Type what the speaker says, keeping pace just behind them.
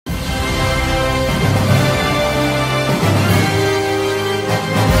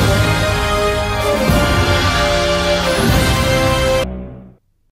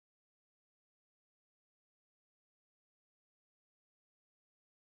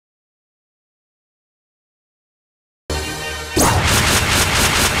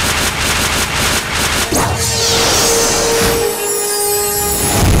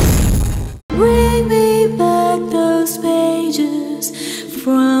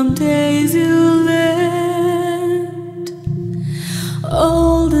some days you left.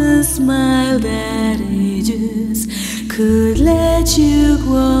 All the smile that ages could let you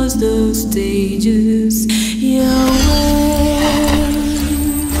cross those stages your way.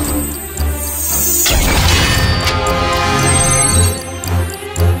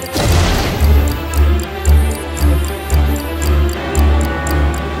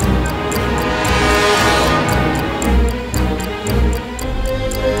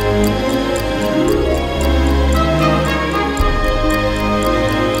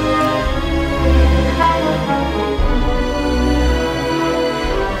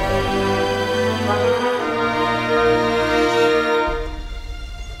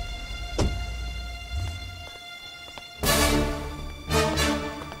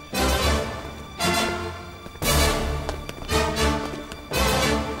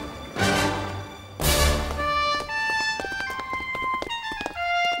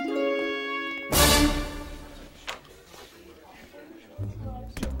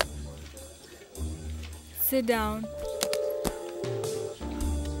 Sit down.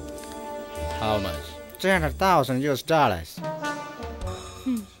 How much? $300,000.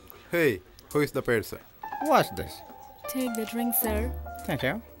 Hey, who is the person? What's this? Take the drink, sir. Thank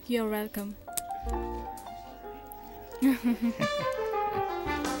you. You're welcome.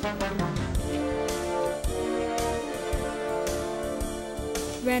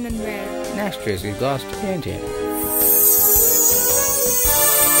 When and where? Next week he goes to India.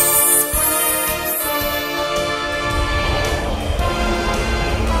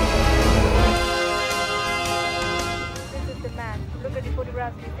 Look at the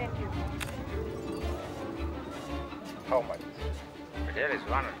photographs we sent you. How much? The deal is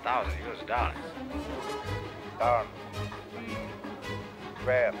 $100,000. Done.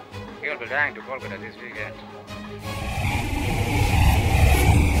 Where? He'll be dying to Kolkata this weekend.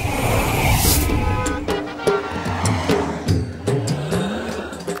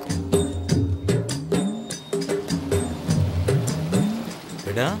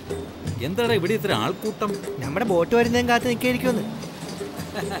 എടാ എന്താടാ ഇവിടെ ഇത്ര ആൾക്കൂട്ടം? നമ്മുടെ boat വരുന്നതും കാത്ത് നിൽക്കായിരിക്കുമെന്ന്.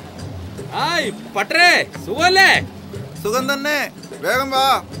 സുഖം തന്നെ, വേഗം വാ.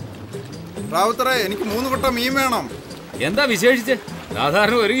 റാവുത്തറേ, എനിക്ക് 3 കൊട്ട മീൻ വേണം. എന്താ വിശേഷിച്ച്?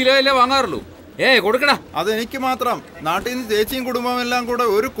 സാധാരണ 1 കിലോ അല്ലേ വാങ്ങാറുള്ളൂ. കൊടുക്കടാ. അതെനിക്ക് മാത്രം. നാട്ടിൽ നിന്ന് ചേച്ചിയും കുടുംബം എല്ലാം കൂടെ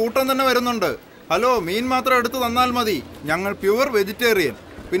ഒരു കൂട്ടം തന്നെ വരുന്നുണ്ട്. ഹലോ, മീൻ മാത്രം എടുത്ത് തന്നാൽ മതി. ഞങ്ങൾ പ്യുവർ വെജിറ്റേറിയൻ.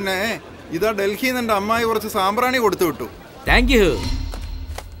 പിന്നെ ഇതാ ഡൽഹിയിൽ നിന്ന് എൻ്റെ അമ്മായി കുറച്ച് സാമ്പ്രാണി കൊടുത്തു വിട്ടു. Thank you.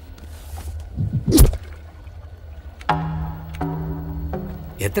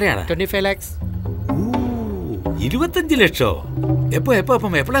 എത്രയാണ്? 25 lakhs. 25 ലക്ഷം.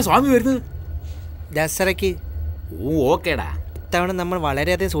 എപ്പോഴാ സ്വാമി വരുന്നത്? ദസറയ്ക്ക്. ഓക്കേടാ. ഇത്തവണ നമ്മൾ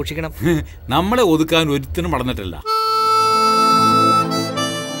വളരെയധികം സൂക്ഷിക്കണം. നമ്മളെ ഒതുക്കാൻ ഒരുത്തിനും നടന്നിട്ടില്ല.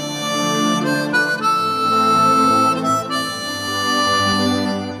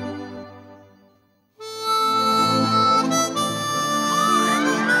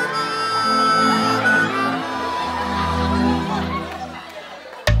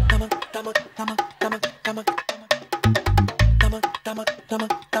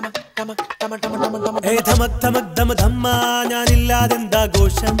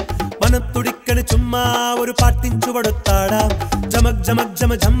 ഞാനില്ലാതെന്താഘോഷം മനം തുടിക്കണ് ചുമ്മാ ഒരു പാട്ടിൻ ചുവടുത്താടാം. ജമക് ജമക്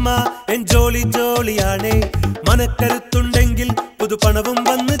ജമ ജമ്മ എൻ ജോളി ജോളിയാണേ. മനക്കരുത്തുണ്ടെങ്കിൽ പുതുപണവും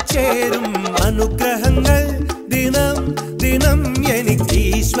വന്നു ചേരും. അനുഗ്രഹങ്ങൾ ദിനം ദിനം എനിക്ക്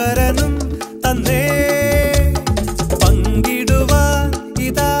ഈശ്വരനും തന്നേ. പങ്കിടുവാൻ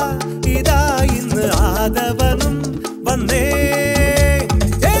ഇതാ ഇതാ ഇന്ന് ആദവനും വന്നേ.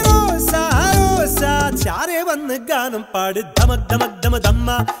 ചാരെ വന്ന് ഗാനം പാട്. ധമക് ധമക് ധമ ധമ്മ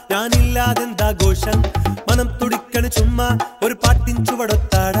ഞാനില്ലാതെന്താഘോഷം മനം തുടിക്കണ് ചുമ്മാ ഒരു പാട്ടിൻ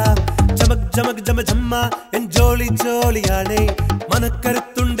ചുവടൊത്താടാം. ജമക് ജമക് ജമ ജമ്മ എൻ ജോളി ജോളിയാണേ.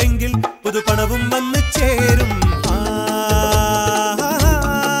 മനക്കരുത്തുണ്ടെങ്കിൽ പുതുപണവും വന്ന് ചേരും.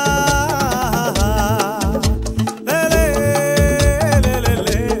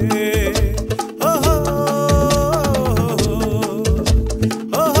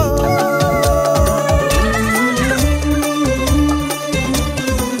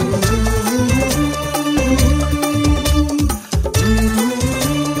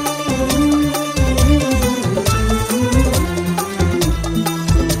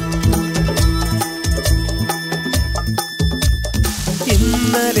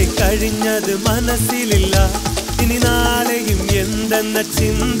 കഴിഞ്ഞത് മനസ്സിലില്ല, ഇനി നാളെയും എന്തെന്ന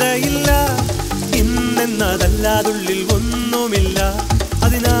ചിന്തയില്ല. ഇന്നെന്നതല്ലാതുള്ളിൽ ഒന്നുമില്ല,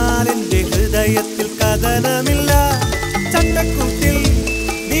 അതിനാൽ എന്റെ ഹൃദയത്തിൽ കഥനമില്ല. ചട്ടക്കൂട്ടിൽ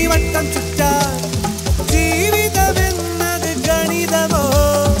നീ വട്ടം ചുറ്റാൻ ജീവിതമെന്നത് ഗണിതമോ?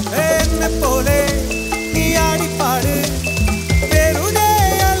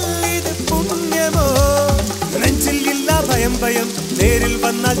 തേരിൽ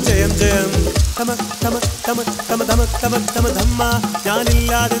വന്നാൽ ജയം ജയം തമ തമ തമ തമ തമ തമ തമ ധമ്മ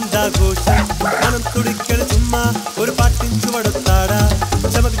ഞാനില്ലാതെന്താഘോഷം മനം തുടിക്കണ ചുമ്മാ ഒരു പാട്ടിൻ ചുവടൊത്താടാ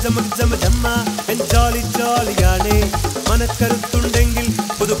ചമക് ചമക് ചമ ധമ്മ ജോളി ജോളിയാണ് മനക്കരുത്തുണ്ടെങ്കിൽ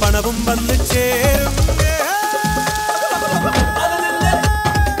പുതുപണവും വന്നു ചേരും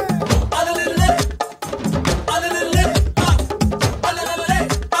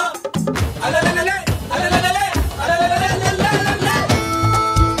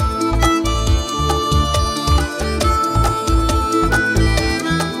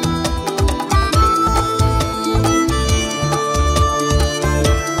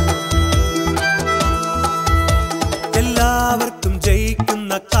എല്ലാവർക്കും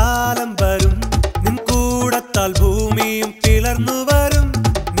ജയിക്കുന്ന കാലം വരും നിൻ കൂടത്താൽ ഭൂമിയും പിളർന്നു വരും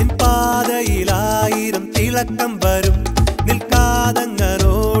നിൻ പാതയിലായിരം തിളക്കം വരും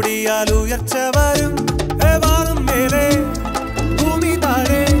നിൽക്കാതങ്ങനോടിയാൽ ഉയർച്ച വരും വാളും മേലെ ഭൂമി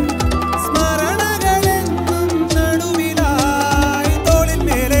താഴെ സ്മരണകളെന്നും നടുവിലായി തോളിൽ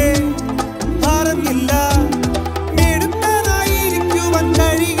മേലെ ഭാരമില്ല മിടുക്കനായിരിക്കുവാൻ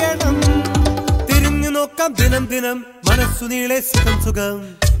കഴിയണം തിരിഞ്ഞു നോക്കാം ദിനം ദിനം മനസ്സു നീളെ സുഖം സുഖം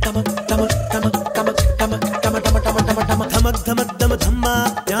തമ തമ തമ തമ തമ തമ തമ തമ തമ തമ ധമ ധമ ധമ ധമ്മ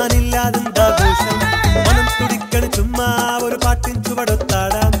ഞാനില്ലാതെന്താഘോഷം മനം തുടിക്കണ ചുമ്മാ ഒരു പാട്ടിൻ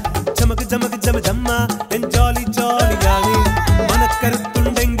ചുവടൊത്താടാം ചമക്ക് ചമക്ക് ചമ ധമ്മ ജോളി ജോളിയാണ്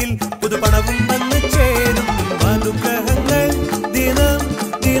മനക്കരുത്തുണ്ടെങ്കിൽ പുതുപണവും വന്നു ചേരും അനുഗ്രഹങ്ങൾ ദിനം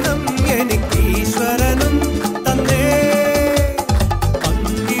ദിനം എനിക്ക് ഈശ്വരനും തന്നേ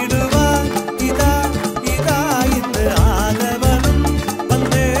പങ്കിടുവാൻ ഇതാ ഇതാ ഇന്ന് ആദവനും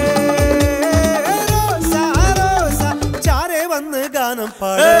വന്നേ റോസ റോസ ചാരെ വന്ന് ഗാനം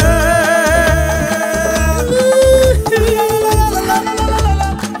പാടേ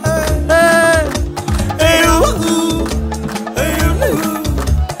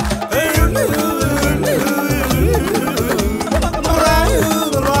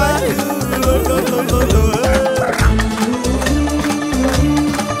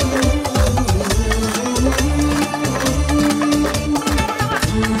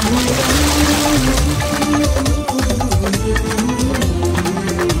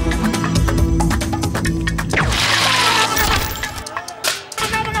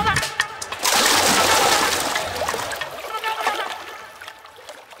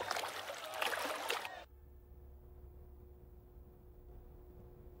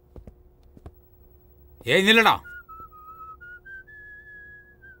ഏഞ്ഞില്ലടാ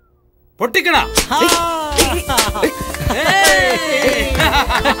പൊട്ടിക്കടാ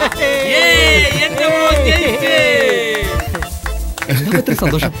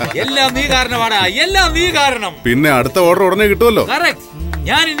സന്തോഷം. എല്ലാം നീ കാരണമാടാ, എല്ലാം നീ കാരണം. പിന്നെ അടുത്ത ഓർഡർ ഉടനെ കിട്ടുമല്ലോ. കറക്റ്റ്.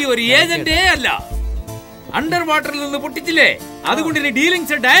 ഞാൻ ഇനി ഒരു ഏജന്റേ അല്ല, അണ്ടർ വാട്ടറിൽ നിന്ന് പൊട്ടിച്ചില്ലേ, അതുകൊണ്ട് ഇനി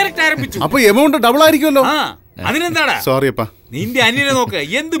ഡീലിംഗ്സ് ഡയറക്റ്റ് ആരംഭിച്ചു. അപ്പൊ എമൗണ്ട് ഡബിൾ ആയിരിക്കുമല്ലോ. അതിനെന്താടാ? സോറി അപ്പാ. നിന്റെ അനിയനെ നോക്ക്,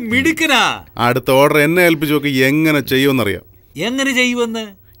 എന്ത് മിടുക്കനാ. അടുത്ത ഓർഡർ എന്നെ ഏൽപ്പിച്ചു നോക്കി എങ്ങനെ ചെയ്യുമെന്നറിയാം. എങ്ങനെ ചെയ്യുമെന്ന്?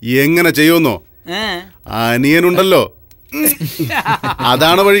 എങ്ങനെ ചെയ്യുമെന്നോ? അനിയനുണ്ടല്ലോ,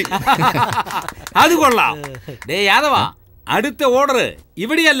 അതാണ് വഴി. അത് കൊള്ളാം. ഡേ യാദവ, അടുത്ത ഓർഡർ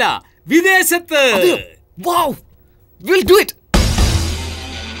ഇവിടെയല്ല, വിദേശത്ത്. Wow, we'll do it.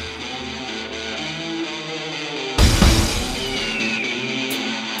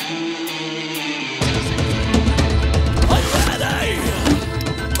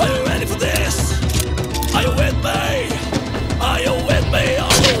 Are you ready for this? Are you with me? Are you with me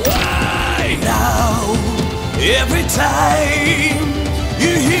all the way? Now, every time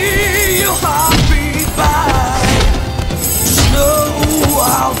you hear your heartbeat beat, just know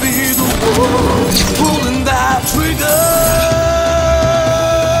I'll be the one pulling that trigger.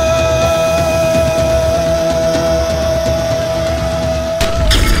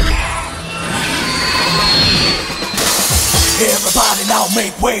 Everybody now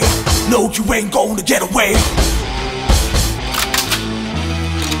make way. No, you ain't gonna get away.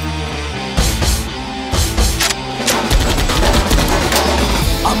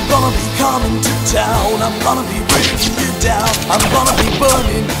 I'm gonna be coming to town. I'm gonna be breaking you down. I'm gonna be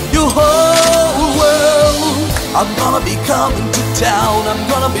burning your whole world. I'm gonna be coming to town. I'm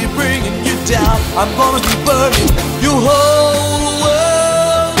gonna be bringing you down. I'm gonna be burning your whole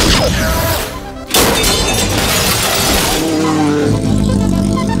world.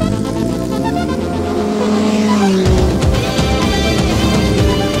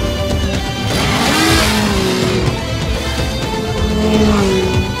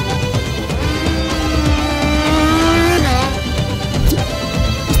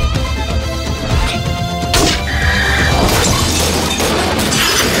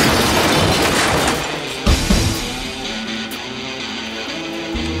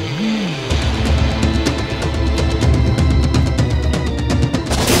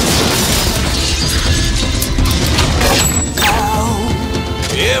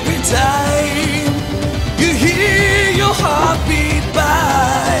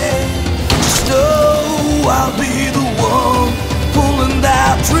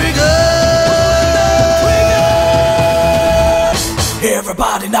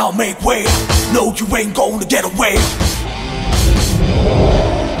 Everybody now make way. No, you ain't gonna get away.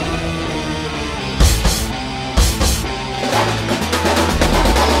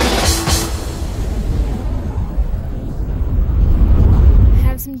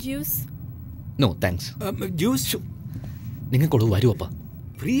 Have some juice? No thanks. Juice നിങ്ങൾക്കുള്ളത് വരുമപ്പാ.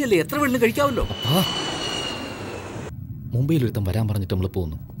 Free അല്ലേ, എത്ര വെള്ളം കഴിക്കാമല്ലോ. മുംബൈയിൽ ഒരുത്തം വരാൻ പറഞ്ഞിട്ട് നമ്മൾ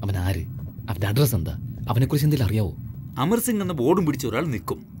പോകുന്നു. അവൻ ആര്? അവൻ്റെ അഡ്രസ് എന്താ? അവനെക്കുറിച്ച് എന്തെങ്കിലും അറിയാവോ? അമർ സിംഗ് എന്ന ബോർഡും പിടിച്ച ഒരാൾ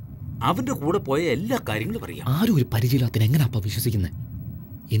നിൽക്കും. അവന്റെ കൂടെ പോയ എല്ലാ കാര്യങ്ങളും അറിയാം. ആരും ഒരു പരിചയത്തിന് എങ്ങനെയാപ്പാ വിശ്വസിക്കുന്നത്?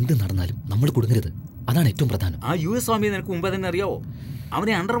 എന്ത് നടന്നാലും നമ്മൾ കൊടുക്കരുത്, അതാണ് ഏറ്റവും പ്രധാനം. ആ US സ്വാമിയെ നിനക്ക് മുമ്പേ തന്നെ അറിയാവോ?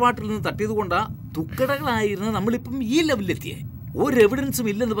 അവനെ അണ്ടർ വാട്ടറിൽ നിന്ന് തട്ടിയത് കൊണ്ടാ തുക്കടകളായിരുന്ന നമ്മളിപ്പം ഈ ലെവലിലെത്തിയേ. ഒരു എവിഡൻസും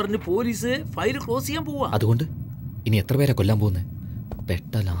ഇല്ലെന്ന് പറഞ്ഞ് പോലീസ് ഫയൽ ക്ലോസ് ചെയ്യാൻ പോവാ. അതുകൊണ്ട് ഇനി എത്ര പേരെ കൊല്ലാൻ പോകുന്നത്?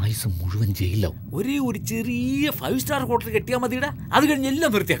 പെട്ടാൽ ആയുസ് മുഴുവൻ ജയിലാവും. ഒരേ ഒരു ചെറിയ 5 സ്റ്റാർ ഹോട്ടൽ കെട്ടിയാൽ മതിയുടെ, അത് കഴിഞ്ഞ്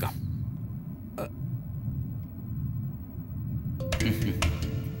എല്ലാം നിർത്തിയേക്കാം.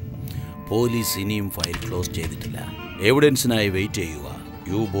 പോലീസ് ഇനിയും ഫയൽ ക്ലോസ് ചെയ്തിട്ടില്ല. എവിഡൻസിനായി വെയിറ്റ് ചെയ്യുക.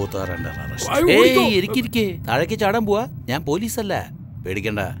 You both are under arrest. ഇരിക്കിരിക്കേ, താഴേക്ക് ചാടാൻ പോവാ. ഞാൻ പോലീസല്ല,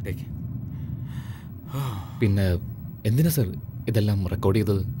 പേടിക്കണ്ട. പിന്നെ എന്തിനാ സർ ഇതെല്ലാം റെക്കോർഡ്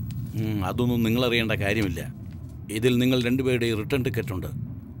ചെയ്തത്? അതൊന്നും നിങ്ങൾ അറിയേണ്ട കാര്യമില്ല. ഇതിൽ നിങ്ങൾ രണ്ടുപേരുടെയും റിട്ടേൺ ടിക്കറ്റ് ഉണ്ട്.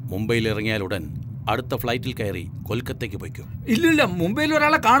 മുംബൈയിൽ ഇറങ്ങിയാലുടൻ അടുത്ത ഫ്ലൈറ്റിൽ കയറി കൊൽക്കത്തയ്ക്ക് പോയിക്കോ. ഇല്ലില്ല, മുംബൈയിൽ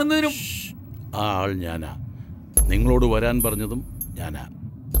ഒരാളെ കാണുന്നതിനും. ആ ആൾ ഞാനാ. നിങ്ങളോട് വരാൻ പറഞ്ഞതും ഞാനാ.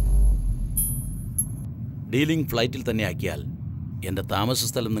 ഡീലിംഗ് ഫ്ലൈറ്റിൽ തന്നെ ആക്കിയാൽ എൻ്റെ താമസ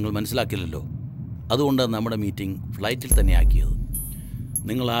സ്ഥലം നിങ്ങൾ മനസ്സിലാക്കില്ലല്ലോ. അതുകൊണ്ടാണ് നമ്മുടെ മീറ്റിംഗ് ഫ്ലൈറ്റിൽ തന്നെ ആക്കിയത്.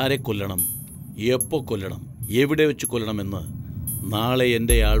 നിങ്ങൾ ആരെ കൊല്ലണം, എപ്പോൾ കൊല്ലണം, എവിടെ വെച്ച് കൊല്ലണമെന്ന് നാളെ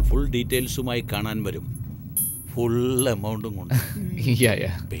എൻ്റെ ആൾ ഫുൾ ഡീറ്റെയിൽസുമായി കാണാൻ വരും. ഫുൾ എമൗണ്ടും കൊണ്ട്.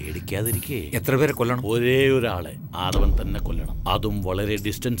 പേടിക്കാതിരിക്കേ. എത്ര പേരെ കൊല്ലണം? ഒരേ ഒരാളെ, ആദവൻ തന്നെ കൊല്ലണം. അതും വളരെ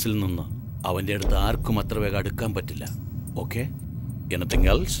ഡിസ്റ്റൻസിൽ നിന്ന്. അവൻ്റെ അടുത്ത് ആർക്കും അത്ര വേഗം അടുക്കാൻ പറ്റില്ല. ഓക്കെ? Anything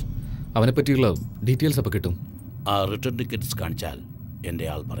else? അവനെ പറ്റിയുള്ള ഡീറ്റെയിൽസ് അപ്പോൾ കിട്ടും. ആ റിട്ടേൺ ടിക്കറ്റ്സ് കാണിച്ചാൽ എൻ്റെ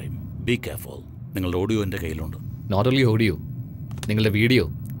ആൾ പറയും. Be careful. നിങ്ങളുടെ ഓഡിയോ എൻ്റെ കയ്യിലുണ്ട്. നോട്ട് ഓൺലി ഓഡിയോ, നിങ്ങളുടെ വീഡിയോ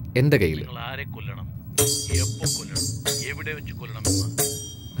എൻ്റെ കയ്യിൽ. നിങ്ങൾ ആരെ കൊല്ലണം, എപ്പോൾ കൊല്ലണം, എവിടെ വെച്ച് കൊല്ലണമെന്ന്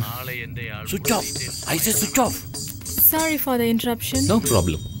നാളെ എൻ്റെ ആൾ. Switch off. I say switch off. Sorry for the interruption. No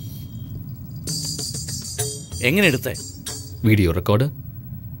problem. എങ്ങനെ എടുത്തേ? Video record,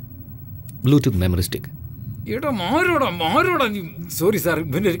 Bluetooth memory stick. എടാ മാരോടാ. സോറി സാർ,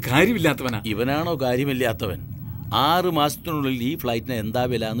 ഇവനൊരു കാര്യമില്ലാത്തവനാ. ഇവനാണോ കാര്യമില്ലാത്തവൻ? 6 മാസത്തിനുള്ളിൽ ഈ ഫ്ലൈറ്റിന് എന്താ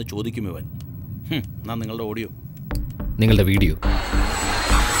വില എന്ന് ചോദിക്കും ഇവൻ. എന്നാ നിങ്ങളുടെ ഓഡിയോ, നിങ്ങളുടെ വീഡിയോ.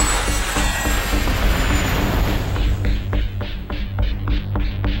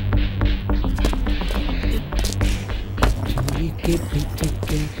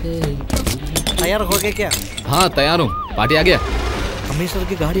 तैयार हो गए क्या? हाँ तैयार हूँ. पार्टी आ गया. कमिश्नर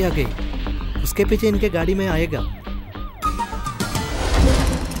की गाड़ी आ गई, उसके पीछे इनके गाड़ी में आएगा.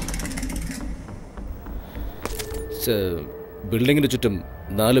 ബിൽഡിങ്ങിന് ചുറ്റും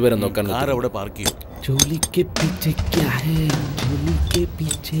 4 പേരെ നോക്കാൻ. കാർ അവിടെ പാർക്ക് ചെയ്യും. चोली के पीछे क्या है? चोली के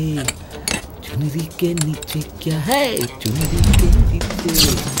पीछे चुनरी के नीचे क्या है? चुनरी के नीचे.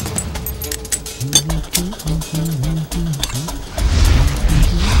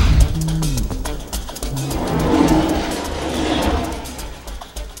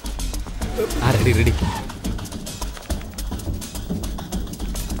 रेडी.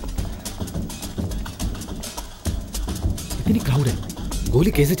 इतनी क्राउड है,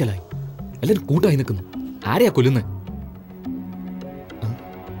 गोली कैसे चलाई? എല്ലാരും കൂട്ടായി നിൽക്കുന്നു. ആരെയാ കൊല്ലുന്നത്?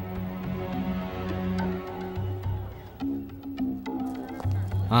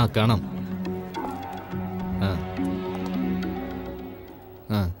 ആ കാണാം.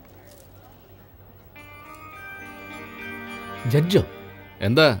 ജഡ്ജോ?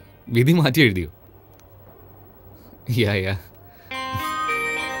 എന്താ വിധി മാറ്റി എഴുതിയോ? യാ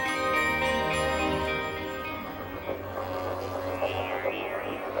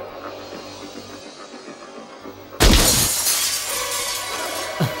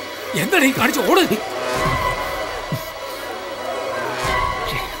എന്താണ് ഈ കാണിച്ച? ഓട്.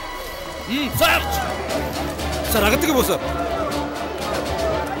 സാർ അകത്തേക്ക് പോ സാർ.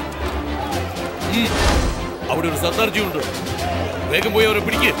 അവിടെ ഒരു സർദാർജി ഉണ്ട്. വേഗം പോയി അവരെ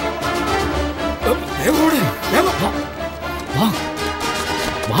പിടിക്ക്.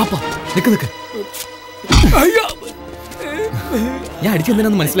 നിക്ക്. ഞാൻ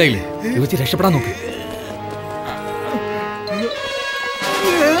അടിച്ചെന്തിനാന്ന് മനസ്സിലായില്ലേ? യോജിച്ച് രക്ഷപ്പെടാൻ നോക്ക്.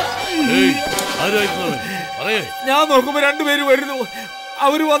 ഞാൻ നോക്കുമ്പോ 2 പേര് വരുന്നു.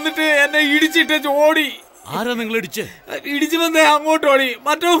 അവര് വന്നിട്ട് എന്നെ ഇടിച്ചിട്ട് ഓടി. ആരാ നിങ്ങൾ ഇടിച്ച്? ഇടിച്ചു വന്നേ അങ്ങോട്ട് ഓടി,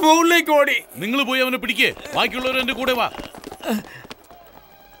 മറ്റോ ഫോണിലേക്ക് ഓടി. നിങ്ങൾ പോയി അവനെ പിടിക്കേ. ബാക്കിയുള്ളവർ എന്റെ കൂടെ വാ.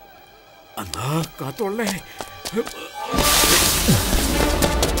 കാത്തോളേ.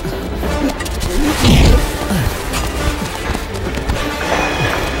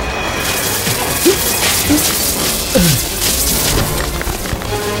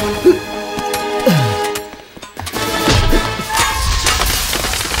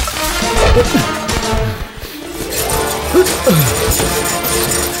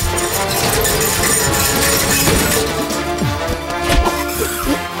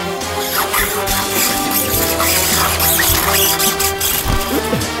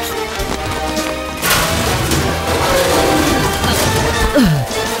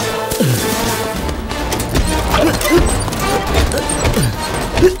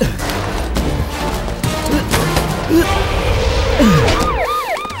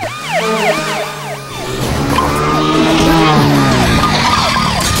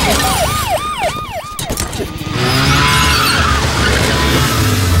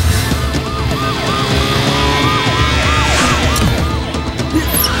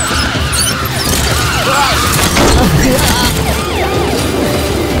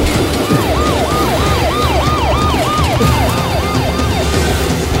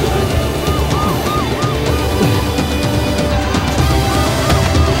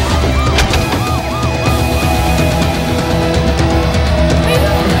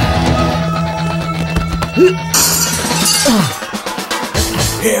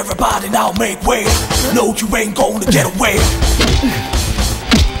 Everybody now make way. No, you ain't gonna get away.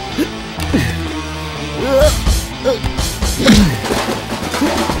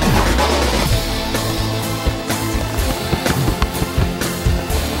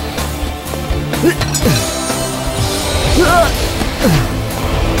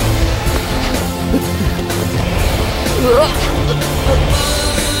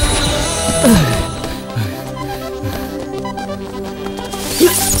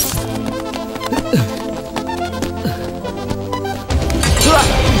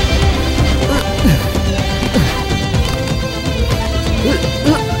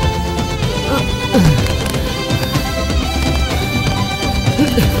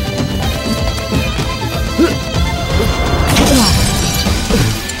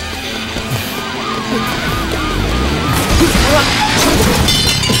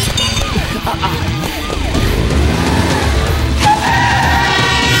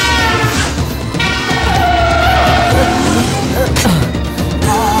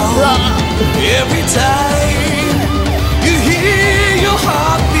 Every time you hear your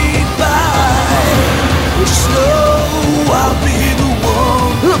heartbeat by, just know I'll be the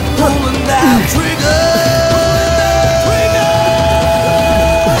one pulling that trigger.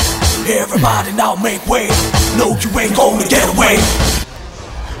 Everybody now make way. No, you ain't gonna get away.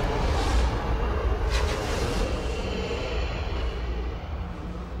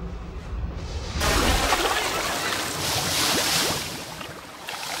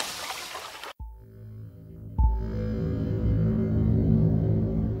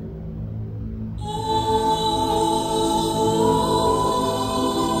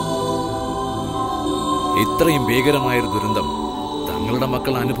 ഇത്രയും ഭീകരമായൊരു ദുരന്തം തങ്ങളുടെ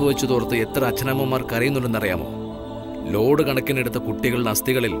മക്കൾ അനുഭവിച്ചു തോർത്ത് എത്ര അച്ഛനമ്മമാർ കരയുന്നുണ്ടെന്നറിയാമോ? Load കണക്കിനെടുത്ത കുട്ടികളുടെ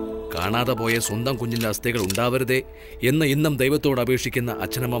അസ്ഥികളിൽ കാണാതെ പോയ സ്വന്തം കുഞ്ഞിൻ്റെ അസ്ഥികൾ ഉണ്ടാവരുതേ എന്ന് ഇന്നും ദൈവത്തോട് അപേക്ഷിക്കുന്ന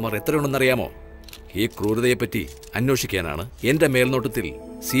അച്ഛനമ്മമാർ എത്രയുണ്ടെന്നറിയാമോ? ഈ ക്രൂരതയെപ്പറ്റി അന്വേഷിക്കാനാണ് എൻ്റെ മേൽനോട്ടത്തിൽ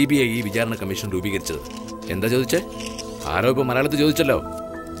CBI ഈ വിചാരണ കമ്മീഷൻ രൂപീകരിച്ചത്. എന്താ ചോദിച്ചേ? ആരോ ഇപ്പോൾ മലയാളത്തിൽ ചോദിച്ചല്ലോ,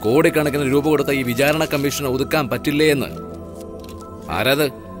 കോടിക്കണക്കിന് രൂപ കൊടുത്ത ഈ വിചാരണ കമ്മീഷനെ ഒതുക്കാൻ പറ്റില്ലേ എന്ന്. ആരാത്?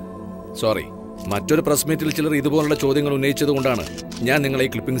 സോറി, മറ്റൊരു പ്രസ് മീറ്റിൽ ചിലർ ഇതുപോലുള്ള ചോദ്യങ്ങൾ ഉന്നയിച്ചതുകൊണ്ടാണ് ഞാൻ നിങ്ങളെ ഈ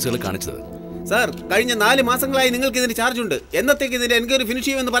ക്ലിപ്പിംഗ്സുകൾ കാണിച്ചത്. സാർ, കഴിഞ്ഞ 4 മാസങ്ങളായി നിങ്ങൾക്ക് ഇതിന് ചാർജ് ഉണ്ട്. എന്നത്തേക്ക് ഇതിന്റെ എൻക്വയറി ഫിനിഷ്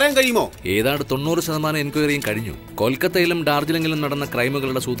ചെയ്യുമെന്ന് പറയാൻ കഴിയുമോ? ഏതാണ്ട് 90% എൻക്വയറിയും കഴിഞ്ഞു. കൊൽക്കത്തയിലും ഡാർജിലിംഗിലും നടന്ന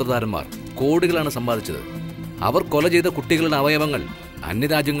ക്രൈമുകളുടെ സൂത്രധാരന്മാർ കോടികളാണ് സമ്പാദിച്ചത്. അവർ കൊല ചെയ്ത കുട്ടികളുടെ അവയവങ്ങൾ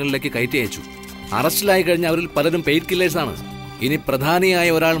അന്യരാജ്യങ്ങളിലേക്ക് കയറ്റി അയച്ചു. അറസ്റ്റിലായി കഴിഞ്ഞ അവരിൽ പലരും പെയ്ഡ് കില്ലേഴ്സാണ്. ഇനി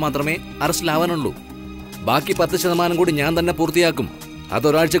പ്രധാനിയായ ഒരാൾ മാത്രമേ അറസ്റ്റിലാവാനുള്ളൂ. ബാക്കി 10% കൂടി ഞാൻ തന്നെ പൂർത്തിയാക്കും.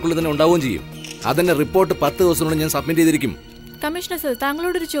 അതൊരാഴ്ചക്കുള്ളിൽ തന്നെ ഉണ്ടാവുകയും ചെയ്യും. അതിന്റെ റിപ്പോർട്ട് 10 ദിവസത്തിനുള്ളിൽ ഞാൻ സബ്മിറ്റ് ചെയ്തിരിക്കും. കമ്മീഷണർ സർ,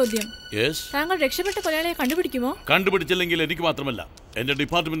 താങ്കളോടൊരു ചോദ്യം. താങ്കൾ രക്ഷപ്പെട്ട കൊലയാളിയെ കണ്ടുപിടിക്കുമോ? കണ്ടുപിടിച്ചില്ലെങ്കിൽ എനിക്ക് മാത്രമല്ല, എന്റെ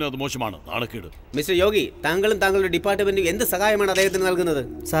ഡിപ്പാർട്ട്മെന്റിന് അത് മോശമാണ്, നാണക്കേട്. മിസ്റ്റർ യോഗി, താങ്കളും താങ്കളുടെ ഡിപ്പാർട്ട്മെന്റും എന്ത് സഹായമാണ് അദ്ദേഹത്തിന് നൽകുന്നത്?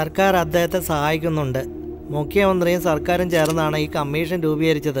 സർക്കാർ അദ്ദേഹത്തെ സഹായിക്കുന്നുണ്ട്. മുഖ്യമന്ത്രിയും സർക്കാരും ചേർന്നാണ് ഈ കമ്മീഷൻ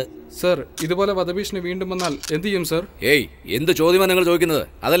രൂപീകരിച്ചത്. സർ, ഇതുപോലെ വധഭീഷണി വീണ്ടും വന്നാൽ എന്ത് ചെയ്യും സർ? ഏയ്, എന്ത് ചോദ്യമാണ് നിങ്ങൾ ചോദിക്കുന്നത്?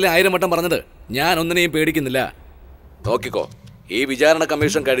 അതല്ലേ 1000 വട്ടം പറഞ്ഞത്. ഞാൻ ഒന്നിനെയും പേടിക്കുന്നില്ല. നോക്കിക്കോ, ഈ വിചാരണ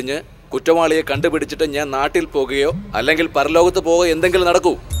കമ്മീഷൻ കഴിഞ്ഞ് കുറ്റവാളിയെ കണ്ടുപിടിച്ചിട്ട് ഞാൻ നാട്ടിൽ പോകുകയോ അല്ലെങ്കിൽ പരലോകത്ത് പോകുകയോ എന്തെങ്കിലും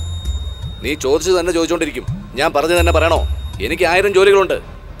നടക്കൂ. നീ ചോദിച്ചു തന്നെ ചോദിച്ചുകൊണ്ടിരിക്കും. ഞാൻ പറഞ്ഞു തന്നെ പറയണോ? എനിക്ക് 1000 ജോലികളുണ്ട്.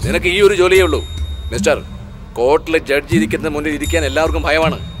 നിനക്ക് ഈ ഒരു ജോലിയേ ഉള്ളൂ. മിസ്റ്റർ, കോർട്ടിലെ ജഡ്ജി ഇരിക്കുന്ന മുന്നിൽ ഇരിക്കാൻ എല്ലാവർക്കും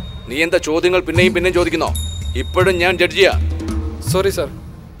ഭയമാണ്. നീ എന്താ ചോദ്യങ്ങൾ പിന്നെയും ചോദിക്കുന്നോ? ഇപ്പോഴും ഞാൻ ജഡ്ജിയാ. സോറി സർ,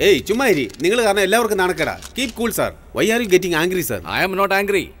 ഏയ് ചുമ്മാരി, നിങ്ങൾ കാരണം എല്ലാവർക്കും നാണക്കേടാ. Keep cool sir. Why are you getting angry sir? I am not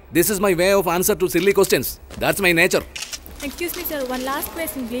angry. This is my way of answer to silly questions. That's my nature. Excuse me, sir. One last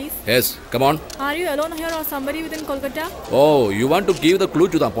question, please. Yes, come on. Are you alone here or somebody within Kolkata? Oh, you want to give the clue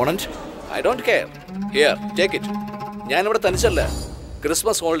to the opponent? I don't care. Here, take it. ഞാനിവിടെ തനിച്ചല്ല.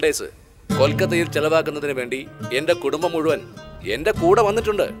 Christmas holidays കൊൽക്കത്തയിൽ ചെലവാക്കുന്നതിന് വേണ്ടി എൻ്റെ കുടുംബം മുഴുവൻ എൻ്റെ കൂടെ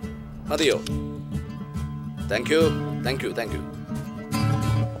വന്നിട്ടുണ്ട്. മതിയോ? Thank you, thank you, thank you.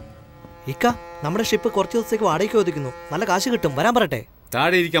 ഇക്ക, നമ്മുടെ ഷിപ്പ് കുറച്ച് ദിവസത്തേക്ക് വാടകയ്ക്ക് ഒതുക്കുന്നു. നല്ല കാശ് കിട്ടും. വരാൻ പറയട്ടെ?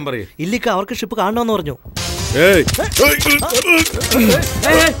 താഴെ ഇരിക്കാൻ പറയൂ. ഇല്ലിക്ക, അവർക്ക് ഷിപ്പ് കാണണമെന്ന് പറഞ്ഞു.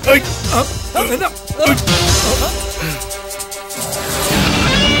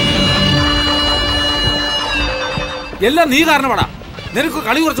 എല്ലാം നീ കാരണമാടാ. നിനക്ക്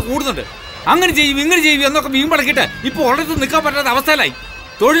കളി കുറച്ച് കൂടുന്നുണ്ട്. അങ്ങനെ ചെയ്യും ഇങ്ങനെ ചെയ്യും എന്നൊക്കെ വീമ്പടക്കിട്ട് ഇപ്പൊ ഒരിടത്ത് നിൽക്കാൻ പറ്റാത്ത അവസ്ഥയിലായി.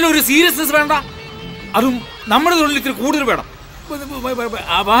 തൊഴിലൊരു സീരിയസ്നെസ് വേണ്ട. അതും നമ്മുടെ തൊഴിൽ ഇത്തിരി കൂടുതൽ വേണം.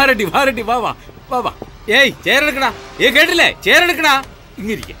 വാരട്ടി വാരട്ടി വാ വാ വാ വാ. ഏയ് ചേരെടുക്കടാ. കേട്ടില്ലേ? ചേരെടുക്കടാ.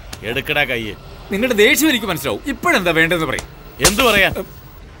 ഇങ്ങിരിക്കെ എടുക്കടാ കയ്യെ. നിങ്ങളുടെ ദേഷ്യം എനിക്ക് മനസ്സിലാവും. ഇപ്പോഴെന്താ വേണ്ടതെന്ന് പറയും. എന്തു പറയാൻ?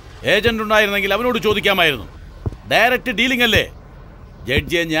 ഏജന്റ് ഉണ്ടായിരുന്നെങ്കിൽ അവനോട് ചോദിക്കാമായിരുന്നു. ഡയറക്റ്റ് ഡീലിംഗ് അല്ലേ?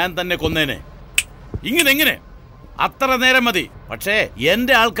 ജഡ്ജിയെ ഞാൻ തന്നെ കൊന്നേനെ. ഇങ്ങനെ അത്ര നേരം മതി. പക്ഷേ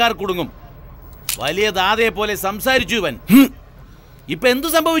എന്റെ ആൾക്കാർ കുടുങ്ങും. വലിയ ദാതയെ പോലെ സംസാരിച്ചു ഇവൻ. ഇപ്പൊ എന്തു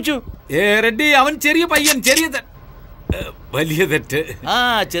സംഭവിച്ചു? റെഡ്ഡി, അവൻ ചെറിയ പയ്യൻ. വലിയ തെറ്റ്.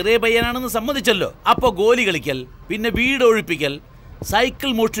 ചെറിയ പയ്യനാണെന്ന് സമ്മതിച്ചല്ലോ. അപ്പൊ ഗോലി കളിക്കൽ, പിന്നെ വീട് ഒഴിപ്പിക്കൽ,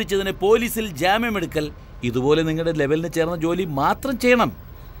 സൈക്കിൾ മോഷ്ടിച്ചതിന് പോലീസിൽ ജാമ്യമെടുക്കൽ, ഇതുപോലെ നിങ്ങളുടെ ലെവലിന് ചേർന്ന ജോലി മാത്രം ചെയ്യണം.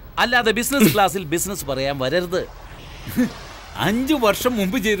 അല്ലാതെ ബിസിനസ് ക്ലാസ്സിൽ ബിസിനസ് പറയാൻ വരരുത്. 5 വർഷം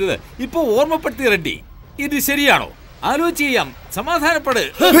മുമ്പ് ചെയ്തത് ഇപ്പൊ ഓർമ്മപ്പെടുത്തി റെഡ്ഡി. ഇത് ശരിയാണോ? ആലോചിച്ച് ചെയ്യാം. സമാധാനപ്പെട്.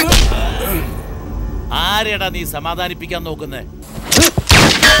 ആരെടാ നീ സമാധാനിപ്പിക്കാൻ നോക്കുന്നേ?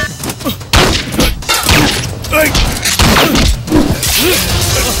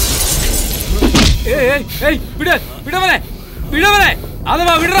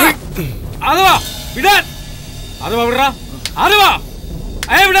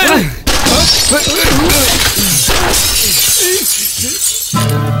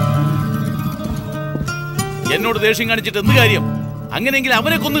 എന്നോട് ദേഷ്യം കാണിച്ചിട്ട് എന്ത് കാര്യം? അങ്ങനെയെങ്കിൽ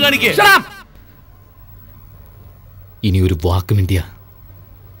അവനെ കൊന്നു കാണിക്കേ. ഇനി ഒരു വാക്ക് മിണ്ടിയ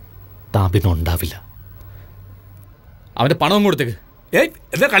താൻ പിന്നെ ഉണ്ടാവില്ല. അവന്റെ പണവും കൊടുത്തേക്ക്.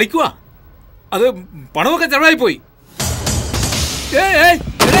 എന്താ കളിക്കുക? അത് പണമൊക്കെ ചെലവായി പോയി.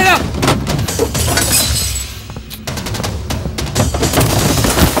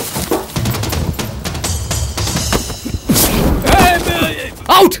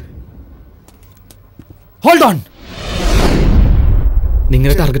 ഔട്ട്. Hold on.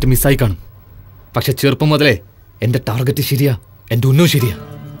 നിങ്ങളുടെ ടാർഗറ്റ് മിസ്സായി കാണും. പക്ഷെ ചെറുപ്പം മുതലേ എന്റെ ടാർഗറ്റ് ശരിയാ, എന്റെ ഉന്നവും ശരിയാ.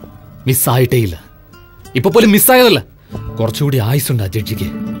 മിസ്സായിട്ടേ ഇല്ല. ഇപ്പൊ പോലും മിസ്സായതല്ല. കുറച്ചുകൂടി ആയുസുണ്ട് ആ ജഡ്ജിക്ക്.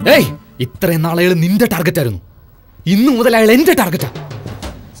 ഇത്രയും നാളെ നിന്റെ ടാർഗറ്റ് ആയിരുന്നു. ഇന്നു മുതൽ അയാൾ എന്റെ ടാർഗറ്റാ.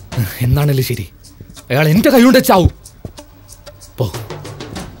 എന്നാണല്ലേ ശരി. അയാൾ എന്റെ കൈകൊണ്ട് ചാവും.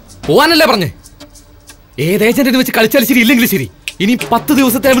 പോവാനല്ലേ പറഞ്ഞേ? ഏത് ഏജന്റിനെ വെച്ച് കളിച്ചാലും ശരി, ഇല്ലെങ്കിലും ശരി, ഇനി 10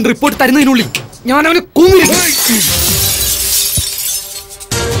 ദിവസത്തെ അവൻ റിപ്പോർട്ട് തരുന്നതിനുള്ളിൽ ഞാൻ അവനെ കൊന്നിരിക്കും.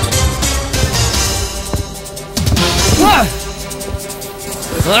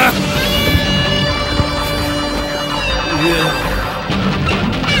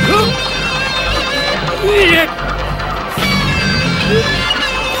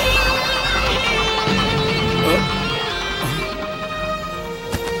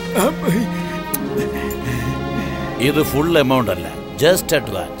 ഇത് ഫുൾ എമൗണ്ട് അല്ല, ജസ്റ്റ്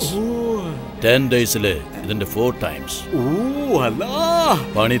അഡ്വാൻസ്. 10 ഡേയ്സില് ഇതിന്റെ 4 ടൈംസ്.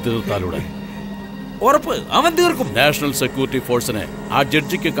 പണി തീർത്താലൂടെ ഉറപ്പ് അവൻ തീർക്കും. നാഷണൽ സെക്യൂരിറ്റി ഫോഴ്സിനെ ആ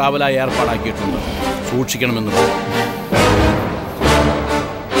ജഡ്ജിക്ക് കാവലായി ഏർപ്പാടാക്കിയിട്ടുണ്ട്. സൂക്ഷിക്കണമെന്ന് പറയും.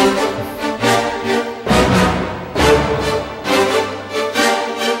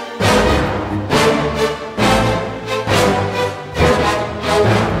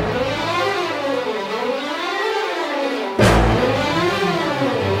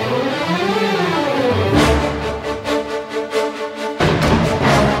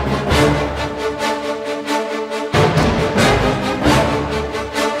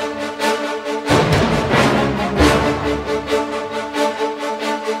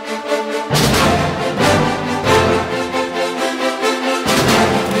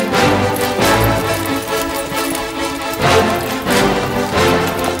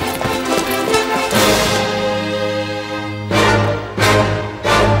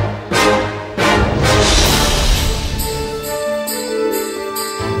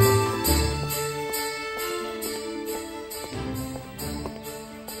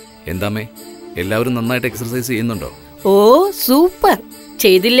 എന്താമേ, എല്ലാവരും നന്നായിട്ട് എക്സർസൈസ് ചെയ്യുന്നുണ്ടോ? ഓ സൂപ്പർ.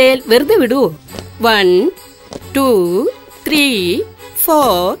 ചെയ്തില്ലേ വെറുതെ വിടുവോ? 1 2 3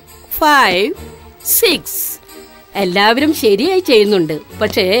 4 5 6 എല്ലാവരും ശരിയായി ചെയ്യുന്നുണ്ട്.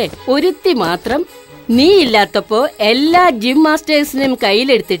 പക്ഷേ ഒരുത്തി മാത്രം നീ ഇല്ലാത്തപ്പോ എല്ലാ ജിം മാസ്റ്റേഴ്സിനെയും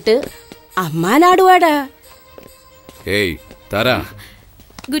കയ്യിലെടുത്തിട്ട് അമ്മാനാടുവാടാ. ഏയ് താരാ.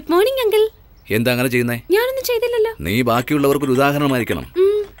 Good morning uncle. എന്താ അങ്ങനെ ചെയ്യുന്നേ? ഞാനൊന്നും ചെയ്തില്ലല്ലോ. നീ ബാക്കിയുള്ളവർക്ക് ഒരു ഉദാഹരണമായിരിക്കണം.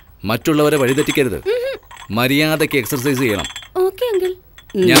 മറ്റുള്ളവരെ വഴിതെറ്റിക്കരുത്. മര്യാദയ്ക്ക് എക്സർസൈസ് ചെയ്യണം. Okay uncle.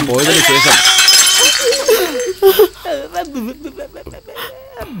 ഞാൻ പോയതിനു ശേഷം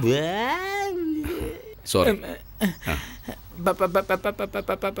സോറി.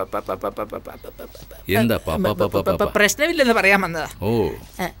 എന്താ പ്രശ്നമില്ലെന്ന് പറയാൻ വന്നതാ. ഓ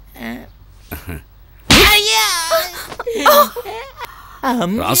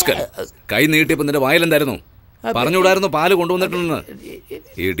കൈ നീട്ടിയപ്പോ നിന്റെ വായിലെന്തായിരുന്നു? പറഞ്ഞുകൂടായിരുന്നു പാല് കൊണ്ടുവന്നിട്ടുണ്ടെന്ന്.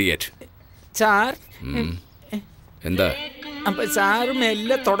 ഇഡിയറ്റ്. സാർ എന്താ? അപ്പൊ സാറ്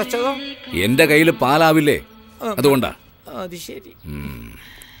മെല്ലെ തുടച്ചതോ? എന്റെ കയ്യിൽ പാലാവില്ലേ, അതുകൊണ്ടാ. അത് ശരി.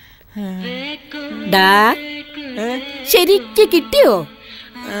 ശരിക്ക് കിട്ടിയോ?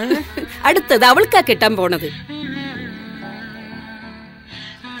 അടുത്തത് അവൾക്കാ കിട്ടാൻ പോണത്.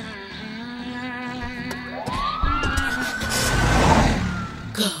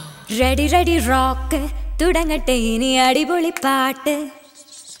 റെഡി റെഡി റോക്ക് തുടങ്ങട്ടെ ഇനി അടിപൊളി പാട്ട്.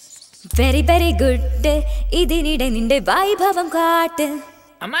 വെരി വെരി ഗുഡ് ഇതിനിടെ നിന്റെ വൈഭവം കാട്ട്.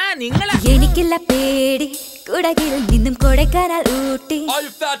 എനിക്കില്ല പേടി കുടകിൽ നിന്നും കൊടൈക്കനാൽ ഊട്ടി.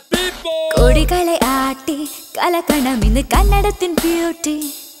 കൊടികളെ ആട്ടി കലക്കണം ഇന്ന് കന്നഡത്തിൻ ബ്യൂട്ടി.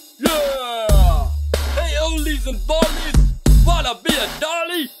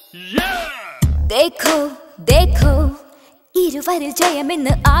 ദേഖോ ദേഖോ ഇരുവരിൽ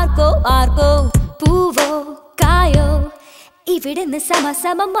ജയമെന്ന് ആർക്കോ ആർക്കോ. പൂവോ കായോ ഇവിടുന്ന്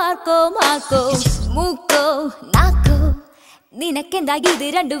സമസമം മാർക്കോ മാർക്കോ. മൂക്കോ നാക്കോ നിനക്കെന്താ ഇത്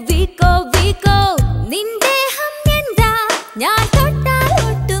രണ്ടു വീക്കോ വീക്കോ. നിന്ദേഹം എന്താ ഞാൻ തൊട്ടാൽ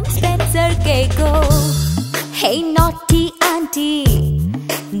ഒട്ടും സ്പെൻസർ കേക്കോ. Hey naughty anti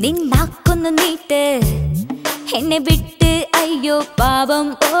നിന്നാക്കൊന്നു നീട്ട്. എന്നെ വിട്ട് അയ്യോ പാവം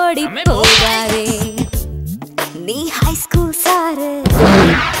ഓടിപ്പോകാതെ. നീ ഹൈസ്കൂൾ സാറ്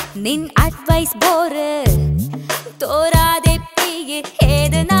നിൻ അഡ്വൈസ് ബോറ്. തോരാതെ പെയ്യ്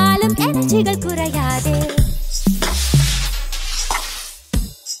ഏത് നാളും എനർജികൾ കുറയാതെ.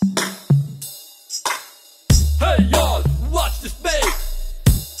 Hey y'all, watch this babe.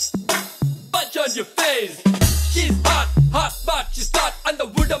 Punch on your face. She's hot, hot, but she's hot. And the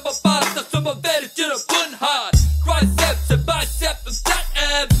wood of my past, the summer very chill of fun hard. Triceps and biceps and flat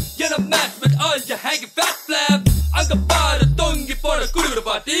abs. You're a match with all your hanging fat flab. I'm the bar of tongue for a good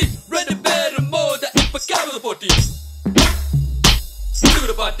party. Ready better more than if a camera party.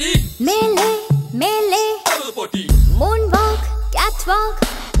 Good party. Melee, melee. Camera party. Moonwalk, catwalk.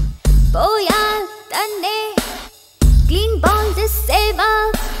 Boyal, tanne. Clean ball this seva.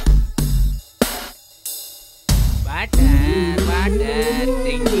 Water, water,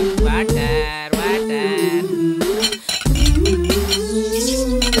 drinking water, water.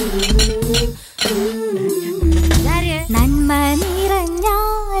 നന്മ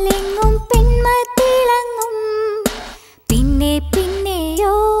നിറഞ്ഞാലെങ്ങും പെൺമ തിളങ്ങും. പിന്നെ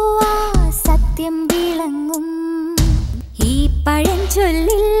പിന്നെയോ ആ സത്യം വിളങ്ങും. ഈ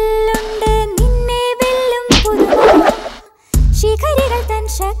പഴഞ്ചൊല്ലിലുണ്ട് നിന്നെ വെല്ലും പുതുമ. ശിഖരികൾ തൻ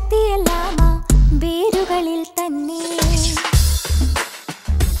ശക്തിയെല്ലാം ആ വേരുകളിൽ തന്നെ.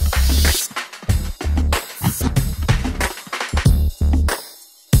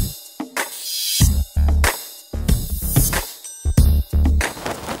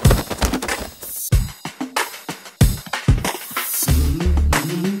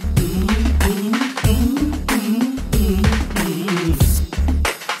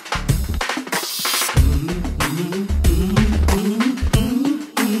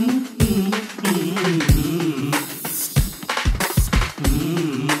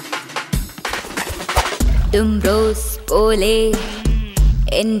 റോസ് പോലെ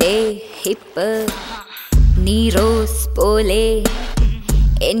എൻ്റെ ഹിപ്പ്. നീ റോസ് പോലെ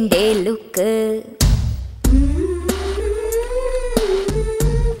എൻ്റെ ലുക്ക്.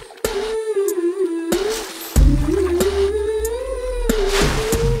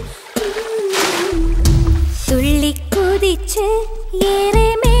 തുള്ളിക്കുതിച്ച് ഏറെ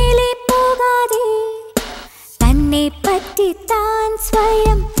മേലെ പോകാതെ. തന്നെ പറ്റി താൻ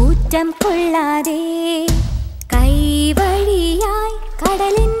സ്വയം ഊറ്റം കൊള്ളാതെ. കൈവഴിയായി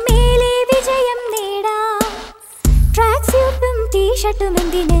കടലിന്മേലെ വിജയം നേടാം. ട്രാക്ക് സ്യൂട്ടും ടീഷർട്ടും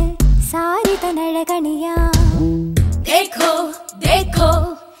എന്തിന് സാരി തനഴകണിയാം. ദേഖോ ദേഖോ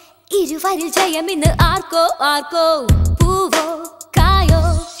ഇരുവരിൽ ജയം ഇന്ന് ആർക്കോ ആർക്കോ. പൂവോ കായോ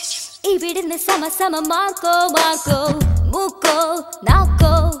ഇവിടുന്ന് സമസമമാക്കോ മാക്കോ മൂക്കോ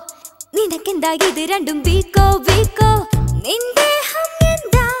നാക്കോ നിനക്കെന്താ ഇത് രണ്ടും വീക്കോ വീക്കോ നിന്റെ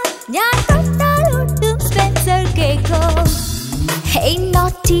എന്താ ഞാൻ തൊട്ടാലൊട്ടും സ്പെൻസർ കേക്കോ ഹേയ്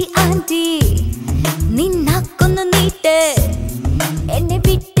നോട്ടി ആന്റി നിന്നാക്കൊന്നു നീട്ട് എന്നെ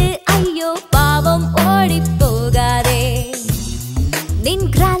വിട്ട് അയ്യോ പാവം ഓടിപ്പോകാതെ നിൻ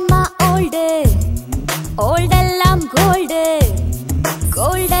ഗ്രാൻഡ്മ ഓൾഡ് ഓൾഡെല്ലാം ഗോൾഡ്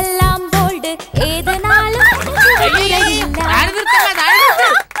ഗോൾഡെല്ലാം ഗോൾഡ് ഏത് നാളും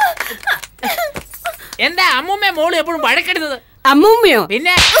എന്താ അമ്മൂമ്മ മോള് എപ്പോഴും വഴക്കെടുത്തത്? അമ്മൂമ്മയോ?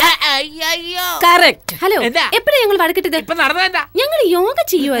 പിന്നെ കറക്റ്റ്. ഹലോ, എപ്പോഴാ ഞങ്ങൾ വഴക്കിട്ടത്? ഇപ്പൊ നടന്നതെന്താ? ഞങ്ങൾ യോഗ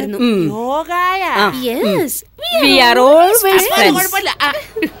ചെയ്യുമായിരുന്നു. യോഗായ? Yes, V are always friends. കുഴപ്പമില്ല.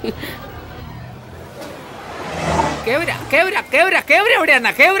 കേവര കേവര കേവര കേവര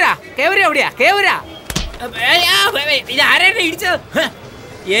എവിടെയാ? കേവര കേവര എവിടെയാ? കേവര ഇത് ആരാണ് ഇടിച്ചത്?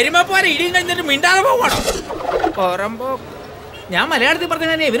 എരുമ പോലെ ഇടിയും കഴിഞ്ഞിട്ട് മിണ്ടാതെ പോകണം. ഓരമ്പോ ഞാൻ മലയാളത്തിൽ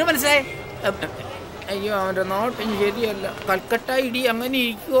പറഞ്ഞ ഇവന് മനസ്സിലായി. അയ്യോ അവന്റെ നോട്ടും ശരിയല്ല. കൽക്കട്ട ഇടി അങ്ങനെ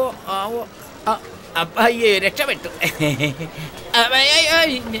ഇരിക്കുവോ ആവോ? അപ്പൊ അയ്യോ രക്ഷപ്പെട്ടു.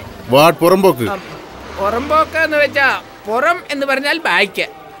 പുറമ്പോക്ക് എന്ന് വെച്ചാ പുറം എന്ന് പറഞ്ഞാൽ ബാക്ക്,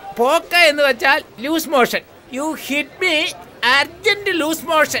 പോക്ക എന്ന് വെച്ചാൽ loose motion. U hit me urgent loose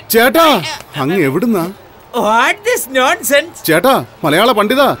motion. ചേട്ടാ അങ്ങ് എവിടുന്നാ? What this nonsense? ചേട്ടാ മലയാള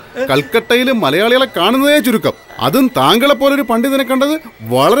പണ്ഡിത, കൽക്കട്ടയില് മലയാളികളെ കാണുന്നതേ ചുരുക്കം. അതും താങ്കളെ പോലൊരു പണ്ഡിതനെ കണ്ടത്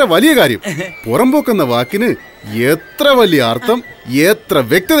വളരെ വലിയ കാര്യം. പുറമ്പോക്കെന്ന വാക്കിന് എത്ര വലിയ അർത്ഥം, എത്ര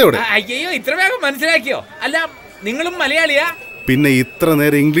വ്യക്തതയോടെ. അയ്യോ ഇത്ര വേഗം മനസ്സിലാക്കിയോ? അല്ല നിങ്ങളും മലയാളിയാ? പിന്നെ ഇത്ര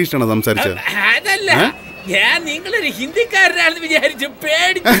നേരം ഇംഗ്ലീഷാണ് സംസാരിച്ചത്? അതല്ല, ഞാൻ നിങ്ങളൊരു ഹിന്ദിക്കാരനാണെന്ന് വിചാരിച്ചു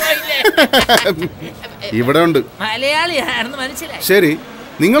പേടിച്ചു. ഇവിടെ ഉണ്ട് മലയാളിയാണെന്ന് മനസ്സിലായി. ശരി,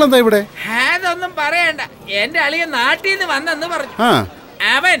 നിങ്ങളെന്താ ഇവിടെ? അതൊന്നും പറയണ്ട. എന്റെ അളിയ നാട്ടിൽ നിന്ന് വന്നെന്ന് പറഞ്ഞു.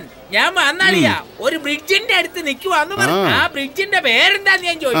 അവൻ ഞാൻ വന്നളിയാ ഒരു ബ്രിഡ്ജിന്റെ അടുത്ത് നിൽക്കുവാന്ന് പറഞ്ഞു. ആ ബ്രിഡ്ജിന്റെ പേരെന്താന്ന്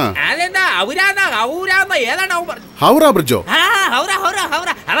ഞാൻ ചോദിച്ചു. അതെന്താ ഔരാന്നോ ഹൗരാന്നോ ഏതാണോ പറഞ്ഞു. ഹൗറ ബ്രിഡ്ജോ? ഹൗറ ഹൗറ ഹൗറ.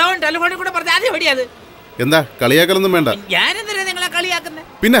 അതവൻ ടെലിഫോണിൽ കൂടെ പറഞ്ഞു. അത് എവിടെയത്? എന്താ കളിയാക്കലൊന്നും വേണ്ട. ഞാനെന്തിനാ നിങ്ങളെ കളിയാക്കുന്നത്?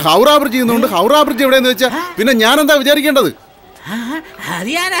 പിന്നെ ഹൗറ ബ്രിഡ്ജ് ചെയ്യുന്നുണ്ട്. ഹൗറ ബ്രിഡ്ജ് എവിടെയെന്ന് വെച്ചാ പിന്നെ ഞാൻ എന്താ വിചാരിക്കേണ്ടത്? അത്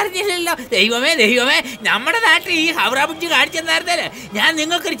ഞാൻ അറിഞ്ഞില്ലല്ലോ. ദൈവമേ ദൈവമേ, നമ്മുടെ നാട്ടിൽ ഈ ഹൗറ ബ്രിഡ്ജ് കാണിച്ചെന്നായിരുന്നല്ലേ ഞാൻ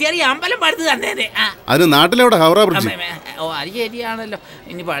നിങ്ങൾക്കൊരു ചെറിയ അമ്പലം പടുത്ത് തന്നേനെ. അത് നാട്ടിലെവിടെ ഹൗറ ബ്രിഡ്ജ്? ഓ അത് ശരിയാണല്ലോ.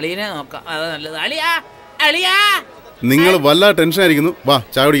 ഇനി പള്ളിനെ നോക്കാം, അതാ നല്ലത്. അളിയാ അളിയാ, നിങ്ങൾ വല്ല ടെൻഷൻ ആയിരിക്കുന്നു. വാ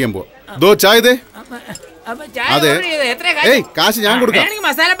ചായ കുടിക്കാൻ പോവാ. ദോ ചായ ദേ. അതെ, ഏയ് കാശ് ഞാൻ കൊടുക്കാം.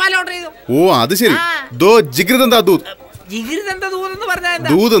 മസാലപ്പാൽ ഓർഡർ ചെയ്തു. ഓ അത് ശരി. ദോ ജിഗ്രിതെന്താ ദൂത്.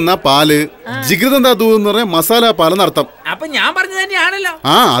 ദൂത് എന്നാ പാല്, ജിഗ്രിതെന്താ ദൂത് എന്ന് പറഞ്ഞാൽ മസാല പാലെന്നർത്ഥം. അപ്പൊ ഞാൻ പറഞ്ഞു തന്നെയാണല്ലോ.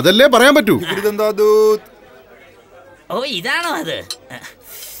 ആ അതല്ലേ പറയാൻ പറ്റൂ. ഓ ഇതാണോ അത്?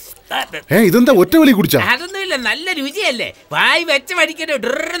 ഇതെന്താ ഒറ്റ വലി കുടിച്ചാ? അതൊന്നുമില്ല, നല്ല രുചിയല്ലേ. വായി വെച്ച വടിക്കട്ടോ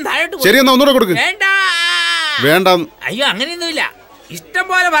താഴോട്ട്. ശരി എന്നാ ഒന്നുകൂടെ കൊടുക്ക്. വേണ്ട വേണ്ട. അയ്യോ അങ്ങനെയൊന്നുമില്ല, ഇഷ്ടം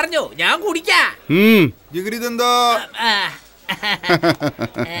പോലെ പറഞ്ഞു, ഞാൻ കുടിക്കാ.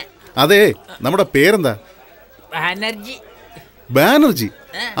 അതെ, നമ്മുടെ പേരെന്താ? ബാനർജി. ബാനർജി?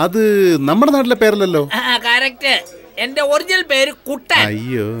 അത് നമ്മുടെ നാട്ടിലെ പേരല്ലല്ലോ. കറക്റ്റ്. എന്റെ ഒറിജിനൽ പേര് കുട്ടൻ.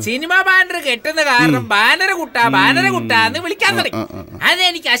 അയ്യോ, സിനിമ ബാനർ കെട്ടുന്ന കാരണം ബാനർ കുട്ട ബാനർ കുട്ട എന്ന് വിളിക്കാൻ തുടങ്ങി.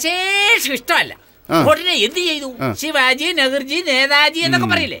 അതെനിക്ക് അശേഷം ഇഷ്ടമല്ല. ഉടനെ എന്ത് ചെയ്തു? ശിവാജി, നെഹ്റുജി, നേതാജി എന്നൊക്കെ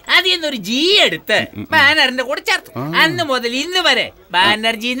പറയില്ലേ, അതിൽ നിന്നൊരു ജി എടുത്ത് ബാനറിന്റെ കൂടെ ചേർത്തു. അന്ന് മുതൽ ഇന്ന് വരെ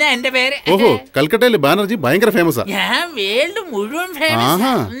ബാനർജി എന്ന എന്റെ പേര്. ഓഹോ, കൽക്കട്ടയില് ബാനർജി ഭയങ്കര ഫേമസ്. ഞാൻ വേൾഡ് മുഴുവൻ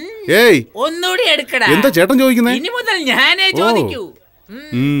ഫേമസ്. ഒന്നുകൂടി എടുക്കടാ. എന്താ ചേട്ടൻ ചോദിക്കുന്നേ? ഇനി മുതൽ ഞാനേ ചോദിക്കൂ.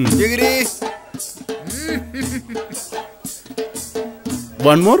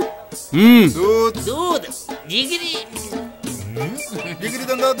 One more.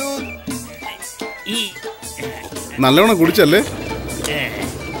 നല്ലവണ്ണം കുടിച്ചല്ലേ?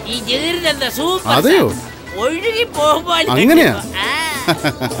 അതെയോ? ഒഴുകി പോകുമ്പോൾ അങ്ങനെയാ?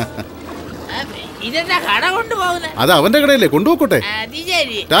 ഇതെന്താ കട കൊണ്ടുപോകുന്നത്? അത് അവന്റെ കടയല്ലേ, കൊണ്ടുപോക്കോട്ടെ.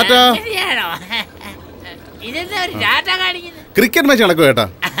 ടാറ്റാ. ഇതെന്താ ഒരു ടാറ്റ കാണിക്കുന്നത്? ക്രിക്കറ്റ് മാച്ച് നടക്കും ചേട്ടാ.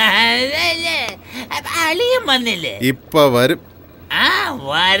 അളിയും വന്നില്ലേ? ഇപ്പൊ വരും.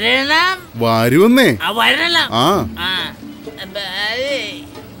 വരണം. വരുന്നേ. വരണം.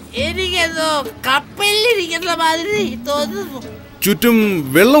 എനിക്കെന്തോ കപ്പലിരിക്കുന്ന മാതിരി തോന്നുന്നു. ചുറ്റും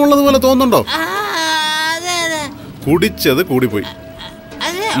വെള്ളമുള്ളത് പോലെ തോന്നുന്നുണ്ടോ? കുടിച്ചത് കൂടിപ്പോയി.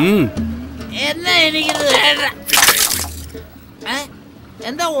 എന്നാ എനിക്കിത് വേണ്ട.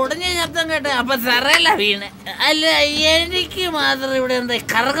 എന്താ ഉടഞ്ഞ ശബ്ദം കേട്ടെ? അപ്പൊ തറയല്ല വീണ്. അല്ല എനിക്ക് മാത്രം ഇവിടെ എന്താ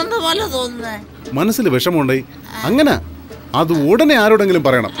കറങ്ങുന്ന പോലെ തോന്നുന്നേ? മനസ്സിൽ വിഷമമുണ്ടായി. അങ്ങനെ അത് ഉടനെ ആരോടെങ്കിലും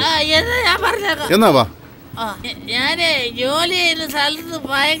പറയണം. ഞാൻ പറഞ്ഞേക്കാം. എന്നാ വാ. ഞാന് ജോലി ചെയ്യുന്ന സ്ഥലത്ത്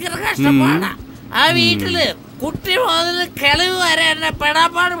ഭയങ്കര കഷ്ടപ്പാടാ. ആ വീട്ടില് കുട്ടി മുതൽ കിളവ് വരെ എന്നെ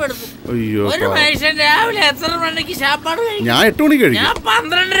പെടാപ്പാട് പെടുത്തും. ഒരു മനുഷ്യൻ രാവിലെ എത്ര മണിക്ക് ശാപ്പാട് കഴിക്കും? ഞാൻ 8 മണിക്ക് കഴിക്കും. ഞാൻ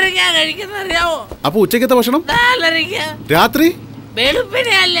 12:30 കഴിക്കുന്ന അറിയാവോ? അപ്പൊ ഉച്ചക്കത്തെ ഭക്ഷണം 4:30. രാത്രി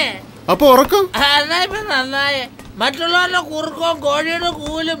വെളുപ്പിനെയല്ലേ? അപ്പൊ ഉറക്കം? അതാ ഇപ്പൊ നന്നായി. മറ്റുള്ളവരുടെ കുറുക്കവും കോഴിയുടെ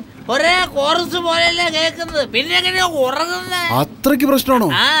കൂലും ഒരേ കോറസ് പോലെയല്ലേ കേൾക്കുന്നത്. പിന്നെ എങ്ങനെയാ ഉറങ്ങുന്നത്? അത്രയ്ക്ക് പ്രശ്നമാണോ?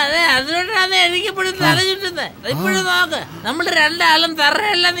 അതെ, അതുകൊണ്ടാണ് എനിക്ക് ഇപ്പോഴും തല ചുറ്റുന്നത്. ഇപ്പോഴും നോക്ക്, നമ്മൾ രണ്ടാളും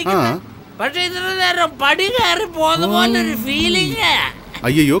തറയെല്ലാം നിൽക്കുന്നത്. പക്ഷെ ഇത്ര നേരം പടി കയറി പോകുന്ന പോലെ ഒരു ഫീലിംഗ്.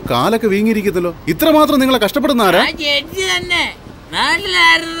 അയ്യോ, കാലൊക്കെ വീങ്ങിയിരിക്കത്തല്ലോ. ഇത്ര മാത്രം നിങ്ങളെ കഷ്ടപ്പെടുന്ന ആരാ? ജഡ്ജി തന്നെ.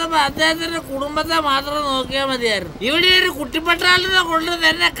 നാട്ടിലായിരുന്നപ്പോ അദ്ദേഹത്തിന്റെ കുടുംബത്തെ മാത്രം നോക്കിയാൽ മതിയായിരുന്നു. ഇവിടെ ഒരു കുട്ടിപ്പട്ടാളിനെ കൊണ്ട്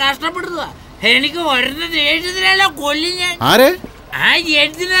തന്നെ കഷ്ടപ്പെടുക. എനിക്ക് വരുന്ന ദേഷ്യത്തിനെല്ലാം കൊല്ലും ഞാൻ. ആ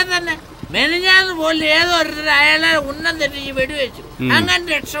ജഡ്ജിനെ തന്നെ. മെനഞ്ഞാന്ന് പോലും ഏതോ അയാളെ ഉന്നം തെറ്റി വെടിവെച്ചു. അങ്ങനെ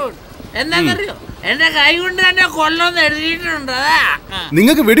രക്ഷപ്പെട്ടു. എന്താന്നറിയോ, എന്റെ കൈ കൊണ്ട് തന്നെ കൊല്ലോന്ന് എഴുതിയിട്ടുണ്ട്. അതാ.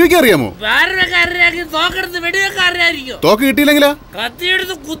 നിങ്ങൾക്ക് വെടിവെക്കാൻ അറിയാമോ? വേറൊരുകാരനാക്കി തോക്കെടുത്ത് വെടിവെക്കാൻ അറിയായിരിക്കും. തോക്ക് കിട്ടിയില്ലെങ്കിലാ?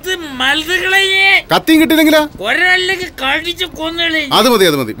 കത്തിയെടുത്ത് കുത്തി മത്സകളെ. കത്തിയും കിട്ടിയില്ലെങ്കിലാ? ഒരാളിലേക്ക് കടിച്ച് കൊന്നുകളെ. അത് മതി,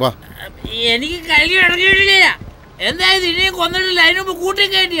 അത് മതി. വാ, എനിക്ക് കൈ ഇറങ്ങിയിട്ടില്ല. എന്തായാലും ഇനിയും കൊന്നിട്ടില്ല. അതിനുമ്പ് കൂട്ടി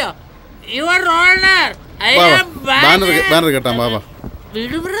കയറ്റിയോ? Your honour. ബാനർ കേട്ടാ. വാ, വാ.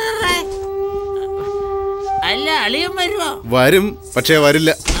 അല്ല, അളിയൻ വരുമോ? വരും, പക്ഷേ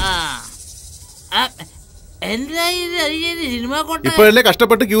വരില്ല. ഇപ്പോഴല്ലേ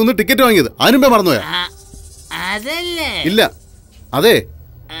കഷ്ടപ്പെട്ട് ക്യൂന്ന് ടിക്കറ്റ് വാങ്ങിയത്? അതിനുമ്പേ മറന്നുപോയാ? അതല്ലേ? ഇല്ല, അതെ.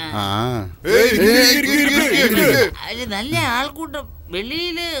 നല്ല ആൾക്കൂട്ടം.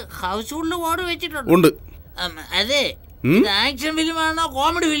 വെളിയില് ഹൗസ് ഹോൾഡ് ബോർഡ് വെച്ചിട്ടുണ്ട്. ഉണ്ട്. അതെ. Action ഫിലിമാണോ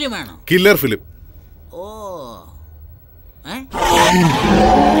comedy ഫിലിമാണോ? Killer film. ഓ,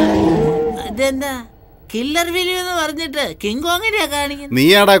 ഇതെന്താ കില്ലർ ഫിലിം എന്ന് പറഞ്ഞിട്ട് കിങ് കോങ്ങിനെയാ കാണിക്കുന്നത്?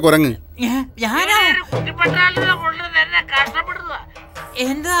 നീയാടാ കുരങ്ങ്.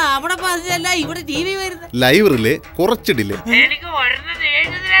 എന്താ അവിടെ പറഞ്ഞല്ല ഇവിടെ ടി വി വരുന്നത്? ലൈബ്രറിയിലെ കുറച്ചിടില്ലേ? എനിക്ക്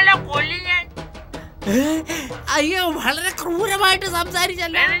അയ്യോ, വളരെ ക്രൂരമായിട്ട്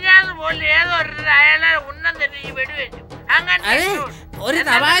സംസാരിച്ചല്ലോ. അതെ, ഒരു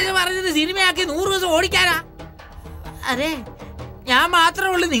തമാശ പറഞ്ഞത് സിനിമയാക്കി 100 ദിവസം ഓടിക്കാനാ. അതെ, ഞാൻ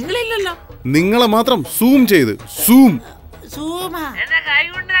മാത്രമേ ഉള്ളൂ, നിങ്ങളില്ലല്ലോ. നിങ്ങളെ മാത്രം സൂം ചെയ്ത് സൂം.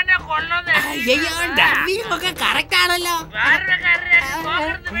 കറക്റ്റ് ആണല്ലോ.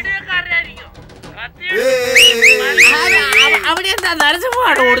 അവിടെ എന്താ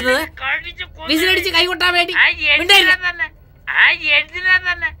നരസിംഹമാണ് ഓടുന്നത്? വിസിലടിച്ച് കൈകൊട്ടാൻ വേണ്ടി.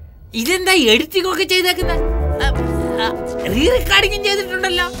 ഇതെന്താ എഡിറ്റിംഗ് ചെയ്തേക്കുന്നത്? റീ റെക്കോർഡിംഗും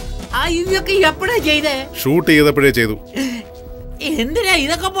ചെയ്തിട്ടുണ്ടല്ലോ. ഇതൊക്കെ എപ്പോഴാ ചെയ്തേ? ഷൂട്ട് ചെയ്തപ്പോഴേ ചെയ്തു. എന്തിനാ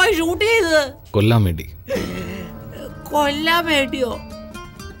ഇതൊക്കെ പോയി ഷൂട്ട് ചെയ്തത്? കൊല്ലാൻ വേണ്ടി. കൊല്ലാൻ വേണ്ടിയോ?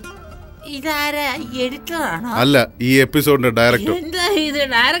 ഇതാരാ, എഡിറ്ററാണോ? അല്ല, ഈ എപ്പിസോഡിന്റെ ഡയറക്ടർ. എന്താ ഇത്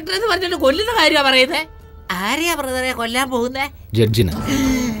ഡയറക്ടർ എന്ന് പറഞ്ഞിട്ട് കൊല്ലുന്ന കാര്യമാ പറയുന്നേ? ആരെയാ ബ്രദറെ കൊല്ലാൻ പോകുന്നേ? ജഡ്ജിനെ.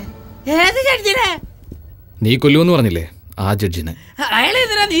 ഏത് ജഡ്ജിനെ? നീ കൊല്ലുമെന്ന് പറഞ്ഞില്ലേ, ആ ജഡ്ജിനെ. അയാളെ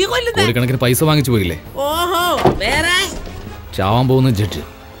എന്തിനാ നീ കൊല്ലുന്നേ? കോടിക്കണക്കിന് പൈസ വാങ്ങിച്ചു പോയില്ലേ? ഓഹോ, വേറെ? ചാവാൻ പോകുന്ന ജഡ്ജ്,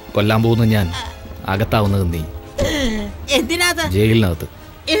 കൊല്ലാൻ പോകുന്ന ഞാൻ, അകത്താവുന്നത് നീ. എന്തിനാ? ജയിലിനകത്ത്.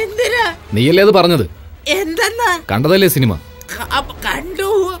 എന്തിനാ? നീയല്ലേ അത് പറഞ്ഞത്? എന്തെന്നാ? കണ്ടതല്ലേ സിനിമ? കണ്ടു.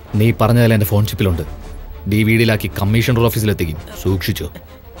 നീ പറഞ്ഞതല്ലേ എന്റെ ഫോൺ ചിപ്പിലുണ്ട്. DVD-ലാക്കി കമ്മീഷണർ ഓഫീസിലെത്തിക്കും. സൂക്ഷിച്ചോ.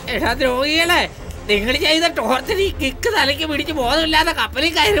 എടാ ദ്രോഹികളെ, നിങ്ങൾ ചെയ്ത ടോർച്ചറി കിക്ക് തലയ്ക്ക് പിടിച്ച് ബോധമില്ലാതെ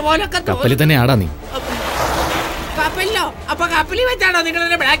കപ്പലിൽ കയറി പോലൊക്കെ. കപ്പലിൽ തന്നെ ആടാ നീ. കപ്പലിലോ? അപ്പൊ കപ്പലിൽ വെച്ചാണോ നിങ്ങൾ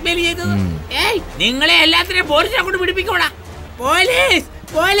എന്നെ ബ്ലാക്ക് മെയിൽ ചെയ്തത്? ഏയ്, നിങ്ങളെ എല്ലാത്തിനെയും പോലീസിനെ കൊണ്ട് പിടിപ്പിക്കോടാ. Police,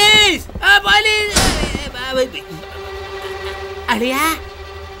 police, police. അളിയാ,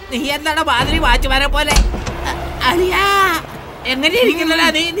 നീ എന്താണ് ബാതിരി വാച്ചുമാരെ പോലെ? അളിയാ, എങ്ങനെ ഇരിക്കുന്നല്ല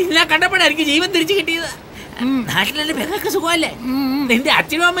നീ? നിന്നെ കണ്ടപ്പോഴായിരിക്കും ജീവൻ തിരിച്ചു കിട്ടിയത്. നാട്ടിലെ പെങ്ങൾക്ക് സുഖമല്ലേ? നിന്റെ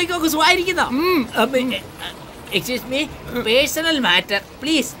അച്ഛനും അമ്മയ്ക്കും ഒക്കെ സുഖമായിരിക്കുന്നോ? Excuse me, personal matter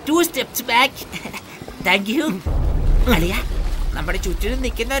please 2 steps back. Thank you. അളിയാ, നമ്മുടെ ചുറ്റിനും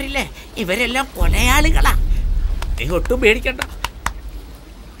നിൽക്കുന്നവരില്ലേ, ഇവരെല്ലാം കൊലയാളികളാ. നീ ഒട്ടും പേടിക്കണ്ട.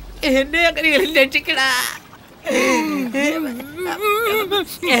 എന്നെ അങ്ങനെയെങ്കിലും രക്ഷിക്കടാ.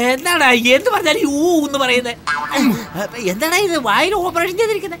 എന്താടാ എന്ത് പറഞ്ഞാലും ഊന്ന് പറയുന്നത്? എന്താടാ ഇത് വായിൽ ഓപ്പറേഷൻ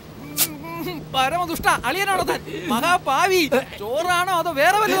ചെയ്തിരിക്കുന്നത്? പരമദുഷ്ട അളിയനാണോ താൻ? മഹാപാവി. ചോറാണോ അതോ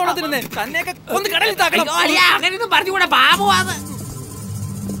വേറെ വല്ലതാണോ തിന്നുന്നത്? തന്നെയൊക്കെ ഒന്ന് കടലിൽ താക്കണം. അങ്ങനെയൊന്നും പറഞ്ഞുകൂടെ, പാപമാണ്.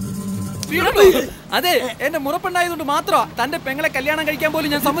 അതെ, എന്റെ മുറപ്പുണ്ടായതുകൊണ്ട് മാത്രമാ തന്റെ പെങ്ങളെ കല്യാണം കഴിക്കാൻ പോലും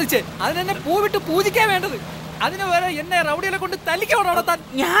ഞാൻ സമ്മതിച്ചേ. അതിനെന്നെ പൂവിട്ട് പൂജിക്കാൻ വേണ്ടത്. അതിന് വരെ എന്നെ റൗഡികളെ കൊണ്ട് തല്ലിക്കോടാ താൻ.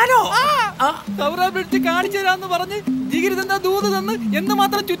 ഞാനോ? സൗറ ബ്രിഡ്ജ് കാണിച്ചു തരാന്ന് പറഞ്ഞ് ജിഗിരിതെന്താ ദൂത് തന്ന് എന്ന്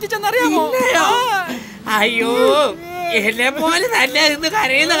മാത്രം ചുറ്റിച്ചെന്നറിയാമോ? അയ്യോ, എന്നെ പോലെ തന്നെ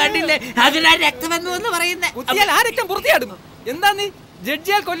കരയുന്ന കണ്ടില്ലേ? അതിനാ രക്തമെന്ന് പറയുന്നേ. ആ രക്തം പുറത്തിയാടും. എന്താ നീ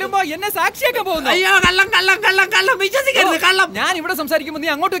ജഡ്ജിയാൽ കൊല്ലുമ്പോ എന്നെ സാക്ഷിയാക്കാൻ പോകുന്നു. അയ്യോ കള്ളം കള്ളം കള്ളം കള്ളം വിശ്വസിക്കരുത് കള്ളം. ഞാൻ ഇവിടെ സംസാരിക്കുമ്പോ നീ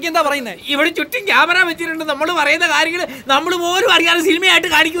അങ്ങോട്ടൊക്കെ എന്താ പറയുന്നത്? ഇവിടെ ചുറ്റും ക്യാമറ വെച്ചിട്ടുണ്ട്. നമ്മൾ പറയുന്ന കാര്യങ്ങൾ നമ്മൾ പോലും അറിയാതെ സിനിമയായിട്ട്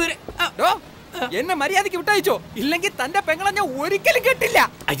കാണിക്കുവരെ. എന്നെ മര്യാദയ്ക്ക് വിട്ടയച്ചോ, ഇല്ലെങ്കിൽ തന്റെ പെങ്ങളെ ഞാൻ ഒരിക്കലും കെട്ടില്ല.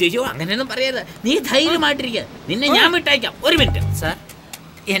 അയ്യോ അങ്ങനെയൊന്നും പറയരുത്. നീ ധൈര്യമായിട്ടിരിക്കുക. നിന്നെ ഞാൻ വിട്ടയക്കാം. ഒരു മിനിറ്റ് സാർ.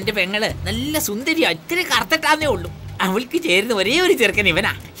 എന്റെ പെങ്ങള് നല്ല സുന്ദരിയാ. ഇത്തിരി കറുത്തിട്ടാന്നേ ഉള്ളൂ. അവൾക്ക് ചേരുന്ന ഒരേ ഒരു ചെറുക്കൻ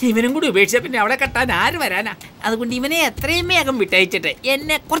ഇവനാ. ഇവനും കൂടി ഉപേക്ഷിച്ച പിന്നെ അവളെ കെട്ടാൻ ആര് വരാനാ? അതുകൊണ്ട് ഇവനെ എത്രയും വേഗം വിട്ടയച്ചിട്ട്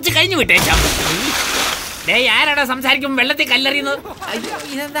എന്നെ കുറച്ച് കഴിഞ്ഞ് വിട്ടയച്ചാ. ആരാടാ സംസാരിക്കുമ്പോൾ വെള്ളത്തിൽ കല്ലെറിയുന്നത്? അയ്യോ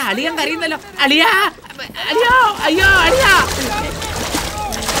ഇതെന്താ അളിയൻ കറിയുന്നല്ലോ. അളിയാ അയ്യോ അയ്യോ അളിയാ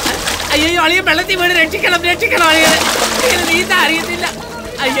അയ്യോ അളിയൻ വെള്ളത്തിൽ വീണ് രക്ഷിക്കണം രക്ഷിക്കണം അളിയനെ. നീന്താ അറിയത്തില്ല.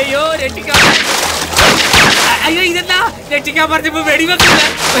 അയ്യോ രക്ഷിക്കണം. അയ്യോ ഇതെന്താ രക്ഷിക്കാൻ പറഞ്ഞപ്പോ വെടിവെക്കുന്നത്?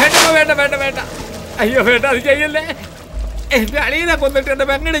 വേണ്ട വേണ്ട വേണ്ട വേണ്ട. അയ്യോ വേണ്ട അത് ചെയ്യല്ലേ. എന്റെ അളിയനെ കൊന്നിട്ട് എന്റെ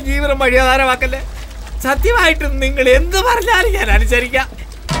പെങ്ങളുടെ ജീവിതം വഴിയാധാരമാക്കല്ലേ. സത്യമായിട്ടും നിങ്ങൾ എന്ത് പറഞ്ഞാലും ഞാൻ അനുസരിക്കാം.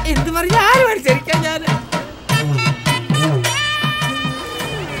 എന്ത് പറഞ്ഞാലും അനുസരിക്കാം ഞാൻ.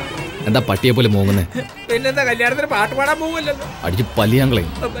 എന്താ പട്ടിയെ പോലെ മോങ്ങുന്നേ? പിന്നെന്താ കല്യാണത്തിന് പാട്ട് പാടാൻ പോകുമല്ലോ. അടിച്ച് പല്ലിയാങ്കളെ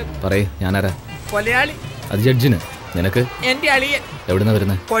പറയേ. ഞാനാരാ? കൊലയാളി. അത് ജഡ്ജിന്. നിനക്ക്? എന്റെ അളിയൻ. എവിടുന്നാ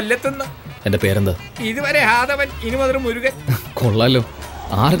വരുന്നേ? കൊല്ലത്തുനിന്ന്. എന്റെ പേരെന്താ? ഇതുവരെ ആദവൻ, ഇനി മുതൽ മുരുകൻ. കൊള്ളാലോ.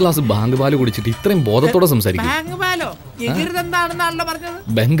 6 ഗ്ലാസ് ബാങ്ക് പാല് കുടിച്ചിട്ട് ഇത്രയും ബോധത്തോടെ സംസാരിക്കും. ബാങ്ക് പാലോ? എന്താണെന്നാണല്ലോ പറഞ്ഞത്.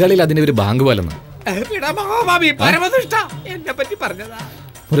 ബംഗാളിൽ അതിന് ഒരു ബാങ്ക് പാലെന്ന്. എന്നെ പറ്റി പറഞ്ഞതാ.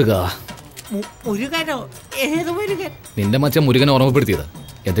 മുരുക. മുരുകനോ? ഏത് മുരുകൻ? നിന്റെ മച്ചാൻ മുരുകനെ ഓർമ്മപ്പെടുത്തിയതാ.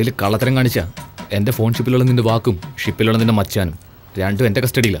 എന്തെങ്കിലും കള്ളത്തരം കാണിച്ചാ എന്റെ ഫോൺ ഷിപ്പിലുള്ള നിന്റെ വാക്കും ഷിപ്പിലുള്ള നിന്റെ മച്ചാനും രണ്ടും എന്റെ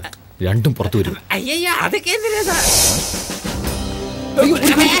കസ്റ്റഡിയിലാ. രണ്ടും പുറത്തു വരും. അയ്യോ അതൊക്കെ എന്തിനാ?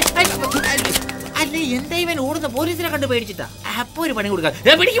 അല്ല എന്താ ഇവൻ ഓടുന്ന പോലീസിനെ കണ്ട് പേടിച്ചിട്ടാ? അപ്പൊ ഒരു പണി കൊടുക്കാം.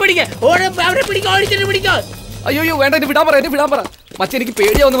 അയ്യോ വേണ്ട, എന്നെ വിടാൻ പറ, എന്നെ വിടാൻ പറ. മച്ച എനിക്ക്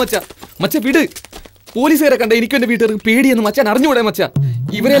പേടിയാവുന്നു മച്ച. മച്ച വിട്. പോലീസുകാരെ കണ്ട എനിക്കും എന്റെ വീട്ടുകാർക്ക് പേടിയെന്ന് മച്ചാൻ അറിഞ്ഞൂടെ മച്ച?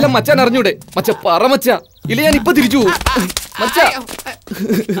 ഇവരെല്ലാം മച്ചാൻ അറിഞ്ഞൂടെ മച്ച? പറ മച്ച, ഇല്ല ഞാൻ ഇപ്പൊ തിരിച്ചു പോകും മച്ച.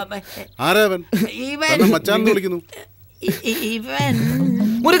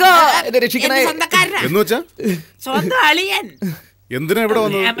 മുരുക എന്നെ രക്ഷിക്കണേ. സ്വന്തം അളിയൻ. എന്തിനാ ഇവിടെ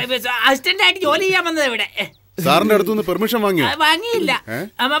വന്നത്? അസിസ്റ്റന്റ് ആയിട്ട് ജോലി ചെയ്യാൻ വന്നത് ഇവിടെ. സാറിന്റെ അടുത്തുനിന്ന് പെർമിഷൻ വാങ്ങിയോ? വാങ്ങിയില്ല.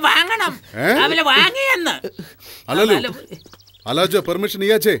 വാങ്ങണം. അവരെ വാങ്ങിയെന്ന്. അല്ലല്ലോ അലാജോ പെർമിഷൻ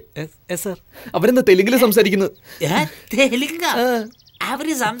ഇയാച്ചേ. അവരെന്താ തെലുങ്കില് സംസാരിക്കുന്നത്? തെലുങ്ക?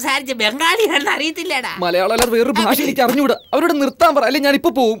 അവര് സംസാരിച്ച ബംഗാളിയാണെന്ന് അറിയത്തില്ലടാ. മലയാളം അല്ലാതെ വേറൊരു ഭാഷ എനിക്ക് അറിഞ്ഞൂടാ. അവരോട് നിർത്താൻ പറ, അല്ലെ ഞാൻ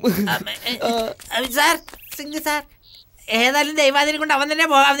ഇപ്പൊ പോവും. സാർ സിംഗ് സാർ, ഏതായാലും ദൈവാദിനെ കൊണ്ട് അവൻ തന്നെ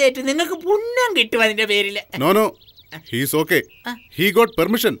പോകാതെ ഏറ്റു. നിങ്ങൾക്ക് പുണ്യം കിട്ടും അതിന്റെ പേരില്. No no, he is okay. He got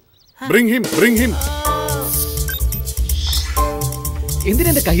permission. Bring him, bring him. എന്തിനാ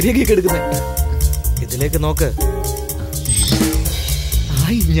എന്റെ കൈരേഖയൊക്കെ എടുക്കുന്നേ? ഇതിലേക്ക് നോക്ക്.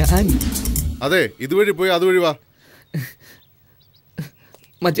 ഞാൻ അതെ ഇതുവഴി പോയി അതുവഴി വാ.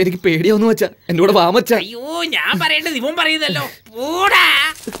 മച്ച എനിക്ക് പേടിയാവുന്നു മച്ച, എന്റെ കൂടെ വാ മച്ച. അയ്യോ ഞാൻ പറയേണ്ടത് ഇവൻ പറയുന്നല്ലോ. പോടാ.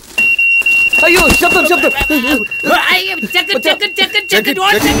 അയ്യോ ശബ്ദം ശബ്ദം.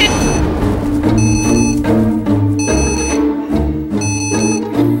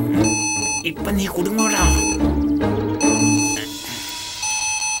 ഇപ്പൊ നീ കുടുങ്ങോടാ.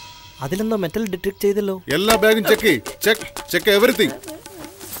 അതിലെന്തോ മെറ്റൽ ഡിറ്റക്ട് ചെയ്തല്ലോ. എല്ലാ ബാഗും ചെക്ക് ചെക്ക് എവരിതിങ്.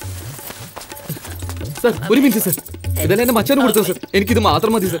 സർ ഒരു മിനിറ്റ് സർ, ഇതെല്ലാം എന്റെ മച്ചാന് കൊടുത്തത് സർ. എനിക്കിത്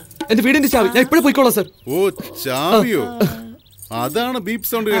മാത്രം മതി സർ. എന്റെ വീടിന്റെ ചാവി ഞാൻ ഇപ്പോഴും പോയിക്കോളാം സർ. ഓ ചാവിയോ? അതാണ് ബീപ്പ്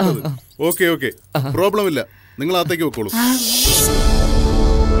സൗണ്ട് കേട്ടത്. ഓക്കെ ഓക്കെ, പ്രോബ്ലം ഇല്ല, നിങ്ങൾ അകത്തേക്ക് വെക്കോളൂ.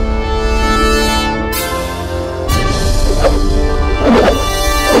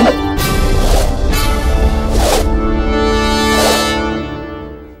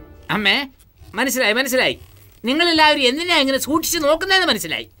 അമ്മേ മനസ്സിലായി മനസ്സിലായി. നിങ്ങളെല്ലാവരും എന്തിനാ ഇങ്ങനെ സൂക്ഷിച്ച് നോക്കുന്നതെന്ന്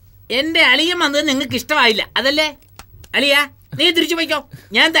മനസ്സിലായി. എന്റെ അളിയൻ വന്നത് നിങ്ങൾക്ക് ഇഷ്ടമായില്ല അതല്ലേ? അളിയ നീ തിരിച്ചു പോയിക്കോ,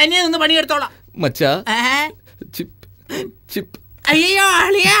 ഞാൻ തന്നെ നിന്ന് പണിയെടുത്തോളാം. അയ്യോ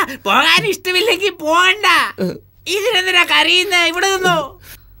അളിയ, പോകാൻ ഇഷ്ടമില്ലെങ്കിൽ പോകണ്ട. ഇതിനെന്തിനാ കരയുന്ന? ഇവിടെ നിന്നോ.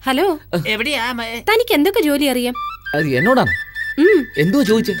 ഹലോ, എവിടെയാ? തനിക്ക് എന്തൊക്കെ ജോലി അറിയാം? അത് എന്നോടാണ്. എന്തോ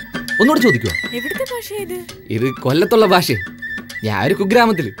ചോദിച്ചേ? ഒന്നുകൂടെ ചോദിക്കുവോ? എവിടുത്തെ ഭാഷ ഇത്? ഇത് കൊല്ലത്തുള്ള ഭാഷ. ഞാൻ ഒരു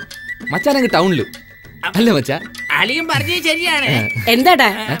കുഗ്രാമത്തില്, മച്ചാനങ്ങ് ടൗണില്. അല്ല മച്ചാ, അളിയും പറഞ്ഞത് ശരിയാണ്. എന്താടാ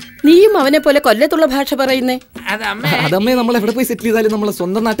നീയും അവനെ പോലെ കൊല്ലത്തുള്ള ഭാഷ പറയുന്നേ? അതമ്മേ, നമ്മൾ എവിടെ പോയി സെറ്റിൽ ചെയ്താലും നമ്മളെ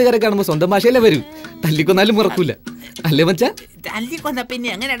സ്വന്തം നാട്ടുകാരെ കാണുമ്പോ സ്വന്തം ഭാഷയല്ലേ വരൂ. തല്ലിക്കൊന്നാലും മറക്കൂല, അല്ലേ മച്ചാ? തല്ലിക്കൊന്ന പിന്നെ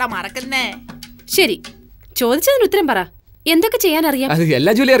എങ്ങനെയാടാ മറക്കുന്നേ? ശരി, ചോദിച്ചതിന് ഉത്തരം പറ. എന്തൊക്കെ ചെയ്യാൻ അറിയാം? അത്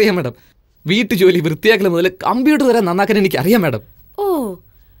എല്ലാ ജോലി അറിയാം മാഡം. വീട്ടു ജോലി, വൃത്തിയാക്കൽ മുതൽ കമ്പ്യൂട്ടർ വരെ നന്നാക്കാൻ എനിക്ക് അറിയാം മാഡം. ഓ,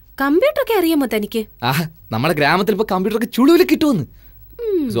 കമ്പ്യൂട്ടർ ഒക്കെ അറിയാമോ തനിക്ക്? നമ്മുടെ ഗ്രാമത്തിൽ ഇപ്പൊ കമ്പ്യൂട്ടർ ഒക്കെ ചുളുവിൽ കിട്ടുമെന്ന്.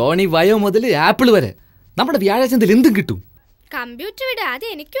 സോണി വയോ മുതൽ ആപ്പിൾ വരെ നമ്മുടെ വ്യാഴാഴ്ചയിൽ എന്തും കിട്ടും. കമ്പ്യൂട്ടർ വിട, അത്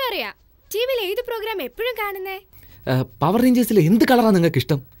എനിക്കും അറിയാം. ടിവിയിൽ ഏത് പ്രോഗ്രാം എപ്പോഴും കാണുന്നേ? പവർ റേഞ്ചേഴ്സിൽ എന്ത് കളറാണ് നിങ്ങൾക്ക്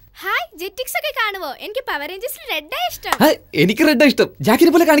ഇഷ്ടം? ഹായ്, ജെറ്റിക്സ് ഒക്കെ കാണുവോ? എനിക്ക് പവർ റേഞ്ചേഴ്സിൽ റെഡാ ഇഷ്ടം. എനിക്ക് റെഡാ ഇഷ്ടം.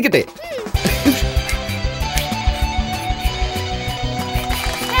 ജാക്കിനെ പോലെ കാണിക്കട്ടെ?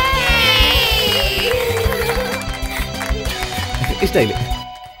 ഇഷ്ടായില്ലേ?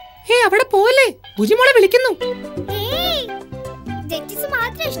 അവിടെ പോലെ ഭുജിമോളെ വിളിക്കുന്നു.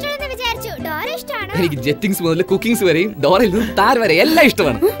 എനിക്ക് ജെറ്റിങ്സ് മുതൽ കുക്കിങ്സ് വരെയും ഡോറയിൽ നിന്നും താര വരെ എല്ലാം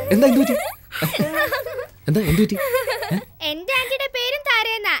ഇഷ്ടമാണ്. എന്താ എന്തുപറ്റി? എന്റെ ആന്റിയുടെ പേരും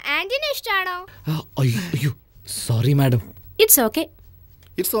താരയെന്നാ. ആന്റിനെ ഇഷ്ടാണോ? അയ്യോ സോറി മാഡം. It's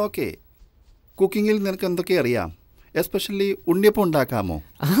okay. കുക്കിങ്ങിൽ നിനക്ക് എന്തൊക്കെ അറിയാം? എസ്പെഷ്യലി ഉണ്ണിയപ്പം ഉണ്ടാക്കാമോ?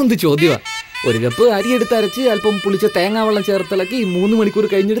 എന്ത് ചോദ്യമാ. ഒരു കപ്പ് അരി എടുത്ത് അരച്ച് അല്പം പുളിച്ച തേങ്ങാ വെള്ളം ചേർത്തിളക്കി 3 മണിക്കൂർ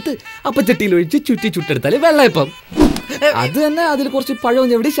കഴിഞ്ഞെടുത്ത് അപ്പച്ചട്ടിയിൽ ഒഴിച്ച് ചുറ്റി ചുട്ടെടുത്താൽ വെള്ളയപ്പം. അത് തന്നെ അതിൽ കുറച്ച് പഴവും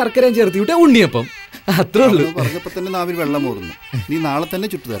ഞെവിടി ശർക്കരയും ചേർത്തിട്ട് ഉണ്ണിയപ്പം. അത്രേ ഉള്ളൂ. പറഞ്ഞപ്പോ തന്നെ നാവിൽ വെള്ളം ഓടുന്നു. നീ നാളെ തന്നെ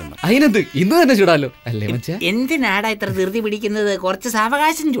ചുട്ടു തരണം. അതിനെന്ത്, ഇന്ന് തന്നെ ചൂടാലോ അല്ലേ മച്ചാ? എന്തിനാടാ ഇത്ര ധൃതി പിടിക്കുന്നത്? കുറച്ച്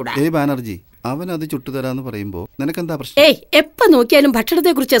സാവകാശം ചൂടാ. ബാനർജി, അവൻ അത് ചുട്ടുതരാന്ന് പറയുമ്പോ നിനക്കെന്താ പ്രശ്നം? ഏയ്, എപ്പ നോക്കിയാലും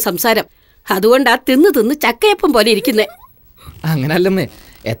ഭക്ഷണത്തെ കുറിച്ച് സംസാരം. അതുകൊണ്ടാ തിന്ന് ചക്കയപ്പം പോലെ ഇരിക്കുന്നേ. അങ്ങനല്ലമ്മേ,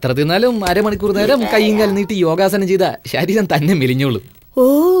 എത്ര തിന്നാലും അരമണിക്കൂർ നേരം കൈയും കാലും നീട്ടി യോഗാസനം ചെയ്ത ശരീരം തന്നെ മെലിഞ്ഞോളൂ. ഓ,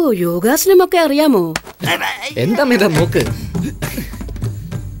 യോഗാസനമൊക്കെ അറിയാമോ? എന്താ ഇതാ നോക്ക്.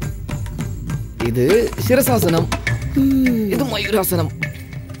 ഇത് ശിരസാസനം, ഇത് മയൂരാസനം,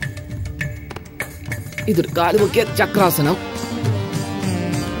 ഇതൊരു കാലുപൊക്കിയ ചക്രാസനം,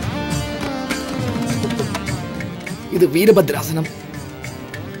 ഇത് വീരഭദ്രാസനം,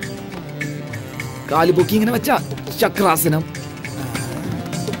 കാലുപൊക്കി ഇങ്ങനെ വെച്ച ചക്രാസനം,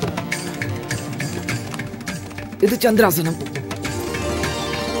 ഇത് ചന്ദ്രാസനം,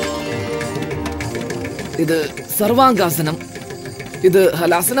 ഇത് സർവാംഗാസനം, ഇത്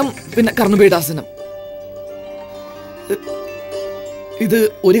ഹലാസനം, പിന്നെ കർണപീഠാസനം, ഇത്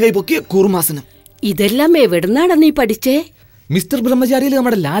ഒരു കൈ പൊക്കിയ കൂർമാസനം. ഇതെല്ലാം എവിടുന്നാണ് നീ പഠിച്ചേ? മിസ്റ്റർ ബ്രഹ്മചാരിയിൽ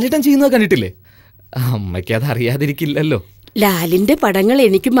നമ്മുടെ ലാലിട്ടൻ ചെയ്യുന്നത് കണ്ടിട്ടില്ലേ? അമ്മയ്ക്ക് അത് അറിയാതിരിക്കില്ലല്ലോ. ലാലിന്റെ പടങ്ങൾ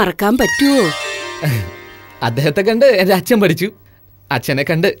എനിക്ക് മറക്കാൻ പറ്റുമോ? അദ്ദേഹത്തെ കണ്ട് എന്റെ അച്ഛൻ പഠിച്ചു, അച്ഛനെ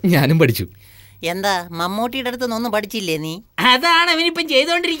കണ്ട് ഞാനും പഠിച്ചു. എന്താ മമ്മൂട്ടിയുടെ അടുത്തൊന്നും പഠിച്ചില്ലേ നീ? അതാണ് അവനിപ്പം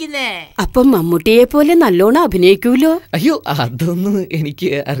ചെയ്തോണ്ടിരിക്കുന്നേ. അപ്പം മമ്മൂട്ടിയെ പോലെ നല്ലോണം അഭിനയിക്കൂലോ? അയ്യോ, അതൊന്നും എനിക്ക്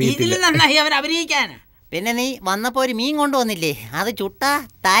അറിയത്തില്ല. നന്നായി അവൻ അഭിനയിക്കാൻ. പിന്നെ നീ വന്നപ്പോ ഒരു മീൻ കൊണ്ടുവന്നില്ലേ? അത് ചുട്ടാ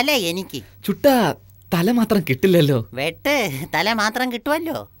തല എനിക്ക്. ചുട്ടാ തല മാത്രം കിട്ടില്ലല്ലോ. വെട്ട് തല മാത്രം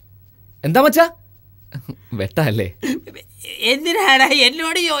കിട്ടുമല്ലോ. എന്താ മച്ചാ, വെട്ടല്ലേ? എന്തിനാടാ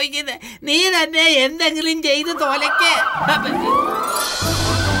എന്നോട് ചോദിക്കുന്നത്? നീ തന്നെ എന്തെങ്കിലും ചെയ്ത് തോലക്ക്.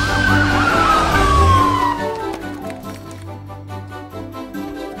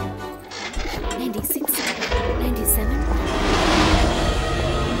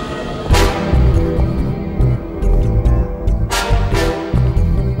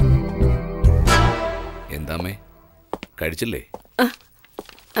 എന്താമേ, കഴിച്ചില്ലേ?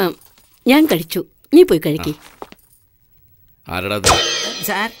 ഞാൻ കഴിച്ചു, നീ പോയി കഴിക്കേ. ആരടാ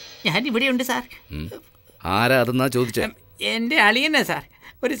സാർ? ഞാൻ ഇവിടെയുണ്ട് സാർ. ആരാ അതെന്നാ ചോദിച്ചേ? എന്റെ അളിയനെ സാർ,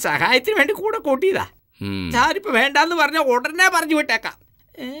 ഒരു സഹായത്തിന് വേണ്ടി കൂടെ കൂട്ടിയതാ സാർ. ഇപ്പൊ വേണ്ടെന്ന് പറഞ്ഞ ഉടനെ പറഞ്ഞു വിട്ടേക്കാം.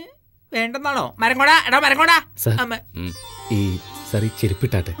 വേണ്ടെന്നാണോ? മരങ്ങോടാ, എടാ മരങ്ങോടാ. ഈ സാർ, ഈ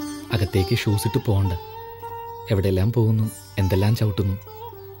ചെരുപ്പിട്ടാട്ടെ, അകത്തേക്ക് ഷൂസ് ഇട്ട് പോകണ്ട. എവിടെയെല്ലാം പോകുന്നു, എന്തെല്ലാം ചവിട്ടുന്നു.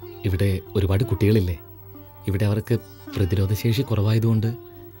 ഇവിടെ ഒരുപാട് കുട്ടികളില്ലേ, ഇവിടെ അവർക്ക് പ്രതിരോധശേഷി കുറവായതുകൊണ്ട്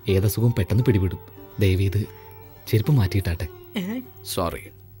ഏതസുഖവും പെട്ടെന്ന് പിടിപെടും. ദയവേത് ചെരുപ്പ് മാറ്റിയിട്ടാട്ടെ. സോറി,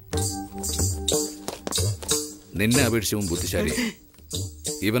 നിന്നെ അപേക്ഷിച്ചും ബുദ്ധിശാലി.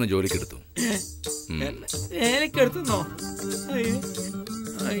 ഇവനെ ജോലിക്കെടുത്തു. ജോലിക്കെടുത്തുന്നോ?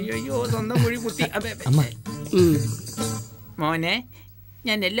 അയ്യോ, സ്വന്തം കുഴി കുത്തി. മോനെ,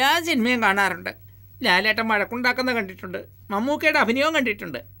 ഞാൻ എല്ലാ സിനിമയും കാണാറുണ്ട്. ലാലേട്ടൻ വഴക്കുണ്ടാക്കുന്ന കണ്ടിട്ടുണ്ട്, മമ്മൂക്കയുടെ അഭിനയവും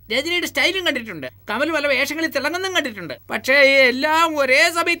കണ്ടിട്ടുണ്ട്, രജനിയുടെ സ്റ്റൈലും കണ്ടിട്ടുണ്ട്, കമൽ പല വേഷങ്ങളിൽ തിളങ്ങുന്നതും കണ്ടിട്ടുണ്ട്. പക്ഷേ എല്ലാം ഒരേ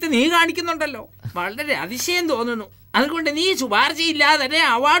സമയത്ത് നീ കാണിക്കുന്നുണ്ടല്ലോ, വളരെ അതിശയം തോന്നുന്നു. അതുകൊണ്ട് നീ ശുപാർശയില്ലാതെ തന്നെ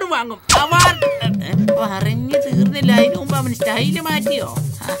അവാർഡ് വാങ്ങും. അവാർഡ് പറഞ്ഞു തീർന്നില്ല, അതിന് മുമ്പ് അവൻ സ്റ്റൈല് മാറ്റിയോ?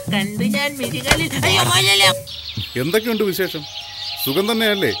 കണ്ട് ഞാൻ മിരികളിൽ. എന്തൊക്കെയുണ്ട് വിശേഷം? സുഖം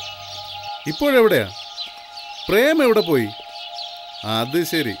തന്നെയല്ലേ? ഇപ്പോഴെവിടെയാ? പ്രേം എവിടെ പോയി? അത്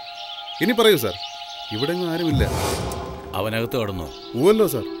ശരി, ഇനി പറയൂ സാർ. ഇവിടെ ആരുമില്ല. അവനകത്ത് കടന്നു. ഓല്ലോ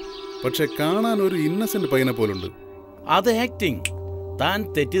സാർ, പക്ഷെ കാണാൻ ഒരു ഇന്നസെന്റ് പയ്യനെ പോലുണ്ട്. അത് ആക്ടിങ്. താൻ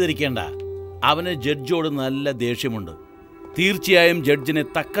തെറ്റിദ്ധരിക്കേണ്ട. അവന് ജഡ്ജോട് നല്ല ദേഷ്യമുണ്ട്. തീർച്ചയായും ജഡ്ജിനെ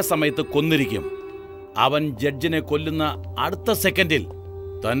തക്ക സമയത്ത് കൊന്നിരിക്കും. അവൻ ജഡ്ജിനെ കൊല്ലുന്ന അടുത്ത സെക്കൻഡിൽ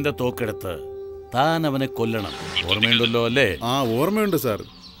തന്റെ തോക്കെടുത്ത് താൻ അവനെ കൊല്ലണം. ഓർമ്മയുണ്ടല്ലോ അല്ലേ? ആ, ഓർമ്മയുണ്ട് സാർ.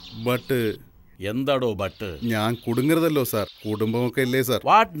 ബട്ട് എന്താടോ ബട്ട്? ഞാൻ കുടുങ്ങരുതല്ലോ സാർ, കുടുംബമൊക്കെ ഇല്ലേ sir?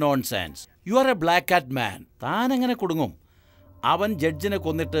 What nonsense. You are A black cat മാൻ. താൻ എങ്ങനെ കുടുങ്ങും? അവൻ ജഡ്ജിനെ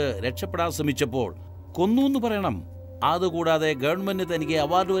കൊന്നിട്ട് രക്ഷപ്പെടാൻ ശ്രമിച്ചപ്പോൾ കൊന്നു എന്ന് പറയണം. അതുകൂടാതെ ഗവൺമെന്റ് തനിക്ക്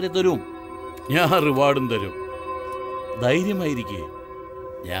അവാർഡ് വരെ തരും. ഞാൻ റിവാർഡും തരും. ധൈര്യമായിരിക്കേ,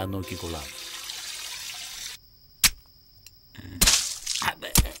 ഞാൻ നോക്കിക്കൊള്ളാം.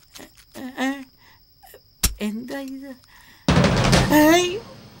 എന്താ ഇത്?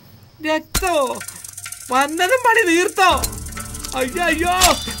 രക്തോ വന്നതും പണി തീർത്തോ? അയ്യോ,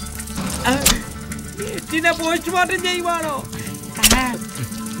 എച്ചിനെ പോസ്റ്റ്മോർട്ടം ചെയ്യുവാണോ?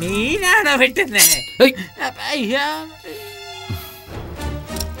 മീനാണോ വെട്ടുന്നേ? അയ്യോ,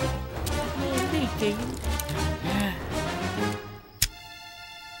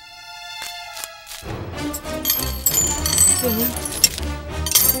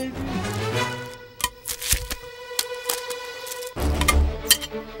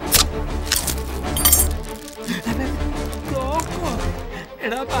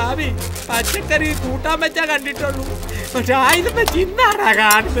 എടാ ഭാവി, പച്ചക്കറി കൂട്ടാൻ വെച്ചാ കണ്ടിട്ടുള്ളൂ, പക്ഷെ ആയുധം വെച്ച് ഇന്നാടാ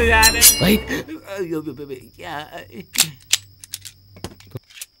കാണുന്നത് ഞാന്.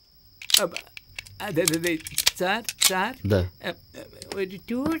 അതെ സാർ, ഒരു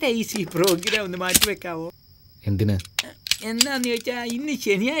 2 days ഈ പ്രോഗ്രാം ഒന്ന് മാറ്റി വെക്കാവോ? എന്തിന്? എന്താന്ന് ചോദിച്ചാ ഇന്ന്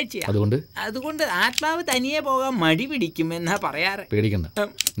ശനിയാഴ്ചയാ. അതുകൊണ്ട് ആത്മാവ് തനിയെ പോകാൻ മടി പിടിക്കും എന്നാ പറയാറ്. പേടിക്കണ്ട,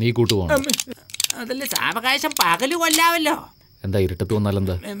 നീ കൂട്ടുപോകണം. അതല്ല, സാവകാശം പകല് കൊല്ലാവല്ലോ. എന്താ ഇരുട്ടത്ത്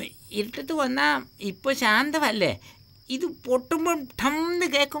വന്നാലെന്താ? ഇരുട്ടത്ത് വന്നാ ഇപ്പൊ ശാന്തമല്ലേ, ഇത് പൊട്ടുമ്പോ ഠംന്ന്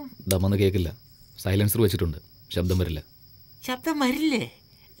കേക്കും. ദമ്മന്ന് കേക്കില്ല, സൈലൻസർ വെച്ചിട്ടുണ്ട്, ശബ്ദം വരില്ല. ശബ്ദം വരില്ലേ?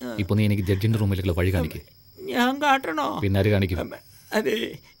 ഇപ്പൊ നീ എനിക്ക് ജഡ്ജിന്റെ റൂമിലേക്കുള്ള വഴി കാണിക്കേ. ഞാൻ കാട്ടണോ? പിന്നാര് കാണിക്കും? അതെ,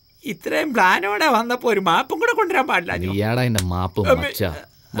 ഇത്രയും പ്ലാനോടെ വന്നപ്പോ ഒരു മാപ്പും കൂടെ കൊണ്ടുവരാൻ പാടില്ല. നീയാടാ എന്റെ മാപ്പ് മച്ചാ.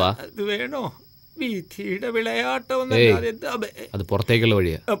 വാ, അത് വേണോ? വിധിയുടെ വിളയാട്ടം. അത് പുറത്തേക്കുള്ള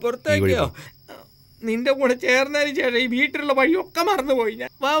വഴിയാ. പുറത്തേക്കോ? നിന്റെ കൂടെ ചേർന്നതിന് ശേഷം ഈ വീട്ടിലുള്ള വഴിയൊക്കെ മറന്നുപോയി ഞാൻ.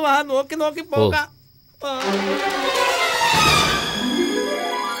 വാ, നോക്കി പോകാം.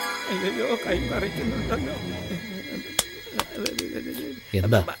 അയ്യോ, കൈ പറിക്കുന്നുണ്ടല്ലോ.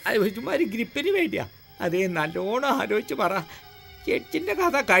 ചുമ്മാര് ഗ്രിപ്പിന് വേണ്ടിയാ. അതേ, നല്ലോണം ആലോചിച്ച് പറ. ചെച്ചിന്റെ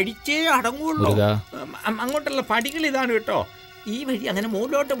കഥ കഴിച്ചേ അടങ്ങുള്ളൂ. അങ്ങോട്ടുള്ള പടികൾ ഇതാണ് കേട്ടോ. ഈ വഴി അങ്ങനെ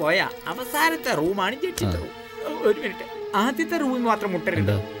മുകളിലോട്ട് പോയാ അവസാനത്തെ റൂമാണ് ചെച്ചിന്റെ റൂം. ഒരു മിനിറ്റ്, ആദ്യത്തെ റൂമിൽ മാത്രം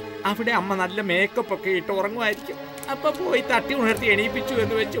മുട്ടരുത്. അവിടെ അമ്മ നല്ല മേക്കപ്പ് ഒക്കെ ഇട്ട് ഉറങ്ങുമായിരിക്കും. അപ്പൊ പോയി തട്ടി ഉണർത്തി എണീപ്പിച്ചു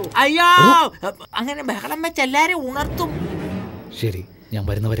എന്ന് വെച്ചു. അയ്യോ, അങ്ങനെ ബഹളം വെച്ച് എല്ലാരും ഉണർത്തും. ശരി, ഞാൻ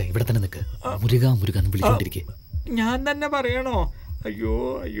വരുന്നവരെ ഇവിടെ തന്നെ നിൽക്ക്. മുരുകാൻ വിളിച്ചോണ്ടിരിക്കേ. ഞാൻ തന്നെ പറയണോ?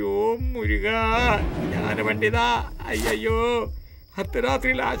 അയ്യോ മുരുക, ജ്ഞാന പണ്ഡിത, അയ്യോ,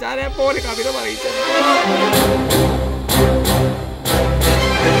 അർദ്ധരാത്രിയിൽ ആചാരെ പോലെ കവിത പറയിച്ചു.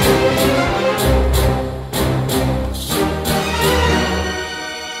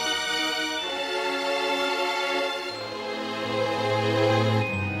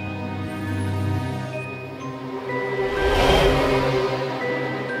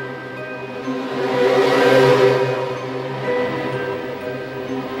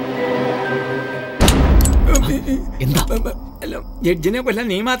 അല്ല, ജഡ്ജിനെ കൊല്ലാൻ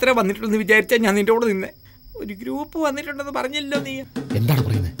നീ മാത്രമേ വന്നിട്ടുണ്ടെന്ന് വിചാരിച്ചാ ഞാൻ നിന്റെ കൂടെ നിന്നെ. ഒരു ഗ്രൂപ്പ് വന്നിട്ടുണ്ടെന്ന് പറഞ്ഞില്ലോ നീ. എന്താണ്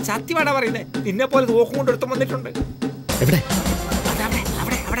പറയുന്നത്? സത്യമാണോ പറയുന്നത്? നിന്നെ പോലെ തോക്കും കൊണ്ട് എടുത്ത് വന്നിട്ടുണ്ട്. അവിടെ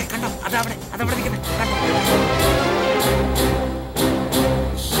കണ്ടോ? അതവിടെ നിൽക്കുന്നത് കണ്ടോ?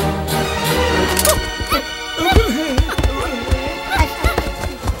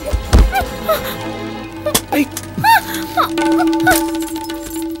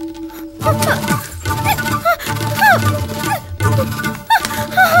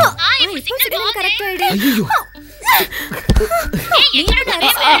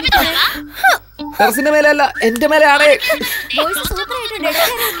 ടെറസിന്റെ മേലല്ല, എന്റെ മേലെയാണ്.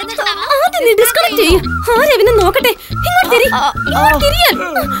 നോക്കട്ടെ,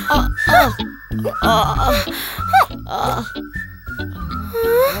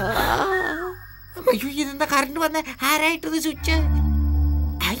 അയ്യോ, ഇതെന്താ കറണ്ട് വന്ന? ആരായിട്ടത് സ്വിച്ച്?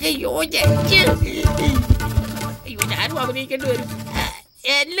 അയ്യോ, അയ്യോ, ഞാനും അഭിനയിക്കേണ്ടി വരും.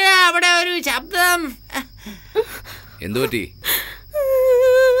 എല്ലാം അവിടെ ഒരു ശബ്ദം. എന്തു പറ്റി?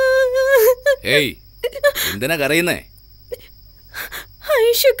 ഏയ്, എന്തിനാ കരയുന്നേ?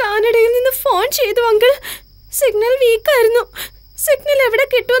 ഐഷു കാനഡയിൽ നിന്ന് ഫോൺ ചെയ്തു അങ്കിൾ. സിഗ്നൽ വീക്കായിരുന്നു. സിഗ്നൽ എവിടെ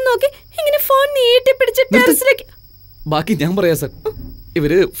കിട്ടുമെന്ന് നോക്കി ഇങ്ങനെ ഫോൺ നീട്ടി പിടിച്ച് ടെറസിലേക്ക്. ബാക്കി ഞാൻ പറയാം സർ.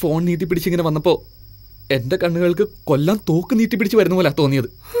 ഇവര് ഫോൺ നീട്ടി പിടിച്ചിങ്ങനെ വന്നപ്പോ എന്റെ കണ്ണുകൾക്ക് കൊല്ലാൻ തോക്ക് നീട്ടി പിടിച്ച് വരുന്ന പോലെ തോന്നിയത്.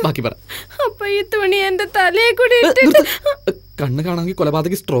 ബാക്കി പറ. അപ്പൊ ഈ തുണി എന്റെ തലയെ കൂടി കണ്ണ് കാണാമെങ്കിൽ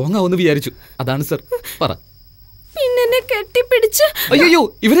കൊലപാതകി സ്ട്രോങ് ആവുമെന്ന് വിചാരിച്ചു. അതാണ് സർ. പറ. പിന്നെ കെട്ടിപ്പിടിച്ച്. അയ്യോ,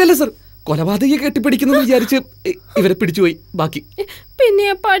 ഇവരല്ല സർ, കൊലപാതകയെ കെട്ടിപ്പിടിക്കുന്നു വിചാരിച്ച് ഇവരെ പിടിച്ചുപോയി. ബാക്കി പിന്നെ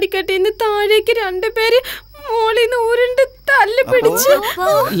ആ പടിക്കെട്ടിന്ന് താഴേക്ക് 2 പേര് മോളിന്ന് ഉരുണ്ട് തല്ല് പിടിച്ച്.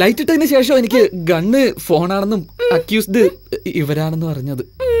 ലൈറ്റ് ഇട്ടതിന് ശേഷം എനിക്ക് ഗണ്ണ് ഫോണാണെന്നും അക്യൂസ്ഡ് ഇവരാണെന്നും അറിഞ്ഞത്.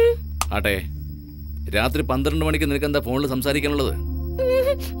 ആട്ടെ, രാത്രി 12 മണിക്ക് നിനക്ക് എന്താ ഫോണിൽ സംസാരിക്കാനുള്ളത്?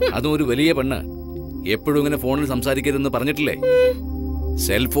 അതും ഒരു വലിയ പെണ്ണ്. എപ്പോഴും ഇങ്ങനെ ഫോണിൽ സംസാരിക്കരുതെന്ന് പറഞ്ഞിട്ടില്ലേ?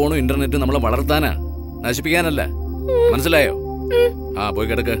 സെൽഫോണും ഇന്റർനെറ്റും നമ്മളെ വളർത്താനാ, നശിപ്പിക്കാനല്ല. മനസ്സിലായോ? ആ പോയി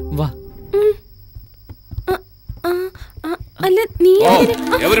കിടക്ക്. വാ. അല്ല നീ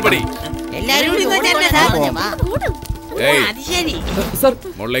എവരിബഡി സർ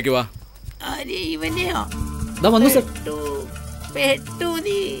മുകളിലേക്ക് വാ. വന്നു സർ.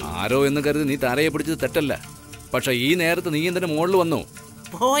 ആരോ എന്ന് കരുതി നീ താരയെ പിടിച്ചത് തെറ്റല്ല. പക്ഷെ ഈ നേരത്ത് നീ എന്തിനു മുകളിൽ വന്നു?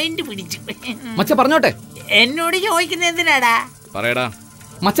 പോയിന്റ് പിടിച്ചു. മച്ച പറഞ്ഞോട്ടെ. എന്നോട് ചോദിക്കുന്ന എന്തിനാടാ? പറയടാ.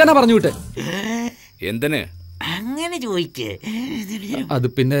 മച്ചാനാ പറഞ്ഞു വിട്ടെ. എന്തിന് അങ്ങനെ ചോദിക്കേ? അത്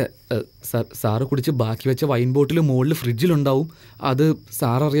പിന്നെ സാറ് കുടിച്ച് ബാക്കി വെച്ച വൈൻ ബോട്ടിൽ മുകളിൽ ഫ്രിഡ്ജിലുണ്ടാവും. അത്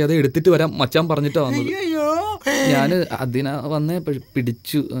സാററിയാതെ എടുത്തിട്ട് വരാം മച്ചാൻ പറഞ്ഞിട്ടാ വന്നത്. ഞാന് അതിനാ വന്നേ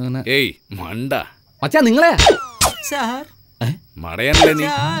പിടിച്ചു. അങ്ങനെ. ഏയ് മണ്ട മച്ചാ നിങ്ങളെ മടയാനല്ലേ നീ?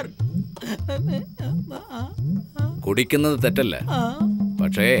 കുടിക്കുന്നത് തെറ്റല്ല,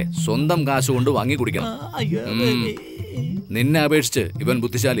 പക്ഷേ സ്വന്തം കാശ് കൊണ്ട് വാങ്ങി കുടിക്കണം. നിന്നെ അപേക്ഷിച്ച് ഇവൻ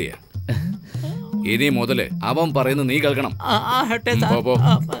ബുദ്ധിശാലിയാ. ഇനി മുതല് അവൻ പറയുന്നത് നീ കേൾക്കണം. പോ.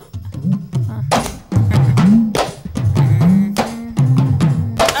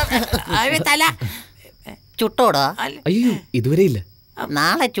 ചുട്ടോടോ? അയ്യോ ഇതുവരെ ഇല്ല.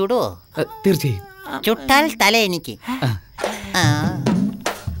 നാളെ ചുടുവോ? തീർച്ചയായും. ചുട്ടാൽ തല എനിക്ക്.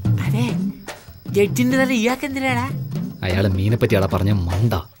 അതെ, ജഡ്ജിന്റെ തല ഇയാൾക്ക് എന്തിനാടാ? അയാളെ മീനെ പറ്റിയാടാ പറഞ്ഞ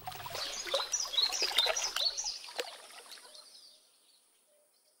മണ്ട.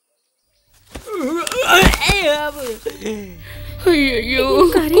 അയ്യോ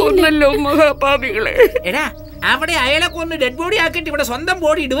കൊന്നല്ലോ മഹാപാപികളെ. എടാ അവിടെ അയാളെ കൊന്ന് ഡെഡ് ബോഡി ആക്കിട്ട് ഇവിടെ സ്വന്തം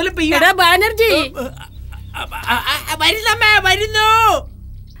ബോഡി ഡെവലപ്പ് ചെയ്യടാ. ബാനർജി വരുന്നമ്മേ, വരുന്നു.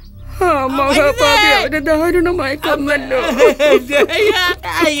 മഹാപാപി അവരെ ദാരുണമായി കൊന്നല്ലോ.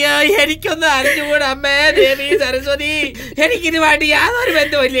 അയ്യോ എനിക്കൊന്നും അറിഞ്ഞുകൂടാ അമ്മേ. ദേവി സരസ്വതി, എനിക്കിത് വേണ്ടി യാതൊരു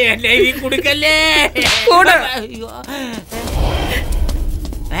ബന്ധമില്ലേ. അല്ലേ ഈ കുടുക്കല്ലേ.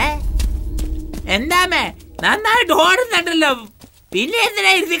 എന്താമേ നന്നായിട്ട് ഓടുന്നുണ്ടല്ലോ, പിന്നെ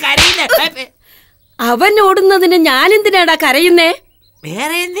എന്തിനാ ഇത് കരയുന്നേ? അവൻ ഓടുന്നതിന് ഞാൻ എന്തിനാടാ കരയുന്നേ?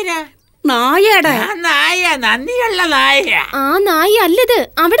 വേറെ എന്തിനാ? നായടാ. നായ, നന്ദിയുള്ള നായ. ആ നായ അല്ലത്,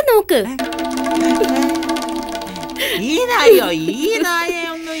 അവിടെ നോക്ക്. ഈ നായോ? ഈ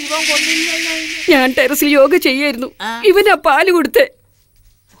നായൊന്നും ഇവൻ കൊന്നില്ലല്ലോ. ഞാൻ ടെറസിൽ യോഗ ചെയ്യായിരുന്നു. ഇവനാ പാല് കൊടുത്തേ.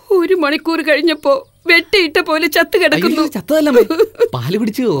 1 മണിക്കൂർ കഴിഞ്ഞപ്പോ വെട്ടിയിട്ട പോലെ ചത്ത് കിടക്കുന്നു. ചത്തതല്ലേ, പാല്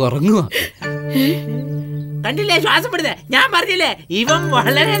പിടിച്ച് ഉറങ്ങുക. കണ്ടില്ലേ ശ്വാസം വിടുന്നേ? ഞാൻ പറഞ്ഞില്ലേ ഇവൻ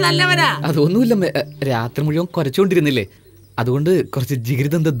വളരെ നല്ലവനാ. അതൊന്നുമില്ല, രാത്രി മുഴുവൻ കുരച്ചോണ്ടിരുന്നില്ലേ, അതുകൊണ്ട് കുറച്ച്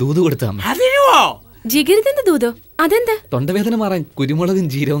ജിഗിരിതന്ത ദൂത് കൊടുത്താ. ജിഗിരിതന്ത ദൂതോ? അതെന്താ? തൊണ്ടവേദന മാറാൻ കുരുമുളകും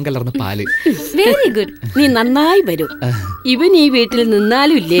ജീരവും കലർന്ന പാല്. Very good. നീ നന്നായി വരും. ഇവൻ ഈ വീട്ടിൽ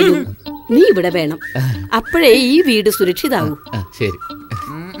നിന്നാലും ഇല്ലേലും നീ ഇവിടെ വേണം. അപ്പോഴേ ഈ വീട് സുരക്ഷിതാവൂ. ശരി.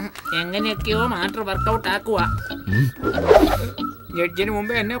 എങ്ങനെയൊക്കെയോ മാറ്റർ വർക്കൗട്ട് ആക്കുക. ജഡ്ജിന്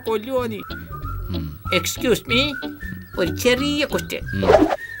മുമ്പ് എന്നെ കൊല്ലുവോ നീ? എക്സ്ക്യൂസ് മീ, ഒരു ചെറിയ ക്വസ്റ്റ്യൻ.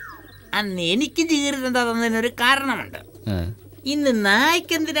 അന്ന് എനിക്ക് ജിഗിരിതന്ത തന്നതിനൊരു കാരണമുണ്ട്. ഇന്ന്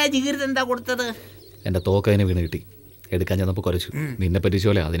നായ്ക്ക് എന്തിനാ ജിഗിരിതന്ത കൊടുത്തത്? എന്റെ തോക്കതിനെ വീണ് കിട്ടി. എടുക്കാൻ ചെന്നപ്പോ കുറച്ചു. നിന്നെ പറ്റിച്ച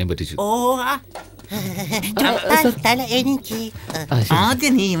പോലെ അതിനെ പറ്റിച്ചു. തല എനിക്ക്.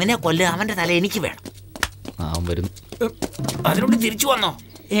 ആദ്യം നീ ഇവനെ കൊല്ലുക, അവന്റെ തല എനിക്ക് വേണം. അവൻ വരുന്നു. അതിനോട് തിരിച്ചു വന്നോ?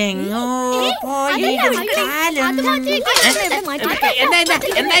 എങ്ങോ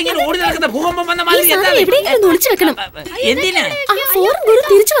എന്താ ഇങ്ങനെ ഓടി നടക്കുന്ന ഭൂകമ്പം വന്ന മാതിരി? എന്തിനാ ഫോറിൻ ഗുരു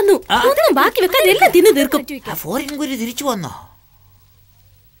തിരിച്ചു വന്നു? ബാക്കി വെക്കാൻ എല്ലാം തിന്നു തീർക്കും. ഫോറിൻ ഗുരു തിരിച്ചു വന്നോ?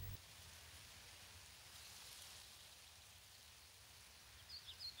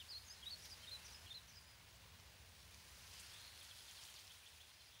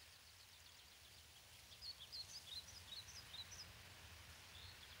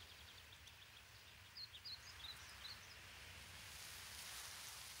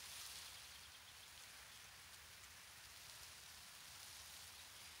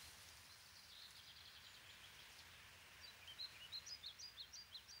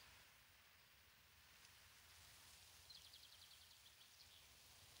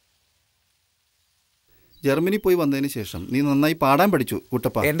 ജർമ്മനി പോയി വന്നതിന് ശേഷം നീ നന്നായി പാടാൻ പഠിച്ചു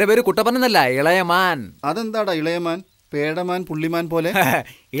കുട്ടപ്പ. എന്റെ പേര് കുട്ടപ്പൻ എന്നല്ല, ഇളയമാൻ. അതെന്താടാ ഇളയമാൻ? പേടമാൻ പുള്ളിമാൻ പോലെ.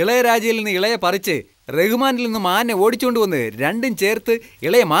 ഇളയരാജയിൽ നിന്ന് ഇളയെ പറിച്ച് റഹ്മാനിൽ നിന്ന് മാനെ ഓടിച്ചോണ്ട് വന്ന് രണ്ടും ചേർത്ത്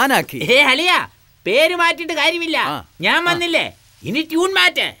ഇളയ മാനാക്കി. അലിയ, പേര് മാറ്റിട്ട് കാര്യമില്ല. ഞാൻ വന്നില്ലേ, ഇനി ട്യൂൺ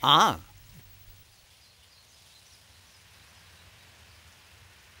മാറ്റ്.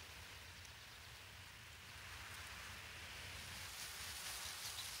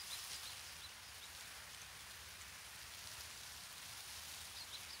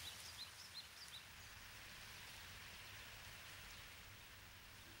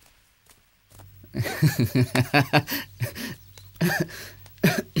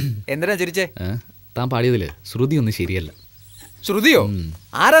 എന്തിനാ ചിരിച്ചേ? താൻ പാടിയതില് ശ്രുതി ഒന്നും ശരിയല്ല. ശ്രുതിയോ?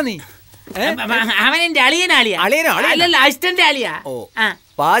 ആരാ നീ? അവൻ എന്റെ അളിയനല്ല, അസിസ്റ്റന്റ് അളിയാ.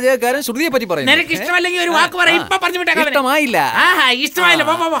 പാചകക്കാരൻ ശ്രുതിയെ പറ്റി പറയുന്നു. നിനക്ക് ഇഷ്ടമല്ലെങ്കിൽ ഒരു വാക്ക് പറ. ഇപ്പൊ പറഞ്ഞു വിട്ടേക്കാം. ഇഷ്ടമായില്ല. ഇഷ്ടമായില്ല.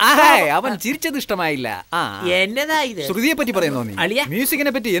 അവൻ ചിരിച്ചത് ഇഷ്ടമായില്ല. എന്നതാ ഇത്? ശ്രുതിയെ പറ്റി പറയുന്നോ നീ?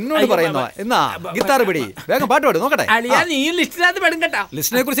 മ്യൂസിക്കിനെ പറ്റി എന്നോട് പറയുന്നോ? എന്നാ ഗിത്താർ പിടി, വേഗം പാട്ട് പാട് നോക്കട്ടെ. നീ ലിസ്റ്റിനകത്ത് പെടും കേട്ടോ.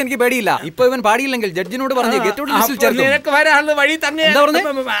 ലിസ്റ്റിനെ കുറിച്ച് എനിക്ക് പേടിയില്ല. ഇപ്പൊ ഇവൻ പാടിയില്ലെങ്കിൽ ജഡ്ജിനോട് പറഞ്ഞ് ഗെറ്റ് ഔട്ട് ലിസ്റ്റിൽ ചേർക്കും. നിനക്ക് വരാനുള്ള വഴി തന്നെ. എന്താ പറഞ്ഞേ?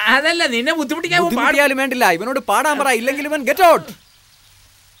 അതല്ല, നിന്നെ ബുദ്ധിമുട്ടിയാലും വേണ്ടില്ല, ഇവനോട് പാടാൻ പറ. ഇല്ലെങ്കിൽ ഇവൻ ഗെറ്റ് ഔട്ട്.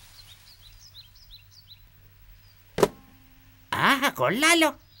 കൊള്ളാലോ.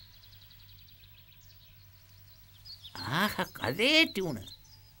 അതേ ട്യൂണ്.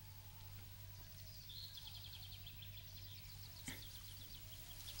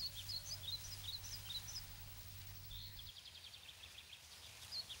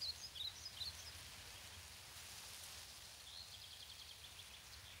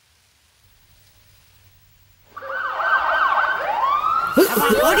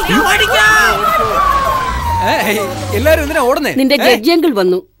 എല്ലാരും എന്തിനാ ഓടുന്നേ? നിന്റെ ജഡ്ജി അങ്കിൾ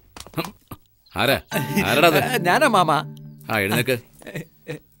വന്നു. ഞാനാ മാമ. എഴുന്നേക്ക്.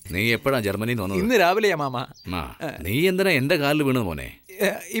 നീ എപ്പോഴാ ജർമ്മനിയിൽ നിന്ന് വന്നത്? ഇന്ന് രാവിലെയാ മാമ. നീ എന്തിനാ എന്റെ കാലിൽ വീണത് മോനെ?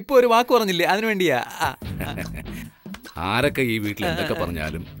 ഇപ്പൊ ഒരു വാക്ക് പറഞ്ഞില്ലേ, അതിനു വേണ്ടിയാ. ആരൊക്കെ ഈ വീട്ടിൽ എന്തൊക്കെ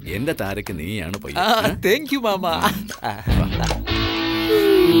പറഞ്ഞാലും എന്റെ താരക്ക് നീയാണ് പയ്യ. Thank you mama.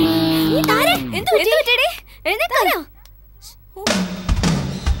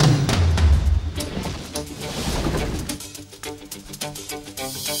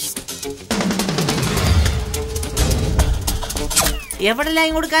 എവിടെ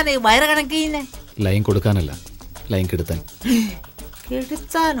ലൈൻ കൊടുക്കാനേ? വയറ് കണക്ക് ചെയ്യുന്നേ? Line കൊടുക്കാനല്ല, line കെടുത്താൻ.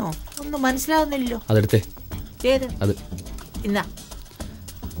 കെടുത്താനോ? ഒന്നും മനസ്സിലാവുന്നില്ലല്ലോ. അതെടുത്തേ. ഏത്? അത് ഇന്നാ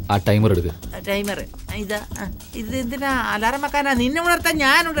ആ ടൈമർ എടുക്കുക. ടൈമർ ഇതാ. ഇത് എന്തിനാ? അലാറം വെക്കാനാ? നിന്നെ ഉണർത്താൻ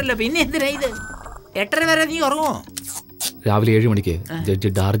ഞാനുണ്ടല്ലോ. പിന്നെ എന്തിനാ ഇത്? 8:30 വരെ നീ ഉറങ്ങുമോ? രാവിലെ 7 മണിക്ക്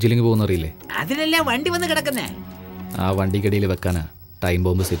ജഡ്ജി ഡാർജിലിംഗ് പോകുന്ന അറിയില്ലേ? അതിനല്ലേ വണ്ടി വന്ന് കിടക്കുന്നേ. ആ വണ്ടിക്കടിയിൽ വെക്കാനാ ടൈം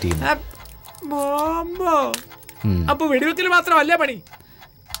ബോംബ് സെറ്റ് ചെയ്യുന്നത്. ബോംബോ? അപ്പൊ വെടിവെക്കൽ മാത്രമല്ല പണി,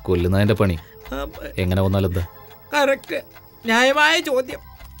 കൊല്ലുന്നതിന്റെ പണി. എങ്ങനെ വന്നാലെന്താ? കറക്റ്റ്, ന്യായമായ ചോദ്യം.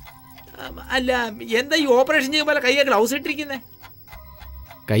 അല്ല, എന്താ ഈ ഓപ്പറേഷൻ ചെയ്യുമ്പോൾ കയ്യെ ഗ്ലൗസ് ഇട്ടിരിക്കുന്നേ?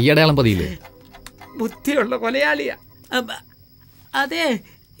 കയ്യടയാളം പതിയില്ലേ? ബുദ്ധിയുള്ള കൊലയാളിയാ. അതെ,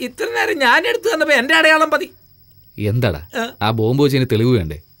 ഇത്ര നേരം ഞാൻ എടുത്തു തന്നപ്പോ എന്റെ അടയാളം പതി. എന്താടാ ആ ബോംബ് വെച്ചതിന് തെളിവ്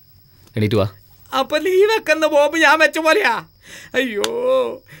വേണ്ടേ? എണീറ്റ് വാ. അപ്പൊ നീ വെക്കുന്ന ബോംബ് ഞാൻ വെച്ച പോലെയാ? അയ്യോ,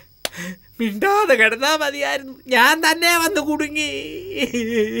 മിണ്ടാതെ കിടന്നാ മതിയായിരുന്നു. ഞാൻ തന്നെ വന്ന് കുടുങ്ങി.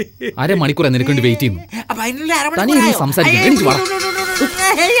 അരമണിക്കൂർ നിനക്ക് വേണ്ടി വെയിറ്റ് ചെയ്യുന്നു.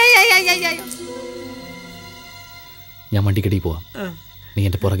 ഞാൻ വണ്ടിക്കടി പോവാം. നീ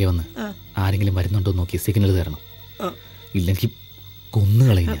എന്റെ പുറകെ വന്ന് ആരെങ്കിലും വരുന്നുണ്ടോ നോക്കി സിഗ്നൽ തരണം. ഇല്ലെങ്കിൽ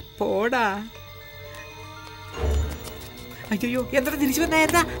കൊന്നുകളയും ഞാൻ. പോടാ. അയ്യോ, എന്താ തിരിച്ചു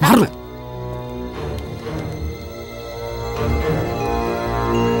വന്നായിരുന്നാ?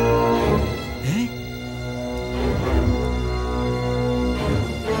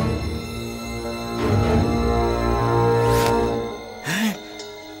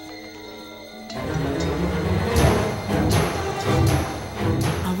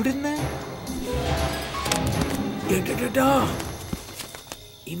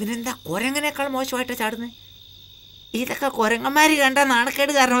 ഇവനെന്താ കുരങ്ങനേക്കാൾ മോശമായിട്ട് ചാടുന്നത്? ഇതൊക്കെ കുരങ്ങന്മാര് കണ്ട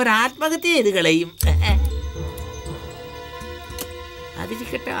നാണക്കേട് കാരണം ഒരു ആത്മഹത്യ ചെയ്ത് കളയും.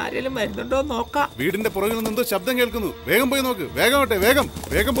 അതിരിക്കട്ടെ, ആരെങ്കിലും വരുന്നുണ്ടോ നോക്കാം. വീടിന്റെ പുറകിൽ നിന്ന് എന്തോ ശബ്ദം കേൾക്കുന്നു. വേഗം പോയി നോക്ക്. വേഗം വേഗം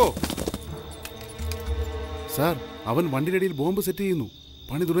വേഗം പോ. സാർ, അവൻ വണ്ടിയുടെ ബോംബ് സെറ്റ് ചെയ്യുന്നു.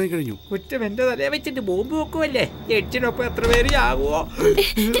 പണി തുടങ്ങി കഴിഞ്ഞു. കുറ്റം എന്റെ തലയെ വെച്ചിട്ട് ബോംബ് വെക്കുമല്ലേ? എട്ടിനൊപ്പം എത്ര പേര് ആകുമോ?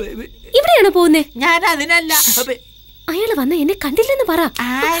 ഇവിടെയാണോ പോകുന്നേ? ഞാൻ അതിനല്ല. അയാള് വന്ന എന്നെ കണ്ടില്ലെന്ന് പറ.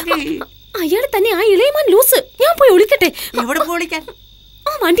 അയാള് തന്നെ ആ ഇളയമാൻ ലൂസ്. ഞാൻ പോയി ഒളിക്കട്ടെ. എവിടെ പോയി ഒളിക്കാൻ?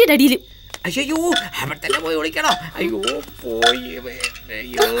 ആ വണ്ടിയുടെ അടിയിൽ. അയ്യോ, അവിടെ തന്നെ പോയി ഒളിക്കണോ? അയ്യോ, പോയി.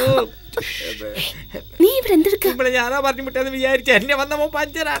 നീ ഇവിടെ എന്തെടുക്ക? ഇവിടെ ഞാനാ പറഞ്ഞു വിട്ടെന്ന് വിചാരിച്ച എന്നെ വന്നപ്പോ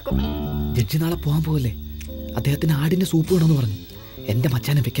പഞ്ചറാക്കും. ജഡ്ജി നാളെ പോകാൻ പോവല്ലേ? അദ്ദേഹത്തിന് ആടിന്റെ സൂപ്പ് വേണമെന്ന് പറഞ്ഞു. എന്റെ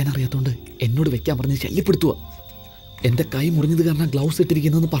മച്ചാനെ വെക്കാൻ അറിയാത്തോണ്ട് എന്നോട് വെക്കാൻ പറഞ്ഞ് ശല്യപ്പെടുത്തുക. എന്റെ കൈ മുറിഞ്ഞത് കാരണം ഗ്ലൗസ്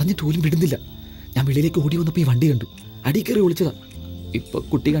ഇട്ടിരിക്കുന്നതെന്ന് പറഞ്ഞിട്ട് പോലും വിടുന്നില്ല. ഞാൻ വെളിയിലേക്ക് ഓടി വന്നപ്പോ ഈ വണ്ടി കണ്ടു. അടി കയറി വിളിച്ചതാ. ഇപ്പൊ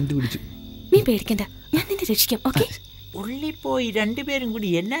കുട്ടി കണ്ടുപിടിച്ചു. നീ പേടിക്കണ്ട, ഞാൻ നിന്നെ രക്ഷിക്കാം. ഓക്കെ? ഉള്ളിൽ പോയി രണ്ടുപേരും കൂടി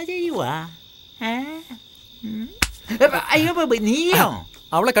എന്നാ ചെയ്യുവാ? അയ്യോ, നീയോ?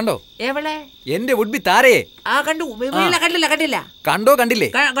 അവളെ കണ്ടോ? എവളെ? എന്റെ വുഡ് ബി താരയെ. കണ്ടു. കണ്ടില്ല. കണ്ടോ? കണ്ടില്ലേ?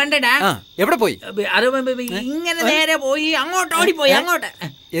 കണ്ടടാ. എവിടെ പോയി? ഇങ്ങനെ നേരെ പോയി അങ്ങോട്ട് ഓടിപ്പോയി. അങ്ങോട്ട്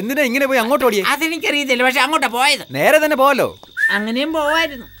എന്തിനാ ഇങ്ങനെ പോയി അങ്ങോട്ട് ഓടിയേ? അതെനിക്കറിയത്തില്ല, പക്ഷെ അങ്ങോട്ടാ പോയത്. നേരെ തന്നെ പോവല്ലോ. അങ്ങനെയും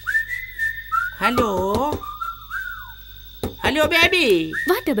പോവായിരുന്നു. Hello hello baby.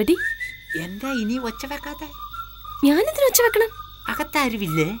 What buddy? എന്താ ഇനി ഒച്ച വെക്കാതെ? ഞാനെന്തിനു ഒച്ച വെക്കണം?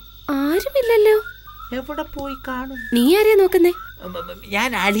 അകത്താരുമില്ലേ? ആരുമില്ലല്ലോ. എവിടെ പോയി കാണും? നീ ആരെയാ നോക്കുന്നേ? ഞാൻ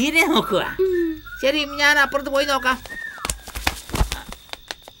അളിയനെ നോക്കുക. ശരി, ഞാൻ അപ്പുറത്ത് പോയി നോക്കാം.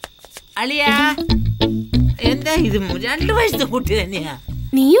 അളിയ, എന്താ ഇത്? 2 വയസ്സത്തെ കുട്ടി തന്നെയാ.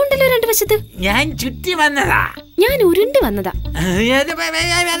 നീ ഉണ്ടല്ലോ 2 വശത്ത്. ഞാൻ ചുറ്റി വന്നതാ. ഞാൻ ഉരുണ്ട് വന്നതാ.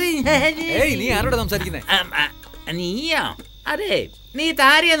 നീ ആരോടാ സംസാരിക്കുന്നേ? നീയോ? അതെ, നീ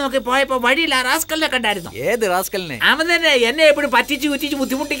താരയെ നോക്കി പോയപ്പോ വഴിയില്ല റാസ്കലിനെ കണ്ടായിരുന്നു. ഏത് റാസ്കലിനെ? അവൻ തന്നെ എന്നെ എപ്പോഴും പറ്റിച്ചു കുറ്റിച്ച്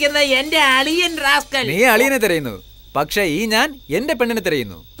ബുദ്ധിമുട്ടിക്കുന്ന എന്റെ അളിയൻ റാസ്കൽ. നീ അളിയനെ തിരയുന്നു, പക്ഷെ ഈ ഞാൻ എന്റെ പെണ്ണിനെ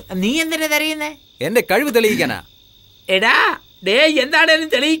തിരയുന്നു. നീ എന്തിനാ തിരയുന്നേ? എന്റെ കഴിവ് തെളിയിക്കാനാ. എടാ ഡേ, എന്താണേലും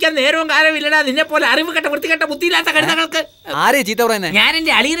തെളിയിക്കാൻ നേരവും കാലമില്ലടാ. നിന്നെ പോലെ അറിവ് കെട്ട വൃത്തികെട്ട ബുദ്ധിയില്ലാത്ത കഴുതകൾക്ക്. ആരെ ചീത്ത പറയുന്നേ? ഞാൻ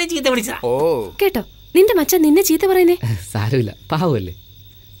എന്റെ അളിയനെ ചീത്ത വിളിച്ചതാ. ഓ കേട്ടോ, നിന്റെ മച്ചാൻ നിന്നെ ചീത്ത പറയുന്നേ. സാരമില്ല, പാവല്ലേ.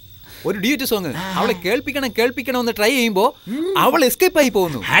 ഒരു ഡ്യൂറ്റ് സോങ് അവളെ കേൾപ്പിക്കണം എന്ന് ട്രൈ ചെയ്യുമ്പോ അവൾ എസ്കേപ്പ് ആയി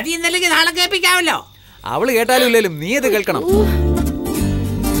പോകുന്നു. അത് ഇന്നലെ നാളെ കേൾപ്പിക്കാമല്ലോ. അവള് കേട്ടാലും ഇല്ലേലും നീ അത് കേൾക്കണം.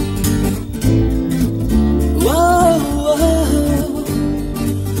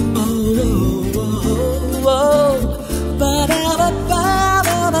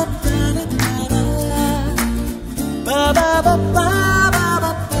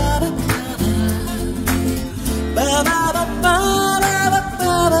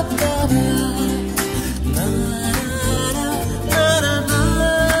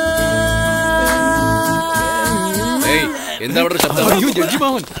 എന്താ അവിടെ ശബ്ദം?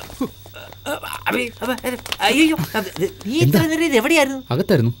 അയ്യോ, നീ ഇത്ര നേരം എവിടെയായിരുന്നു?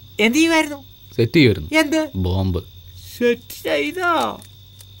 അകത്തായിരുന്നു. എന്ത് ചെയ്യുമായിരുന്നു? സെറ്റ് ചെയ്യുമായിരുന്നു. എന്ത് ബോംബ് സെറ്റ് ചെയ്തോ?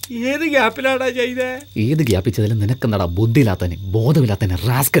 ഏത് ഗ്യാപ്പിലാടാ ചെയ്തേ? ഏത് ഗ്യാപ്പിച്ചതിലും നിനക്കെന്താടാ ബുദ്ധിയില്ലാത്തന്നെ, ബോധമില്ലാത്തന്നെ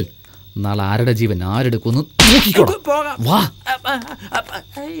റാസ്കൽ. നാളെ ആരുടെ ജീവൻ ആരെടുക്കുന്നു നോക്കിക്കോളാം. വാ.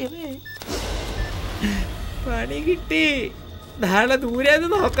 പണി കിട്ടി. നാളെ ദൂരേന്ന്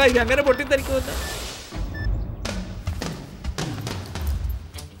നോക്കാം ഇത് അങ്ങനെ പൊട്ടിത്തെറിക്കുമെന്ന്.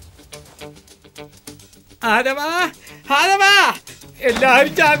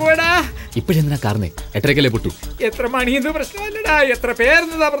 എല്ലാരും ചാകുവേടാ. ഇപ്പഴെന്തിനാ കാരണേ? 8:30 പൊട്ടു. എത്ര മണിയെന്ന് പ്രശ്നമല്ലടാ, എത്ര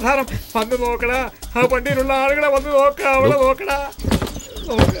പേരെന്നതാ പ്രധാനം. വന്ന് നോക്കടാ, ആ വണ്ടിയിലുള്ള ആളുകളെ വന്ന് നോക്ക. അവിടെ നോക്കടാ,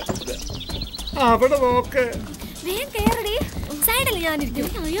 അവിടെ നോക്ക്.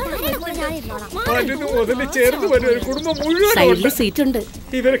 മുതല് ചേർന്ന് വരും ഒരു കുടുംബം മുഴുവൻ.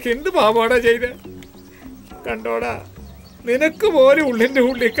 ഇവരൊക്കെ എന്ത് പാവാടാ ചെയ്ത്? കണ്ടോടാ, നിനക്ക് പോലെ ഉള്ളിന്റെ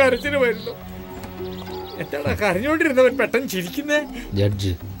ഉള്ളിൽ കരച്ചിന് വരുന്നു. എന്താടാ കരഞ്ഞോണ്ടിരുന്നവൻ പെട്ടെന്ന് ചിരിക്കുന്നേ?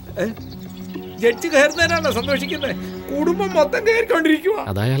 ജഡ്ജ് കയറുന്നതിനാണോ സന്തോഷിക്കുന്നത്? കുടുംബം മൊത്തം കയറിക്കൊണ്ടിരിക്കുക.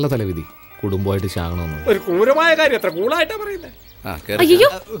 അതായുള്ള തലവിധി. കുടുംബമായിട്ട് ചാകണമെന്ന് ഒരു ക്രൂരമായ കാര്യം. എത്ര കൂളായിട്ടാ പറയുന്നത്. അയ്യോ,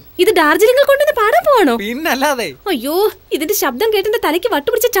 ഇത് ഡാർജിലിംഗിൽ കൊണ്ടുവന്ന് പാടാൻ പോവാണോ? പിന്നല്ലാതെ. അയ്യോ, ഇതിന്റെ ശബ്ദം കേട്ടെ തലയ്ക്ക്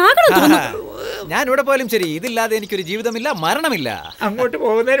വട്ടുപിടിച്ച ചാകണം തോന്നുന്നു. ഞാൻ ഇവിടെ പോയാലും ശരി, ഇതില്ലാതെ എനിക്കൊരു ജീവിതമില്ല, മരണമില്ല. അങ്ങോട്ട്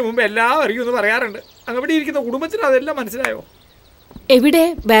പോകുന്നതിന് മുമ്പ് എല്ലാം അറിയുമെന്ന് പറയാറുണ്ട്. അങ്ങോട്ട് ഇരിക്കുന്ന കുടുംബത്തിന് അതെല്ലാം മനസ്സിലായോ? എവിടെ?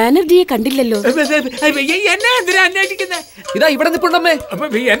 ബാനർജിയെ കണ്ടില്ലല്ലോ. എന്നെ എന്തിനാ അന്വേഷിക്കുന്നത്? ഇതാ ഇവിടെ നിൽപ്പുണ്ടമ്മേ.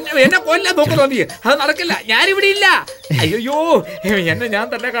 എന്നെ കൊല്ലാൻ നോക്കുന്നു നീ. അത് നടക്കില്ല, ഞാനിവിടെ ഇല്ല. അയ്യോ, എന്നെ ഞാൻ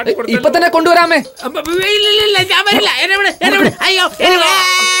തന്നെ കാട്ടിക്കൊടുത്തു. ഇപ്പൊ തന്നെ കൊണ്ടുവരാമേ. ഞാൻ വരില്ല. അയ്യോ,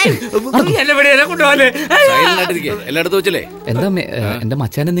 എന്നെ കൊണ്ടുപോകല്ലേ. എല്ലായിടത്തും വെച്ചല്ലേ? എന്താ എന്റെ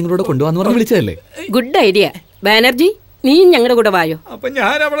മച്ചാനെ നിങ്ങളോട് കൊണ്ടുപോകാന്ന് പറഞ്ഞ് വിളിച്ചതല്ലേ? Good idea. ബാനർജി, നീ ഞങ്ങളുടെ കൂടെ വായോ. അപ്പൊ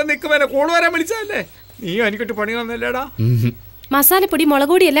ഞാൻ അവിടെ നിൽക്കുമ്പോ കൂടെ വരാൻ വിളിച്ചതല്ലേ? നീ എനിക്കിട്ട് പണി വന്നല്ലേടാ. മസാലപ്പൊടി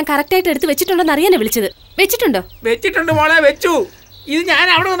മുളകുപൊടി എല്ലാം കറക്റ്റ് ആയിട്ട് എടുത്ത് വെച്ചിട്ടുണ്ടോന്ന് അറിയാനാ വിളിച്ചത്. വെച്ചിട്ടുണ്ടോ? വെച്ചിട്ടുണ്ട് മോളെ, വെച്ചു. ഇത് ഞാൻ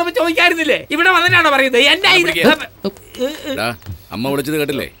അവിടെ വന്നപ്പോ ചോദിക്കായിരുന്നില്ലേ? ഇവിടെ വന്നിട്ടാണോ പറയുന്നത്? എന്റെ അമ്മ വിളിച്ചത്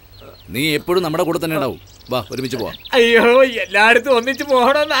കേട്ടില്ലേ? നീ എപ്പോഴും നമ്മുടെ കൂടെ തന്നെ ഉണ്ടാവും. വാ, ഒരുമിച്ച് പോവാം. അയ്യോ, എല്ലായിടത്തും ഒന്നിച്ച്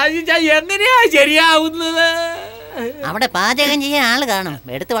പോകണമെന്ന് ആലോചിച്ചാൽ എങ്ങനെയാ ശരിയാവുന്നത്? അവിടെ പാചകം ചെയ്യാൻ ആള് കാണും.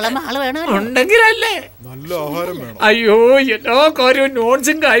 എടുത്ത് വളർന്ന ആള് വേണം. ഉണ്ടെങ്കിലല്ലേ. നല്ല ആഹാരം വേണം. അയ്യോ, എല്ലാ കാര്യവും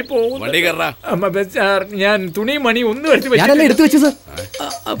നോൺസിംഗ് ആയി പോകും. ഞാൻ തുണി മണി ഒന്നും എടുത്തു വെച്ചത്.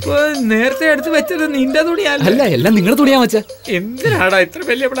 അപ്പൊ നേരത്തെ എടുത്ത് വെച്ചത് നിന്റെ തുണിയല്ല? അല്ല, എല്ലാം നിങ്ങളുടെ തുണിയാ വെച്ച. എന്തിനാടാ ഇത്ര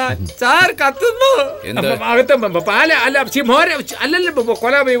വലിയ പ്ലാൻ? സാർ കത്തുന്നു. പാല അല്ല, അല്ലല്ലോ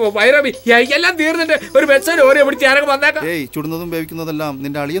കൊല വൈറബി എല്ലാം തീർന്നിട്ട് ഒരു ബസ്സൊരു ഓരോ പിടിച്ച് ആരൊക്കെ വന്നേക്കാം. ഏയ്, ചുടുന്നതും വേവിക്കുന്നതെല്ലാം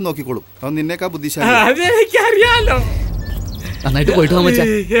നിന്റെ അളിയൻ നോക്കിക്കോളും. അവൻ നിന്നേക്കാ ബുദ്ധിശാലി. അതെനിക്കറിയാലോ. നന്നായിട്ട് പോയിട്ട് പോകാൻ വെച്ചാ.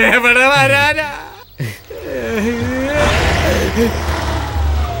 എവിടെ വരാനാ?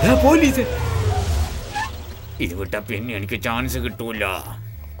 പോലീസ് ഇത് വിട്ട പിന്നെ എനിക്ക് ചാൻസ് കിട്ടൂല.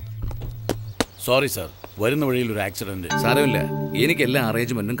 സോറി സാർ, വരുന്ന വഴിയിൽ ഒരു ആക്സിഡന്റ്. സാരമില്ല, എനിക്ക് എല്ലാ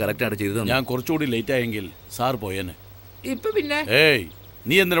അറേഞ്ച്മെന്റും കറക്റ്റ് ആയിട്ട് ചെയ്തു. ഞാൻ കുറച്ചുകൂടി ലേറ്റ് ആയെങ്കിൽ സാർ പോയേനെ. ഇപ്പൊ പിന്നെ ഏയ്,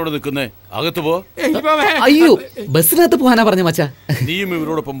 നീ എന്തിനോട് നിൽക്കുന്നേ? അകത്ത് പോ. അയ്യോ, ബസ്സിനകത്ത് പോകാനാ പറഞ്ഞ മച്ചാ. നീയും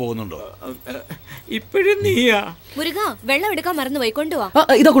ഇവരോടൊപ്പം പോകുന്നുണ്ടോ? ഇപ്പോഴും നീയാ? മുരുക വെള്ളം എടുക്കാൻ മറന്നുപോയി, കൊണ്ടുവാ.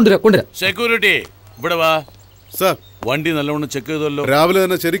 ഇതാ കൊണ്ടുവരാം. സെക്യൂരിറ്റി ഇവിടെ വാ. സാർ, വണ്ടി നല്ലോണം ചെക്ക് ചെയ്തല്ലോ. രാവിലെ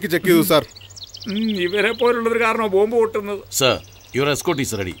തന്നെ ശരിക്ക് ചെക്ക് ചെയ്തു സാർ. ഇവരെ പോലുള്ളവർ കാരണം bomb പൊട്ടുന്നത്. Sir, your escort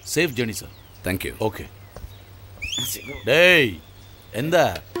is ready. Safe journey sir. Thank you. Okay. ഡേയ് എന്താ?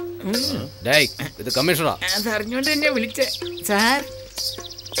 ഡേയ് ഇത് കമ്മീഷണറാ. അതറിഞ്ഞോണ്ട് എന്നെ വിളിച്ചേ സാർ.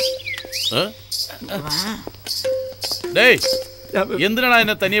 ഡേയ് എന്തിനാണ്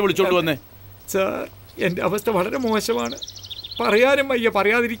എന്നെ തനിയെ വിളിച്ചോണ്ട് വന്നേ? സാർ, എന്റെ അവസ്ഥ വളരെ മോശമാണ്. പറയാനും വയ്യ,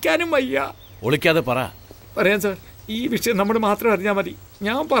 പറയാതിരിക്കാനും വയ്യ. ഒളിക്കാതെ പറ. പറയാം സാർ, ഈ വിഷയം നമ്മൾ മാത്രം അറിഞ്ഞാൽ മതി.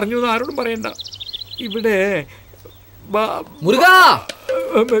 ഞാൻ പറഞ്ഞു ആരോടും പറയണ്ട. ഇവിടെ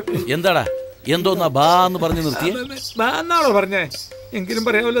എന്താടാ എന്തോന്നാ ബാ എന്ന് പറഞ്ഞു നിർത്തിയേ? എന്നാണോ പറഞ്ഞേ? എങ്കിലും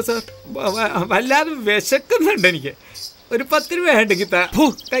പറയാമല്ലോ സാർ. വല്ലാതെ വിശക്കുന്നുണ്ട് എനിക്ക്. ഒരു 10 രൂപ ഉണ്ടെങ്കിൽ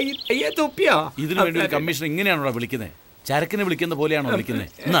കയ്യെ തൊപ്പിയാ. ഇതിനു വേണ്ടി ഒരു കമ്മീഷൻ ഇങ്ങനെയാണോ വിളിക്കുന്നത്? ചരക്കിനെ വിളിക്കുന്ന പോലെയാണോ വിളിക്കുന്നത്?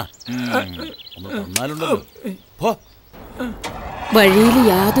 വഴിയിൽ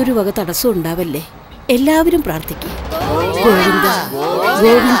യാതൊരു വക തടസ്സവും ഉണ്ടാവല്ലേ. എല്ലാവരും പ്രാർത്ഥിക്കും. ഗോവിന്ദ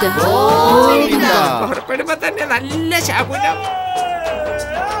ഗോവിന്ദ ഗോവിന്ദ. പുറപ്പെടുമ്പോ തന്നെ നല്ല ശകുനം.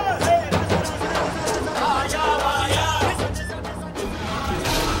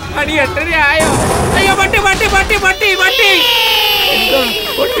 മണി 8:30 ആയോ? അയ്യോ വണ്ടി വണ്ടി വണ്ടി വണ്ടി വണ്ടി.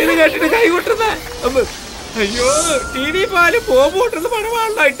 പൊട്ടിന്ന് കേട്ടിട്ട് കൈ കൊട്ടുന്ന. അയ്യോ ടി വി പാല് ബോംബ് പൊട്ടുന്ന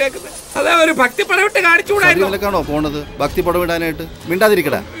പടമാണല്ലോ ഇട്ടേക്കുന്നത്. അതാ ഒരു ഭക്തി പടവിട്ട് കാണിച്ചുകൂടായിരുന്നോ പോണത്? ഭക്തി പടവിടാനായിട്ട്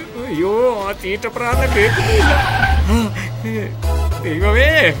മിണ്ടാതിരിക്കടാ. അയ്യോ ആ തീറ്റപ്രാർത്ഥന കേൾക്കുന്നില്ല. ദൈവമേ,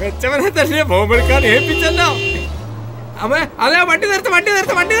 വെച്ചവനെ തന്നെ ബോംബെടുക്കാൻ ഏൽപ്പിച്ചല്ലോ. അമ്മ അതെ, വണ്ടി നിർത്ത വണ്ടി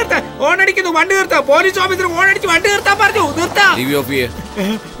നിർത്ത വണ്ടി നിർത്ത. ഓണടിക്കുന്നു, വണ്ടി നിർത്ത. പോലീസ് ഓഫീസർ ഓണടിച്ച് വണ്ടി നിർത്താൻ പറഞ്ഞു. നിർത്താം.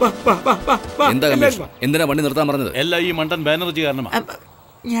 എന്തിനാ വണ്ടി നിർത്താൻ പറഞ്ഞത്? എല്ലാം ഈ മണ്ടൻ ബാനർജി കാരണമാണ്.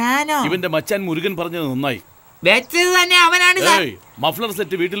 ഞാനോ? ഇവന്റെ മച്ചാൻ മുരുകൻ പറഞ്ഞത് നന്നായി. വെച്ചത് തന്നെ അവനാണ്. മഫ്ലർ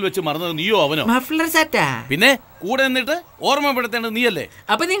സെറ്റ് വീട്ടിൽ വെച്ച് മറന്നത് നീയോ അവനോ? മഫ്ലർ സെറ്റാ? പിന്നെ കൂടെ നിന്നിട്ട് ഓർമ്മപ്പെടുത്തേണ്ടത് നീയല്ലേ?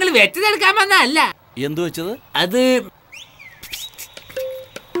 അപ്പൊ നിങ്ങൾ വെച്ചതെടുക്കാൻ വന്നല്ല. എന്തു വെച്ചത്? അത്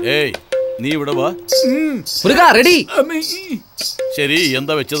ഏയ് നീ ഇവിടെ വാ. റെഡി. ശരി,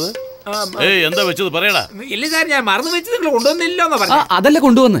 എന്താ വെച്ചത്? ഏയ് എന്താ വെച്ചത് പറയടാ. ഇല്ല സാർ, ഞാൻ മറന്നു വെച്ചത് നിങ്ങൾ കൊണ്ടുവന്നില്ലോന്ന് പറഞ്ഞു. അതല്ലേ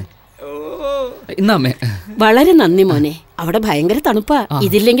കൊണ്ടുവന്നേ. ഇന്നമ്മേ വളരെ നന്ദി മോനെ. അവിടെ ഭയങ്കര തണുപ്പാ.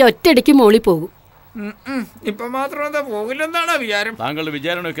 ഇതില്ലെങ്കിൽ ഒറ്റയടിക്ക് മോളി പോകും. ഇപ്പൊ മാത്രം എന്താ പോകില്ലെന്നാണോ വിചാരം? താങ്കളുടെ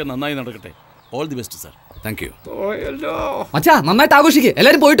വിചാരണയൊക്കെ നന്നായി നടക്കട്ടെ. All the best sir. Thank you. പോയല്ലോ. മച്ചാ, നന്നായിട്ട് ആഘോഷിക്കേ.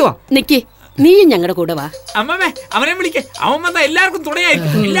 എല്ലാരും പോയിട്ട് വാ. നിക്ക്, നീയും ഞങ്ങളുടെ കൂടെ വാ. അമ്മമ്മേ, അവനെ വിളിക്കേ. അവൻ വന്നാ എല്ലാവർക്കും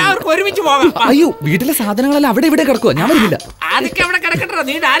തുണയായിരിക്കും. എല്ലാവർക്കും ഒരുമിച്ച് പോകാം. അയ്യോ, വീട്ടിലെ സാധനങ്ങളെല്ലാം അവിടെ ഇവിടെ കിടക്കുക. ഞാൻ വരുന്നില്ല. അതൊക്കെ അവിടെ കിടക്കട്ടോ.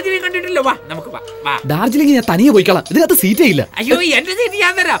 നീ ഡാർജിലിംഗ് കണ്ടിട്ടില്ലോ. വാ നമുക്ക് വാ. ഡാർജിലിംഗ് ഞാൻ തനിയെ പോയിക്കളാം. ഇതിനകത്ത് സീറ്റേ ഇല്ല. അയ്യോ, എന്റെ സീറ്റ്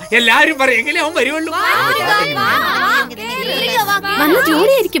ഞാൻ തരാം. എല്ലാരും പറയും എങ്കിലും അവൻ വരുവുള്ളൂ.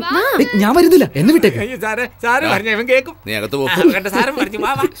 ഞാൻ വരുന്നില്ല, എന്നെ വിട്ടേക്ക്. സാറ് പറഞ്ഞ ഇവൻ കേക്കും. നീ അകത്ത് പോ. സാറും പറഞ്ഞു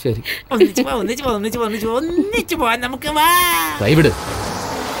വാ വാ. ശരി, ഒന്നിച്ച് പോവാൻ നമുക്ക്. വാ വിട്.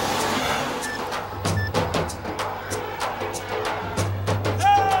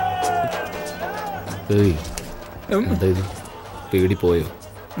 പേടി പോയോ?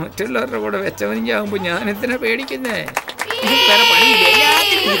 മറ്റുള്ളവരുടെ കൂടെ വെച്ചവനിക്കാകുമ്പോ ഞാൻ എന്തിനാ പേടിക്കുന്നേ?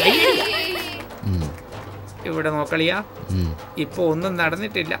 ഇവിടെ നോക്കളിയാ, ഇപ്പൊ ഒന്നും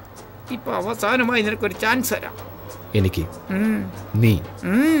നടന്നിട്ടില്ല. ഇപ്പൊ അവസാനമായി നിനക്കൊരു ചാൻസ് തരാം. എനിക്ക് നീ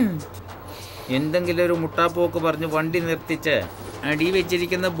എന്തെങ്കിലും ഒരു മുട്ടാപ്പോക്ക് പറഞ്ഞ് വണ്ടി നിർത്തിച്ച് അടി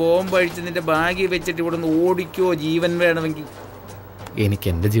വെച്ചിരിക്കുന്ന ബോംബ് അഴിച്ച് നിന്റെ ബാഗിൽ വെച്ചിട്ട് ഇവിടെ നിന്ന് ഓടിക്കോ. ജീവൻ വേണമെങ്കിൽ. എനിക്ക്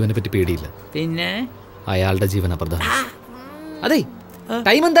എന്റെ ജീവനെ പറ്റി പേടിയില്ല. പിന്നെ അയാളുടെ ജീവനാ പ്രധാനം. അതെ,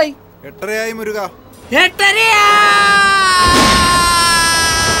 ടൈം എന്തായി? 8:30 മുരുക. 8:30.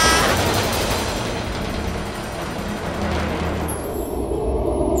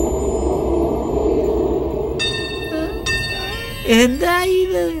 എന്താ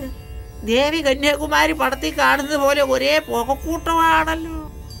ഇത്? ദേവി കന്യാകുമാരി പടത്തിൽ കാണുന്നത് പോലെ ഒരേ പുകക്കൂട്ടമാണല്ലോ.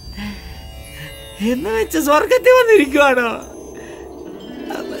 എന്ന് വെച്ച് സ്വർഗത്തിൽ വന്നിരിക്കുവാണോ?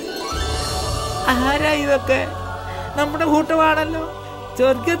 ആരാ ഇതൊക്കെ? നമ്മുടെ കൂട്ടമാണല്ലോ.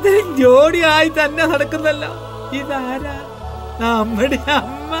 സ്വർഗത്തിൽ ജോഡിയായി തന്നെ നടക്കുന്നല്ലോ. ഇതാരാ? നമ്മുടെ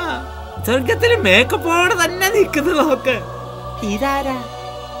അമ്മ. സ്വർഗത്തിൽ മേക്കപ്പോടെ തന്നെ നിൽക്കുന്നത് നോക്ക്. ഇതാരാ?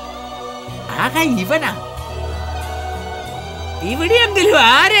 ആകെ ഇവനാ. ഇവിടെയെങ്കിലും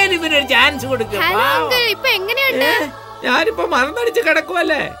ആരായാലും ഇവനൊരു ചാൻസ് കൊടുക്കും. ഞാനിപ്പോ മറന്നടിച്ച്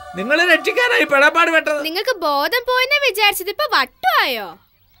കിടക്കുവല്ലേ. നിങ്ങളെ രക്ഷിക്കാനായി പെടപ്പാട് പെട്ടത്. നിങ്ങൾക്ക് ബോധം പോയെന്ന് വിചാരിച്ചത് ഇപ്പൊ വട്ടുവായോ?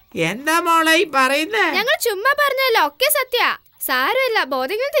 എന്താ മോളെ ഈ പറയുന്നേ? ഞങ്ങൾ ചുമ്മാ പറഞ്ഞല്ലോ. ഒക്കെ സത്യ. സാരമില്ല,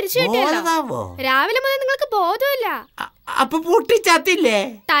 ബോധങ്ങൾ തിരിച്ചു കിട്ടിയല്ലോ. രാവിലെ മുതൽ നിങ്ങൾക്ക് ബോധമില്ല. അപ്പൊ പൊട്ടിച്ചത്തില്ലേ?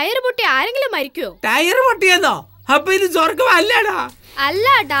 ടയർ പൊട്ടി ആരെങ്കിലും മരിക്കോ? ടയർ പൊട്ടിയെന്നോ? അപ്പൊ ഇത് സ്വർഗം അല്ലടാ. അല്ല,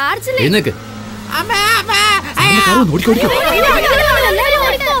 ഡാർജിലിംഗ്.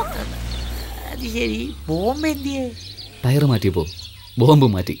 അത് ശരി. ബോംബ് എന്തിയെ? ടയർ മാറ്റിയപ്പോ ബോംബ്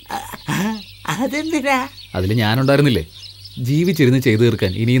മാറ്റി. അതെന്തിനാ? അതിൽ ഞാനുണ്ടായിരുന്നില്ലേ? ജീവിച്ചിരുന്ന് ചെയ്തു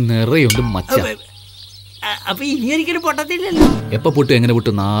തീർക്കാൻ ഇനിയും നിറയുണ്ട് മച്ച. അപ്പൊ ഇനി ഒരിക്കലും പൊട്ടത്തില്ലല്ലോ. എപ്പോ പൊട്ടും എങ്ങനെ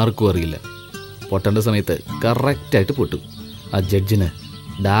പൊട്ടും ആർക്കും അറിയില്ല. പൊട്ടേണ്ട സമയത്ത് കറക്റ്റായിട്ട് പൊട്ടും. ആ ജഡ്ജിന്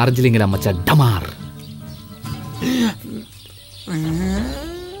ഡാർജിലിംഗിൽ അമ്മച്ച ഡമാർ.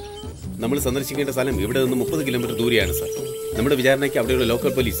 നമ്മൾ സന്ദർശിക്കേണ്ട സ്ഥലം ഇവിടെ നിന്ന് 30 കിലോമീറ്റർ ദൂരെയാണ് സാർ. നമ്മുടെ വിചാരണയ്ക്ക് അവിടെയുള്ള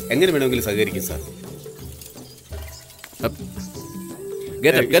ലോക്കൽ പോലീസ് എങ്ങനെ വേണമെങ്കിലും സഹകരിക്കും സാർ.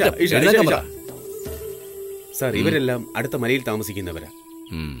 സാർ, ഇവരെല്ലാം അടുത്ത മലയിൽ താമസിക്കുന്നവരാ.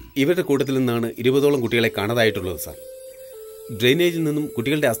 ഇവരുടെ കൂട്ടത്തിൽ നിന്നാണ് 20ഓളം കുട്ടികളെ കാണാതായിട്ടുള്ളത് സാർ. ഡ്രെയിനേജിൽ നിന്നും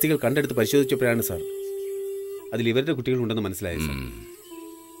കുട്ടികളുടെ അസ്ഥികൾ കണ്ടെടുത്ത് പരിശോധിച്ചപ്പോഴാണ് സാർ അതിൽ ഇവരുടെ കുട്ടികളുണ്ടെന്ന് മനസ്സിലായത് സാർ.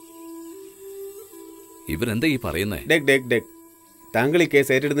 ഇവരെന്താ ഈ പറയുന്നത്? താങ്കൾ ഈ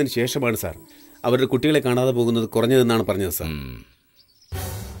കേസ് ഏറ്റെടുത്തതിന് ശേഷമാണ് സാർ അവരുടെ കുട്ടികളെ കാണാതെ പോകുന്നത് കുറഞ്ഞതെന്നാണ് പറഞ്ഞത് സാർ.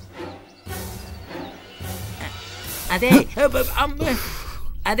 അതെ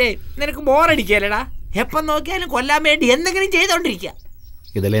അതെ, നിനക്ക് ബോറടിക്കല്ലടാ? എപ്പം നോക്കിയാലും കൊല്ലാൻ വേണ്ടി എന്തെങ്കിലും ചെയ്തോണ്ടിരിക്കുക.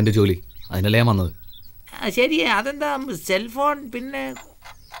 ഇതല്ലേ എന്റെ ജോലി, അതിനല്ലേ ഞാൻ വന്നത്. ശരി, അതെന്താ സെൽഫോൺ? പിന്നെ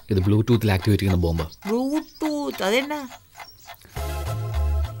ഇത് ബ്ലൂടൂത്തിൽ ആക്ടിവേറ്റ് ചെയ്യുന്ന ബോംബ്. ബ്ലൂടൂത്ത് അതെന്നാ?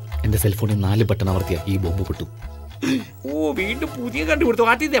 എന്റെ സെൽഫോണിൽ 4 ബട്ടൺ അമർത്തിയ ഈ ബോംബ് പൊട്ടും. ഓ, വീണ്ടും പുതിയ കണ്ടുപിടുത്തു.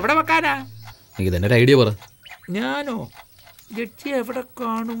 ആദ്യം എവിടെ വെക്കാനാ? നീ തന്നെ ഒരു ഐഡിയ പറ. ഞാനോ? ജഡ്ജി എവിടെ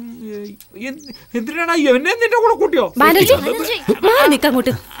കാണും? എന്തിനാണ് എന്നെ നിന്റെ കൂടെ കൂട്ടിയോ?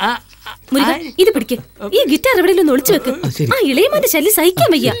 ഇത് പിടിക്ക്. ഈ ഗിറ്റാർ എവിടെയെങ്കിലും ഒന്ന് ഒളിച്ചു വെക്ക്. ആ ഇളയമാന്റെ ശല്യം സഹിക്കാൻ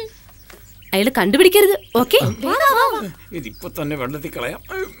വയ്യ. അയാള് കണ്ടുപിടിക്കരുത്. ഓക്കെ, ഇതിപ്പോ തന്നെ വെള്ളത്തിൽ കളയാം.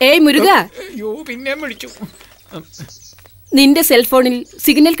 ഏയ് മുരുക, പിന്നെ വിളിച്ചു. നിന്റെ സെൽഫോണിൽ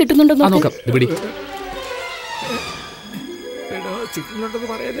സിഗ്നൽ കിട്ടുന്നുണ്ടോ നോക്കാം.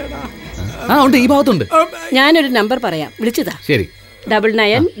 ഈ ഭാഗത്തുണ്ട്. ഞാനൊരു നമ്പർ പറയാം, വിളിച്ചതാ. ശരി.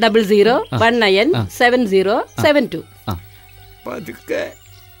 9900197072. പതുക്കെ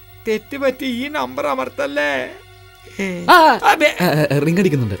തെറ്റുപറ്റി ഈ നമ്പർ അമർത്തല്ലേ. റിംഗ്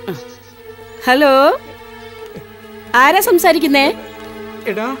അടിക്കുന്നുണ്ട്. ഹലോ, ആരാ സംസാരിക്കുന്നേ?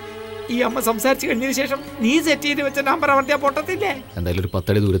 എടാ, ഈ അമ്മ സംസാരിച്ചു കഴിഞ്ഞതിന് ശേഷം നീ സെറ്റ് ചെയ്ത് വെച്ച നമ്പർ അമർത്തിയാ പൊട്ടത്തില്ലേ? എന്തായാലും ഒരു 10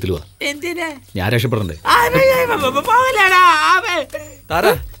 അടി ദൂരത്തിൽ വാ. എന്തിനാ? ഞാൻ രക്ഷപ്പെടണ്ടേ? താര,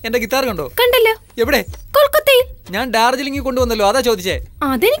 എന്റെ ഗിറ്റാർ കണ്ടോ? കണ്ടല്ലോ. എവിടെ? കൊൽക്കത്തയിൽ. ഞാൻ ഡാർജിലിംഗിൽ കൊണ്ടുവന്നല്ലോ, അതാ ചോദിച്ചേ.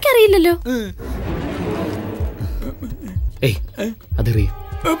 അതെനിക്കറിയില്ലല്ലോ.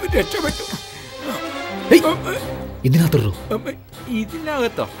 ഇതിനകത്തോ?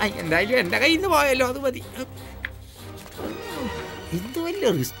 ഇതിനകത്തോ? എന്തായാലും എന്റെ കയ്യിൽ നിന്ന് പോയല്ലോ, അത് മതി. എന്ത് വലിയ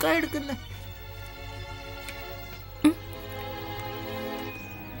റിസ്ക് എടുക്കുന്ന.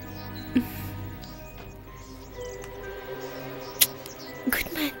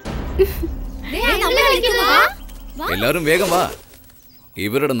 എല്ലാവരും വേഗം വാ.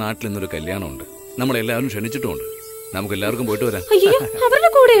 ഇവരുടെ നാട്ടിൽ ഇന്നൊരു കല്യാണമുണ്ട്. നമ്മളെല്ലാവരും ക്ഷണിച്ചിട്ടുമുണ്ട്. നമുക്ക് എല്ലാവർക്കും പോയിട്ട് വരാം. അവരുടെ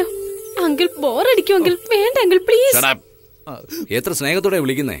കൂടെയോ? അങ്കിൾ ബോറടിക്കുമെങ്കിൽ വേണ്ട അങ്കിൾ, പ്ലീസ്. എത്ര സ്നേഹത്തോടെ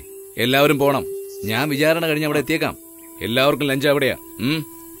വിളിക്കുന്നേ. എല്ലാവരും പോണം. ഞാൻ വിചാരണ കഴിഞ്ഞ് അവിടെ എത്തിയേക്കാം. എല്ലാവർക്കും ലഞ്ച് അവിടെയാ.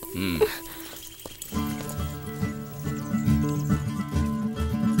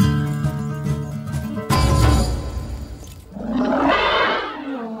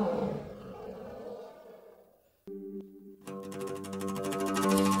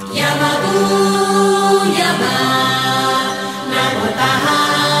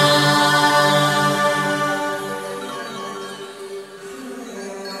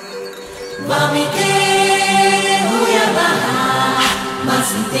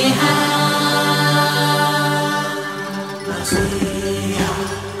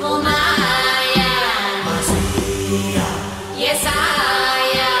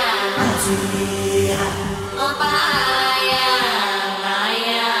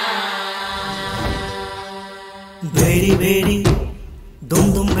 വേരി വേരി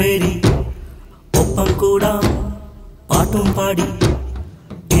ദും വേരി ഒപ്പം കൂടാം പാട്ടും പാടി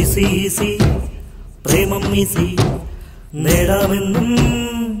ഈസി ഈസി പ്രേമം ഈസി നേടാമെന്നും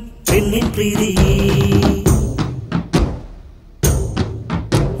പെണ്ണിൻ പ്രീതി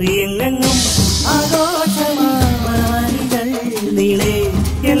എങ്ങെങ്ങും ആഘോഷമാനികൾ നീളെ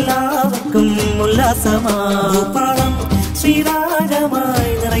എല്ലാവർക്കും ഉല്ലാസമാളം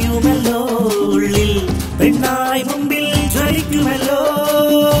ശ്രീരാഗമായി നിറയുമല്ലോ ഉള്ളിൽ പെണ്ണായി മുമ്പിൽ ജ്വലിക്കുമല്ലോ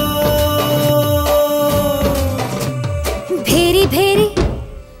ഭേരി ഭേരി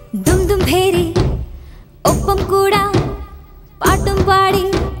ദും ഭേരി ഒപ്പം കൂടാം പാട്ടും പാടി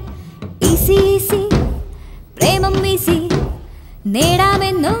ഈസി ഈസി പ്രേമം ഈസി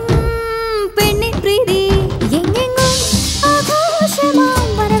നേടാമെന്നും പെണ്ണിൻ പ്രീതി എങ്ങെങ്ങും ആഘോഷമാം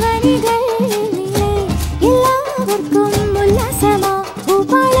വരവനികൾ നീളെ എല്ലാവർക്കും ഉല്ലാസമാ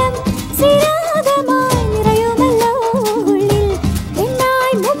ഭൂപാലം ശ്രീരാഗ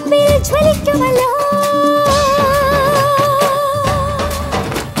ജ്വലിക്കുമല്ലോ.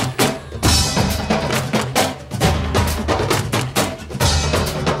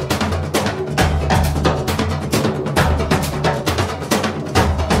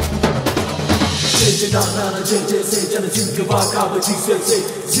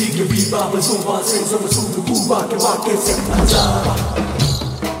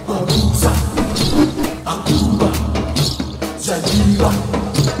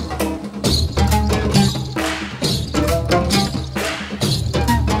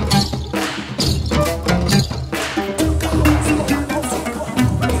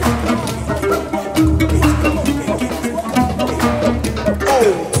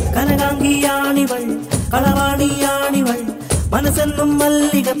 കനകാംഗിയാണിവൾ, കളവാണിയാണിവൾ, മനസ്സെന്നും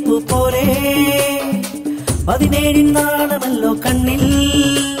മല്ലികപ്പൂ പോലെ 17 നാണമല്ലോ കണ്ണിൽ.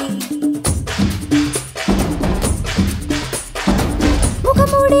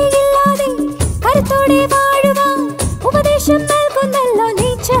 മുഖമൂടിയില്ലാതെ കരുത്തോടെ വാഴുവാൻ ഉപദേശം നൽകുന്നല്ലോ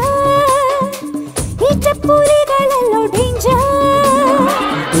നേച്ചർ. ഈറ്റപ്പൂലികളല്ലോ ഡേഞ്ചർ.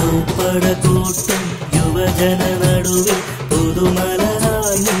 പൂപ്പടകൂട്ടം യുവജന നടുവിൽ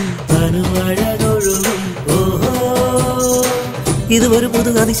പുതുമലരായും തനുവഴകൊഴുകും. ഓഹോ, ഇത് ഒരു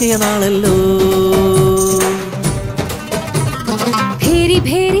പുതു അതിശയ നാളല്ലോ. ഭേരി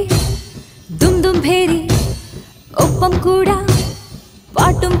ഭേരി ദും ദും ഭേരി, ഒപ്പം കൂടാ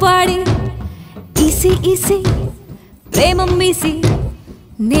പാട്ടും പാടി ഈസി ഈസി പ്രേമം വീസി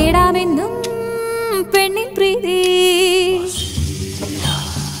നേടാമെന്നും പെണ്ണിൻ പ്രീതി.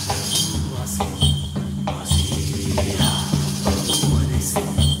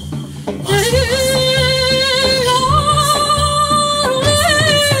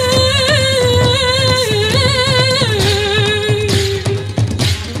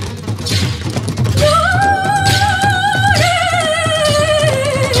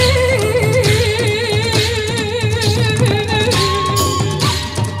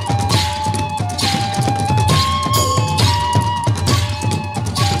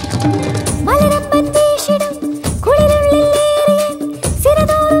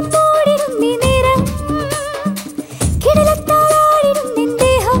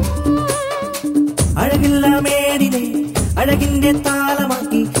 അഴകിന്റെ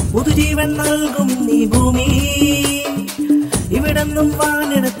താളമാക്കി പുതുജീവൻ നൽകും നീ ഭൂമി. ഇവിടെന്നും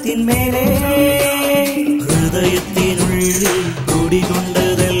വാനിടത്തിന്മേലെ ഹൃദയത്തിനുള്ളിൽ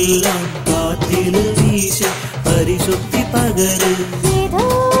കുടികൊണ്ടതെല്ലാം കാറ്റിൽ വീശി പരിശുദ്ധി പകര്.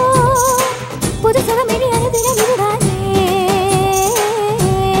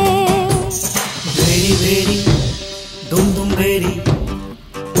 Vary vary dum dum vary,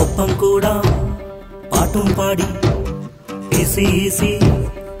 ഒപ്പം കൂടാം പാട്ടും പാടി ഈസി ഈസി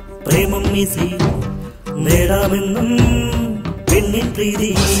പ്രേമം ഈസി നേടാമെന്നും പെണ്ണിൻ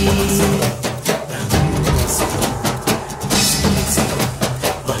പ്രീതി.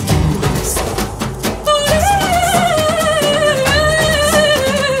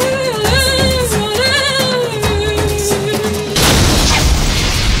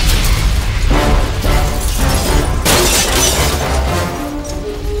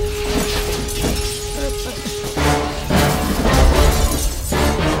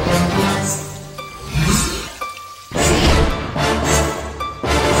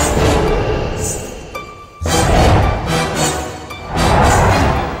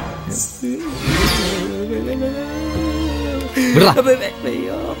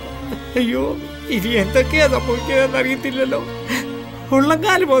 അയ്യോ, ഇനി എന്തൊക്കെയാ സംഭവിക്കുകയെന്ന് അറിയത്തില്ലല്ലോ.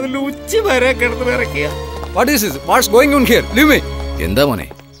 ഉള്ളങ്കാല് മുതൽ ഉച്ച വരെ കിടന്ന് ഇറക്കിയ. എന്താ മോനെ,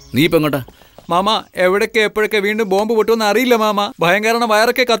 നീ ഇപ്പൊ എങ്ങോട്ടാ? മാമ, എവിടൊക്കെ എപ്പോഴൊക്കെ വീണ്ടും ബോംബ് പൊട്ടുമെന്ന് അറിയില്ല മാമ. ഭയങ്കര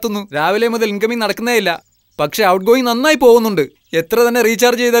വയറൊക്കെ കത്തുന്നു. രാവിലെ മുതൽ ഇൻകമിങ് നടക്കുന്നേ ഇല്ല. പക്ഷെ ഔട്ട് ഗോയിങ് നന്നായി പോകുന്നുണ്ട്. എത്ര തന്നെ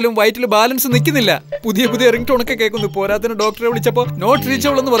റീചാർജ് ചെയ്താലും വയറ്റിൽ ബാലൻസ് നിൽക്കുന്നില്ല. പുതിയ പുതിയ റിംഗ് ടോണൊക്കെ കേൾക്കുന്നു. പോരാത്തിന് ഡോക്ടറെ വിളിച്ചപ്പോ നോട്ട്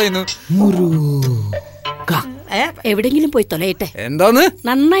റീച്ചബിൾ എന്ന് പറയുന്നു. എവിടെങ്കിലും പോയി തൊലയട്ടെ. എന്താന്ന്?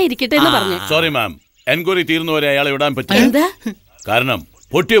 നന്നായിരിക്കട്ടെ എന്ന് പറഞ്ഞു. സോറി മാം, എൻക്വയറി തീർന്നവരെ അയാളെ വിടാൻ പറ്റില്ല. കാരണം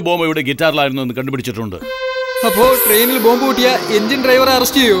പൊട്ടിയ ബോംബ് ഇവിടെ ഗിറ്റാറിലായിരുന്നു എന്ന് കണ്ടുപിടിച്ചിട്ടുണ്ട്. അപ്പോ ട്രെയിനിൽ ബോംബ് പൊട്ടിയ എഞ്ചിൻ ഡ്രൈവറെ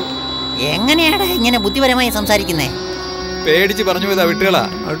അറസ്റ്റ് ചെയ്യൂ. എങ്ങനെയാണ് ഇങ്ങനെ ബുദ്ധിപരമായി സംസാരിക്കുന്നേ? പേടിച്ച് പറഞ്ഞു പോയതാ വിട്ടുകളാ.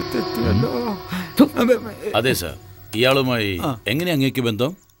 അതെ സാർ, ഇയാളുമായി എങ്ങനെ അങ്ങേക്ക്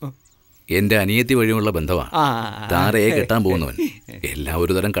ബന്ധം? എന്റെ അനിയത്തി വഴിയുള്ള ബന്ധമാ. താരയെ കെട്ടാൻ പോകുന്നവൻ. എല്ലാം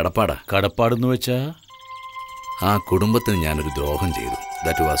ഒരു തരം കടപ്പാടാ. കടപ്പാടെന്ന് വെച്ചാ ആ കുടുംബത്തിന് ഞാനൊരു ദ്രോഹം ചെയ്തു.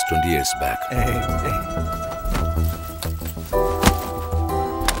 That was 20 years back.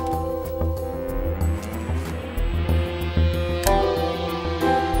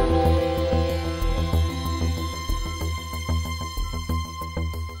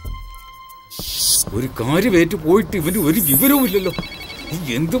 ഒരു കാര്യമേറ്റ് പോയിട്ട് ഇവന് ഒരു വിവരവും ഇല്ലല്ലോ.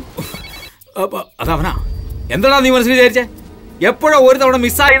 എന്തും അതവനാ. എന്താടാ നീ മനസ്സിൽ വിചാരിച്ചേ? എപ്പോഴോ ഒരു തവണ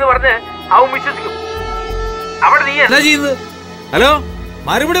മിസ്സായെന്ന് പറഞ്ഞ് അവൻ വിശ്വസിക്കും. അവിടെ നീ എന്താ ചെയ്യുന്നത്? ഹലോ,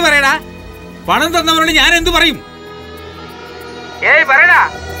 മറുപടി പറയടാ. പണം തന്നവരോട് ഞാൻ എന്ത് പറയും? ഏയ് പറയടാ,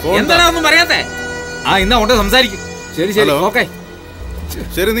 എന്താടാ ഒന്നും പറയാത്തെ? ആ ഇന്നാ കൊണ്ട് സംസാരിക്കും. ശരി ശരി, ഓക്കെ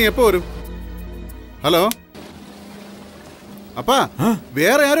ശരി. നീ എപ്പോ വരും? ഹലോ അപ്പാ,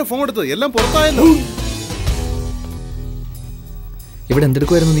 വേറെ ആരോ ഫോൺ എടുത്തത്? എല്ലാം പുറത്തായല്ലോ. ഇവിടെ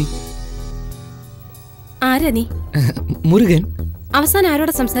എന്തെടുക്കുമായിരുന്നു നീ? ആരാ നീ? മുരുകൻ. അവസാനം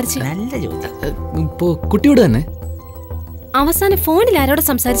ആരോടെ സംസാരിച്ചു? ഇപ്പോ കുട്ടിയോട് തന്നെ. അവസാനം ഫോണിൽ ആരോടെ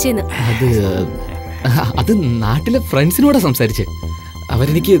സംസാരിച്ചെന്ന്? അത് നാട്ടിലെ ഫ്രണ്ട്സിനോടാ സംസാരിച്ചേ.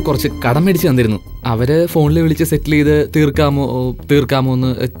 അവരെനിക്ക് കുറച്ച് കടം മേടിച്ച് തന്നിരുന്നു. അവര് ഫോണിൽ വിളിച്ച് സെറ്റിൽ ചെയ്ത് തീർക്കാമോ എന്ന്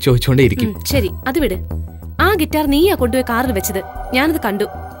ചോദിച്ചോണ്ടേ ഇരിക്കും. ശരി, അത് വിട്. ആ ഗിറ്റാർ നീയാ കൊണ്ടുപോയി കാറിൽ വെച്ചത്, ഞാനത് കണ്ടു.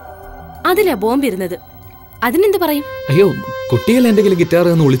 അതിലാ ബോംബ് ഇരുന്നത്. അതിനെന്ത് പറയും? അയ്യോ, കുട്ടികൾ എന്റെ കയ്യിൽ ഗിറ്റാർ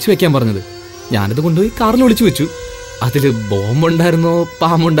ഒന്ന് ഒളിച്ചു വെക്കാൻ പറഞ്ഞത്. ഞാനത് കൊണ്ടുപോയി കാറിൽ ഒളിച്ചു വെച്ചു. അതില് ബോംബുണ്ടായിരുന്നോ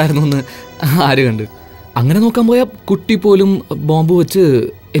പാമ്പുണ്ടായിരുന്നോ എന്ന് ആര് കണ്ട്? അങ്ങനെ നോക്കാൻ പോയാൽ കുട്ടി പോലും ബോംബ് വെച്ച്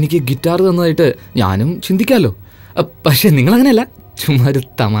എനിക്ക് ഗിറ്റാർ തന്നതായിട്ട് ഞാനും ചിന്തിക്കാമല്ലോ. പക്ഷെ നിങ്ങളങ്ങനെയല്ല, ചുമ്മാ ഒരു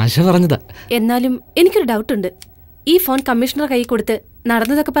തമാശ പറഞ്ഞതാ. എന്നാലും എനിക്കൊരു ഡൗട്ടുണ്ട്. ഈ ഫോൺ കമ്മീഷണർ കൈ കൊടുത്ത്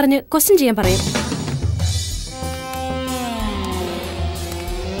നടന്നതൊക്കെ പറഞ്ഞ് ക്വസ്റ്റ്യൻ ചെയ്യാൻ പറയാം.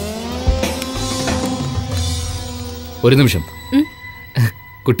 ഒരു നിമിഷം.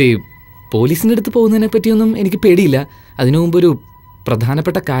 കുട്ടി പോലീസിന്റെ അടുത്ത് പോകുന്നതിനെ പറ്റിയൊന്നും എനിക്ക് പേടിയില്ല. അതിനു മുമ്പ് ഒരു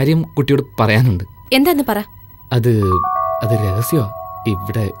പ്രധാനപ്പെട്ട കാര്യം കുട്ടിയോട് പറയാനുണ്ട്. എന്താന്ന് പറ. അത് രഹസ്യമാ.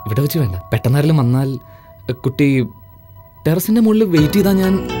 ഇവിടെ വെച്ച് വേണ്ട. പെട്ടെന്നാരെങ്കിലും വന്നാൽ കുട്ടി ടെറസിന്റെ മുകളിൽ വെയിറ്റ് ചെയ്താ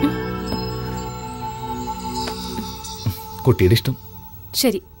ഞാൻ. കുട്ടിയുടെ ഇഷ്ടം.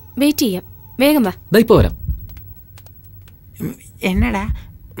 ശരി, വെയിറ്റ് ചെയ്യാം. വേഗം വാ. ഇപ്പൊ വരാം. എന്നടാ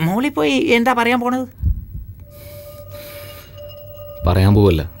മോളിൽ പോയി എന്താ പറയാൻ പോണത്? പറയാൻ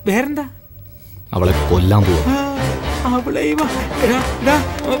പോവല്ല, വേറെന്താ? അവളെ കൊല്ലാൻ പോവാ.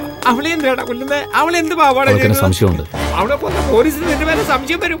 സംശയമുണ്ട്. അവളെ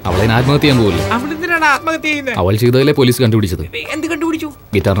ആത്മഹത്യ ചെയ്യാൻ പോവില്ല. അവൾ ചെയ്തതല്ലേ പോലീസ് കണ്ടുപിടിച്ചത്.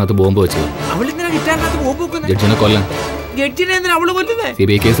 ഗിറ്റാറിനകത്ത് ബോംബ് വെച്ചത്. ജഡ്ജിനെ കൊല്ലാൻ.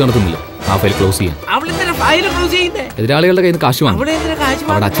 CBI കേസ് നടത്തുന്നില്ല. ആ ഫയൽ ക്ലോസ് ചെയ്യാൻ. എതിരാളികളുടെ കയ്യിൽ നിന്ന് കാശ് വാങ്ങും.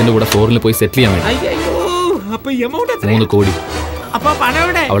 അവിടെ അച്ഛന്റെ കൂടെ ഫ്ലോറിൽ പോയി സെറ്റിൽ ചെയ്യാൻ വേണ്ടി 3 കോടി.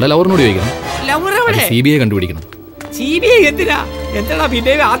 അവളെ ലവറിനോട് ചോദിക്കണം. CBI കണ്ടുപിടിക്കണം. CBI എന്തിനാ? എന്താ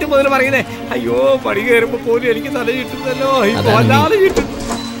പിന്നെ ആദ്യം മുതൽ പറയുന്നേ? അയ്യോ, പണി കയറുമ്പോ പോലും എനിക്ക് തല കിട്ടുന്നല്ലോ.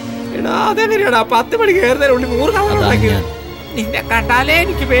 അതെങ്ങനെയാടാ 10 മണി കയറുന്നതിനുള്ളിൽ 100 തവണ ഉണ്ടാക്കിയത്? നിന്നെ കണ്ടാലേ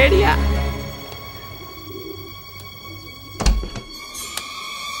എനിക്ക് പേടിയാ.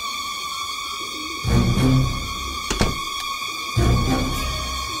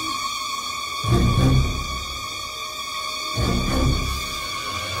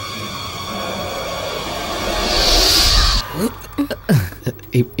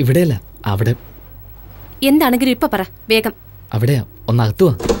 ഇവിടെയല്ല, അവിടെ. എന്താണെങ്കിലും ഇപ്പൊ പറ, വേഗം. അവിടെയാ,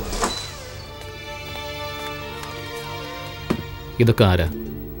 ഒന്നകത്തുവാ. ഇതൊക്കെ ആരാ?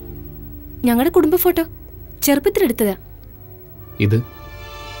 ഞങ്ങളുടെ കുടുംബ ഫോട്ടോ, ചെറുപ്പത്തിലെടുത്തതാ. ഇത്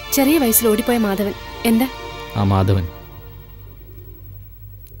ചെറിയ വയസ്സിൽ ഓടിപ്പോയ മാധവൻ. എന്താ? ആ മാധവൻ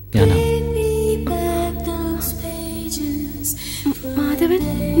ഞാനാ. മാധവൻ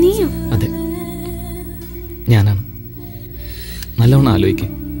നീയോ? അതെ, ഞാനാണ്. നല്ലവണ്ണം ആലോചിക്ക്.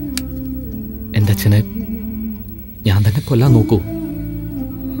 എൻ്റെ അച്ഛനെ ഞാൻ തന്നെ കൊല്ലാൻ നോക്കൂ.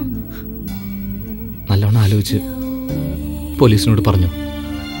 നല്ലവണ്ണം ആലോചിച്ച് പോലീസിനോട് പറഞ്ഞു.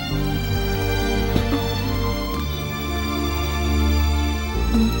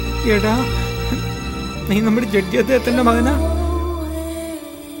 എടാ, നീ നമ്മുടെ ജഡ്ജി അദ്ദേഹത്തിന്റെ മകനാ?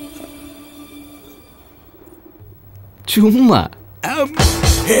 ചുമ്മാ.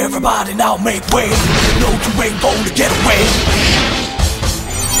 Everybody now make way. No, you ain't gonna get away.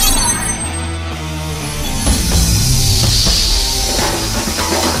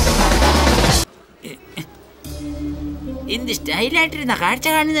 എന്ത് സ്റ്റൈലായിട്ടിരുന്ന കാഴ്ച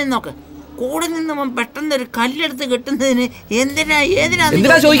കാണുന്ന നോക്ക്. കൂടെ നിന്ന് പെട്ടെന്ന് ഒരു കല്ലെടുത്ത് കെട്ടുന്നതിന് എന്തിനാ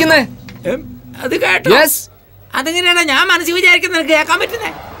ചോദിക്കുന്നേ? അത് കേട്ടോ? അതെങ്ങനെയാണോ ഞാൻ മനസ്സിൽ വിചാരിക്കുന്നത് കേൾക്കാൻ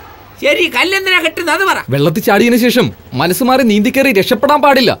പറ്റുന്നേ? ശരി, കല്ലെന്തിനാ കെട്ടുന്നത് അത് പറ. വെള്ളത്തിൽ ചാടിയതിനു ശേഷം മനസ്സ് മാറി നീന്തിക്കയറി രക്ഷപ്പെടാൻ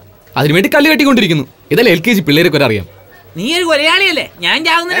പാടില്ല. അതിനുവേണ്ടി കല്ല് കെട്ടിക്കൊണ്ടിരിക്കുന്നു. ഇതല്ലേ LKG പിള്ളേരൊക്കെ അറിയാം. നീ ഒരു കൊലയാളിയല്ലേ? ഞാൻ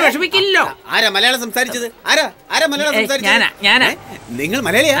ചാകുന്നതിന് വിഷമിക്കില്ലല്ലോ. ആരാ മലയാളം സംസാരിച്ചത്? ഞാനാ. നിങ്ങൾ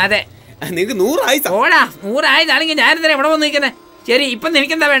മലയാളിയാ? അതെ. നിങ്ങൾക്ക് 100 ആയുസ്. ഓടാ, 100 ആയുസാണെങ്കിൽ ഞാനെന്തിനാ ഇവിടെ വന്ന് നിൽക്കുന്നത്? ശരി, ഇപ്പം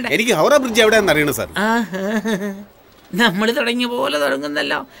എനിക്കെന്താ വേണ്ടേ? എനിക്ക് ഹൗറ ബ്രിഡ്ജ് എവിടെയാണെന്ന് അറിയണം സാർ. നമ്മൾ തുടങ്ങിയ പോലെ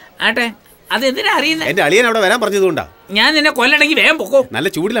തുടങ്ങുന്നല്ലോ. ആട്ടെ, അതെന്തിനാ അറിയുന്നത്? എന്റെ അളിയൻ അവിടെ വരാൻ പറഞ്ഞതുകൊണ്ടാ. ഞാൻ നിന്നെ കൊല്ലണമെങ്കിൽ വേഗം പൊക്കോ. നല്ല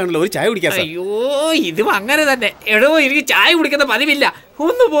ചൂടിലാണല്ലോ, ഒരു ചായ കുടിക്കാം. അയ്യോ ഇതും അങ്ങനെ തന്നെ. എടോ എനിക്ക് ചായ കുടിക്കുന്ന പതിവില്ല,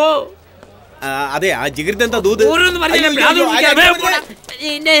 ഒന്ന് പോ. അതെ, ആ ജിഗിർദന്ത ദൂത് ഓരോന്ന് പറഞ്ഞില്ല.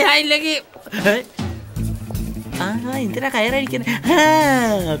 എന്തിനാ കയറടിക്കുന്നത്?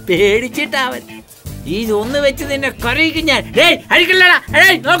 പേടിച്ചിട്ടാവൻ. ഇതൊന്ന് വെച്ച് നിന്നെ കരയിക്കും ഞാൻ. അഴിക്കില്ലടാ,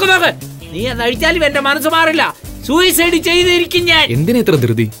 നോക്ക് നോക്ക്. നീ അത് അഴിച്ചാലും എന്റെ മനസ്സ് മാറില്ല. സൂയിസൈഡ് ചെയ്തിരിക്കും ഞാൻ. എന്തിനാ ഇത്ര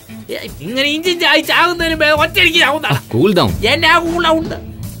ധൃതി? ഇങ്ങനെ ഇഞ്ചിഞ്ചായി ചാകുന്നതിന് ഒറ്റയടിക്ക് ചാവുന്നതാണ്. എന്നെ ആ കൂളുണ്ട്.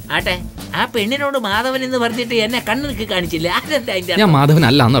 ആട്ടെ, ആ പെണ്ണിനോട് മാധവൻ എന്ന് പറഞ്ഞിട്ട് എന്നെ കണ്ണുനിക്ക് കാണിച്ചില്ല. ഞാൻ മാധവൻ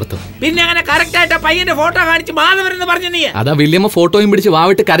അല്ല എന്നർത്ഥം. പിന്നെ അങ്ങനെ കറക്റ്റ് ആയിട്ട് പയ്യന്റെ ഫോട്ടോ കാണിച്ച് മാധവൻ എന്ന് പറഞ്ഞു നീ. അതാ വല്യമ്മ ഫോട്ടോയും പിടിച്ച്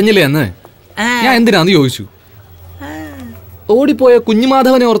വാവിട്ട് കരഞ്ഞില്ലേ എന്ന്. ഞാൻ എന്തിനാന്ന് ചോദിച്ചു. ഓടിപ്പോയ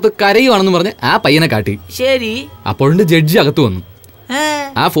കുഞ്ഞുമാധവനെ ഓർത്ത് കരയുവാണെന്ന് പറഞ്ഞ് ആ പയ്യനെ കാട്ടി. ശരി. അപ്പോഴുണ്ട് ജഡ്ജി അകത്ത് വന്നു.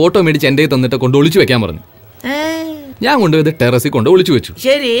 ആ ഫോട്ടോ മേടിച്ച് എന്റെ തന്നിട്ട് കൊണ്ട് ഒളിച്ചു വെക്കാൻ പറഞ്ഞു. ഞാൻ കൊണ്ടുപോയത് ടെറസിൽ കൊണ്ട് ഒളിച്ചു വെച്ചു.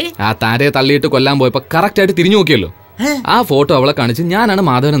 ശരി. ആ താരയെ തള്ളിയിട്ട് കൊല്ലാൻ പോയപ്പോ കറക്റ്റ് ആയിട്ട് തിരിഞ്ഞു നോക്കിയല്ലോ. ആ ഫോട്ടോ അവളെ കാണിച്ച് ഞാനാണ്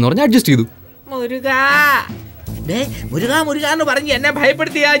മാധവൻ എന്ന് പറഞ്ഞ് അഡ്ജസ്റ്റ് ചെയ്തു. മുരുകാന്ന് പറഞ്ഞ് എന്നെ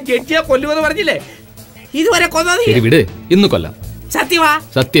ഭയപ്പെടുത്തി ആ ജഡ്ജിയെ കൊല്ലുമെന്ന് പറഞ്ഞില്ലേ? ഇതുവരെ കൊന്നത് വിട്, ഇന്ന് കൊല്ലാം. സത്യവാ?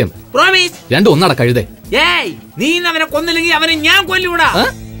 സത്യം. പ്രോമിസ്? രണ്ടും ഒന്നട കഴുതേ. നീ അവനെ കൊന്നില്ലെങ്കിൽ അവനെ ഞാൻ കൊല്ലൂടാ.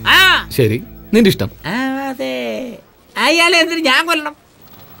 ശരി, നിന്റെ ഇഷ്ടം. അതെ, അയാളെ എന്തിനു ഞാൻ കൊല്ലണം?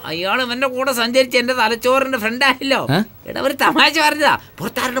 അയാൾ എന്റെ കൂടെ സഞ്ചരിച്ച് എന്റെ തലച്ചോറിന്റെ ഫ്രണ്ട് ആയല്ലോ. എടാ ഒരു തമാശ പറഞ്ഞതാ,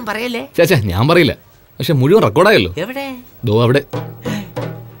 പുറത്താരോടും പറയല്ലേ. ഞാൻ പറയില്ല, പക്ഷെ മുഴുവൻ റെക്കോർഡായല്ലോ. എവിടെ? ദോ അവിടെ.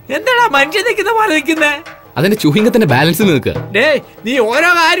 എന്താടാ മനുഷ്യൻ നിൽക്കുന്ന പോലെ നിൽക്കുന്നേ? അതിന്റെ ചുഹിങ്ങത്തിന്റെ ബാലൻസ് നിൽക്കുക. നീ ഓരോ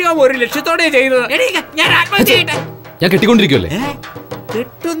കാര്യവും ഒരു ലക്ഷ്യത്തോടെ ചെയ്തത്. ഞാൻ ആത്മഹത്യ ചെയ്യട്ടെ. ഞാൻ കെട്ടിക്കൊണ്ടിരിക്കുവല്ലേ.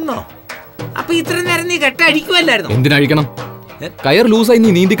 കെട്ടുന്നോ? അപ്പൊ ഇത്ര നേരം നീ കെട്ടടിക്കുമല്ലായിരുന്നു? എന്തിനഴിക്കണം? കയർ ലൂസായി നീ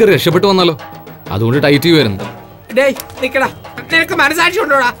നീന്തിക്കറി രക്ഷപ്പെട്ടു വന്നാലോ, അതുകൊണ്ട് ടൈറ്റ് ചെയ്യുമായിരുന്നു. നിക്കടാ, നിനക്ക് മനസാക്ഷി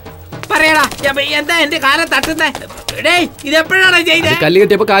ഉണ്ടോടാ? പറയടാ, എന്താ എന്റെ കാലം തട്ടുന്നേ? ഇതെപ്പോഴാണ് ചെയ്തത്? കല്ല്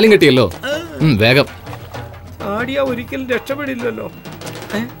കെട്ടിയപ്പോ കാലും കെട്ടിയല്ലോ. വേഗം. ആടിയാ ഒരിക്കലും രക്ഷപ്പെടില്ലല്ലോ.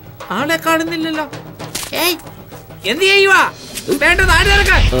 ആളെ കാണുന്നില്ലല്ലോ. എന്ത് ചെയ്യുവാ? വേണ്ട, നാട്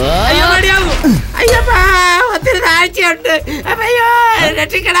നടക്കാൻ. അയ്യോ മടിയാവൂ. അയ്യപ്പാ, ഒത്തിരി താഴ്ചയുണ്ട്. അയ്യോ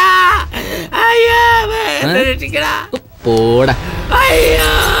രക്ഷിക്കടാ. അയ്യോ രക്ഷിക്കടാ. പോടാ. അയ്യോ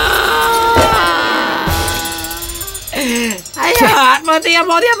അയ്യോ, ആത്മഹത്യ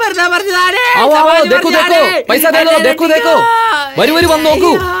മോദിയാ വെറുതെ പറഞ്ഞതാണ്. വരൂ വന്നു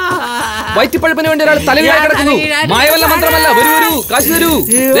നോക്കൂ. വയറ്റിപ്പഴുപ്പിന് വേണ്ടി ഒരാൾ തലയിലായി കിടക്കുന്നു. മായവല്ല മന്ത്രമല്ല. വരൂ, കാശ് തരൂ.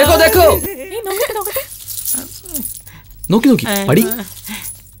 നോക്കി പടി.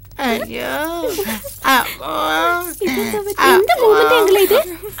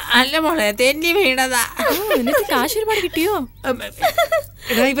 അല്ല മോളെ, തെന്നി വീണതാ. കാശ് ഒരുപാട് കിട്ടിയോ?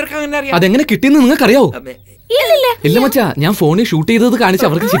 ഇവർക്ക് അങ്ങനെ അറിയാം. അതെങ്ങനെ കിട്ടിയെന്ന് നിങ്ങൾക്ക് അറിയാവോ? ഇല്ല മച്ചാ, ഞാൻ ഫോണിൽ ഷൂട്ട് ചെയ്തത് കാണിച്ച്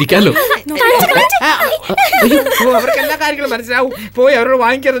അവർക്ക് ചിരിക്കാലോ. അവർക്ക് എല്ലാ കാര്യങ്ങളും മനസ്സിലാവും. പോയി അവരോട്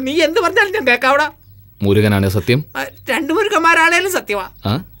വാങ്ങിക്കരുത്. നീ എന്ത് പറഞ്ഞാലും ഞാൻ കേൾക്കാവടാ. മുരുകനാണ് സത്യം. രണ്ടു മുരുകന്മാരാണേലും സത്യമാ.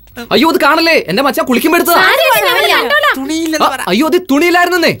 അയ്യോ അത് കാണല്ലേ, എന്റെ മച്ചാ കുളിക്കുമ്പോ എടുത്തതാ. അയ്യോ അത്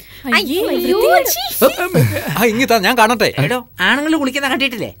തുണിയിലായിരുന്നേ. ഇങ്ങിതാ ഞാൻ കാണട്ടെ. ആണുങ്ങൾ കുളിക്കുന്ന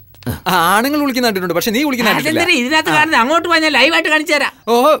കണ്ടിട്ടില്ലേ? ആണുങ്ങൾ കുളിക്കുന്ന കണ്ടിട്ടുണ്ട്, പക്ഷെ നീ കുളിക്കുന്ന ഇതിനകത്ത് കാണുന്നത്. അങ്ങോട്ട് പോയാൽ ലൈവായിട്ട് കാണിച്ചു തരാം.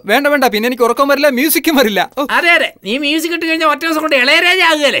 ഓഹോ വേണ്ട, പിന്നെ എനിക്ക് ഉറക്കം വരില്ല, മ്യൂസിക്കും വരില്ല. അതെ, നീ മ്യൂസിക് ഇട്ട് കഴിഞ്ഞാൽ ഒറ്റ ദിവസം കൊണ്ട് ഇളയരാജ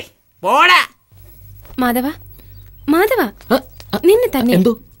ആകുകയല്ലേ. പോടാ. മാധവ, നിന്നെ തന്നെ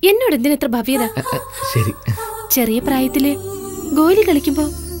എന്നോട് എന്തിനാ ഇത്ര ഭവ്യത? ചെറിയ പ്രായത്തില് ഗോലി കളിക്കുമ്പോ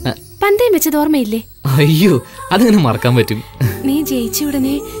പന്തയം വെച്ചത് ഓർമ്മയില്ലേ? അയ്യോ അതങ്ങനെ മറക്കാൻ പറ്റും. നീ ജയിച്ച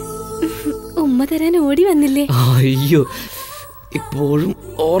ഉടനെ ഉമ്മ തരാൻ ഓടി വന്നില്ലേ? അയ്യോ ഇപ്പോഴും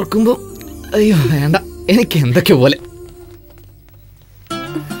ഓർക്കുമ്പോ അയ്യോ വേണ്ട, എനിക്ക് എന്തൊക്കെ പോലെ.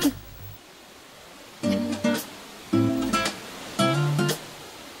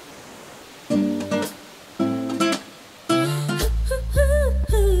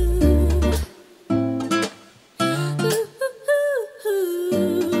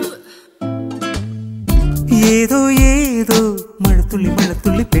 ഏതോ ഏതോ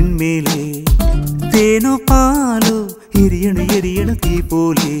മഴത്തുള്ളി പെൺമേലേ, തേനോ പാലോ എരിയണ തീ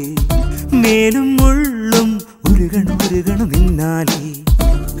പോലെ, മേലും മുള്ളും ഉരുകണു നിന്നാലേ,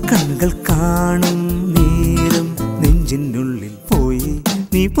 കണ്ണുകൾ കാണും നേരം നെഞ്ചിനുള്ളിൽ പോയേ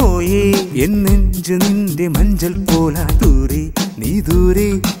നീ പോയേ, എൻ നെഞ്ചു നിന്റെ മഞ്ചൽ പോലാ ദൂരെ നീ ദൂരെ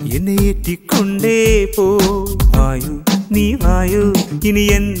എന്നെ ഏറ്റിക്കൊണ്ടേ പോ. വായു നീ വായു, ഇനി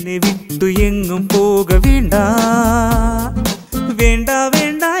എന്നെ വിട്ടു എങ്ങും പോക വേണ്ട വേണ്ട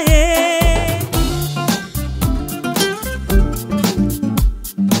വേണ്ടായേ.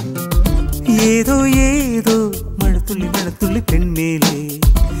 ഏതോ ഏതോ മഴത്തുള്ളി പെൺമേലേ,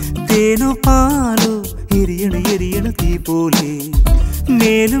 തേനോ പാലോ എരിയണ തീ പോലെ,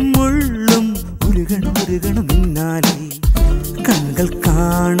 മേലും മുള്ളും ഉരുകണു നിന്നാലേ, കണ്ണുകൾ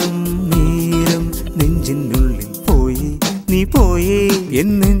കാണും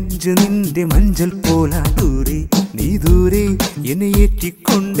എന്നെഞ്ചു നിന്റെ മഞ്ചൽ പോലാ ദൂരെ നീ ദൂരെ എന്നെ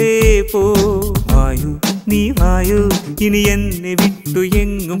ഏറ്റിക്കൊണ്ടേ പോ. വായു നീ വായു ഇനി എന്നെ വിട്ടു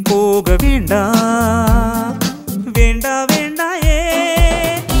എങ്ങും പോക വേണ്ട വേണ്ട വേണ്ട.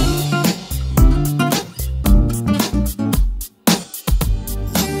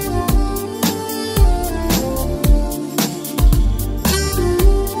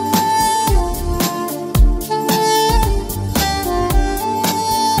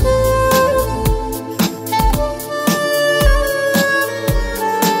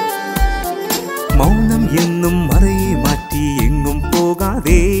 മൗനം എന്നും മറയെ മാറ്റി എങ്ങും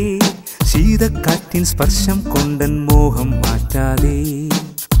പോകാതെ, ശീതക്കാറ്റിൻ സ്പർശം കൊണ്ടൻ മോഹം മാറ്റാതെ,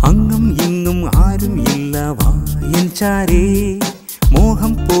 അങ്ങും ഇങ്ങും ആരും ഇല്ല വായൻ ചാരേ,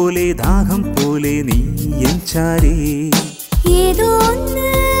 മോഹം പോലെ ദാഹം പോലെ നീ എൻ ചാരേ. ഏതോ ഒന്ന്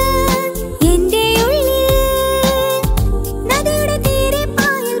എന്റെ ഉള്ളിൽ നദിയുടെ തീരെ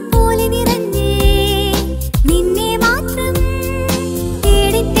പായൽ പോലെ നിറഞ്ഞേ, നിന്നെ മാത്രം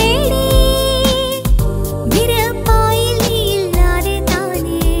തേടി തേടി വിരപ്പായിൽ നീയില്ലാതെ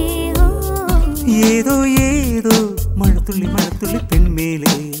താനേ. ഏതോ ഏതോ മഴത്തുള്ളി മഴത്തുള്ളി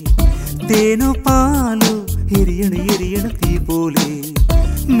പെൺമേലെ, തേനോ പാലോ എരിയണ എരിയണ തീ പോലെ,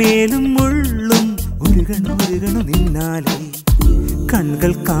 മേലും മുള്ളും ഉരുകണ ഉരുകണ നിന്നാലെ,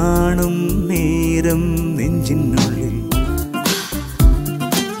 കൺകൾ കാണും നേരം നെഞ്ചിനുള്ളിൽ.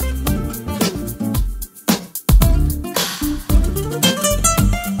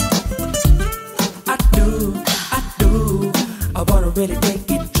 I wanna really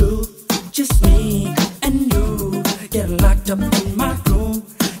take it true. Just me and you, getting locked up in my room,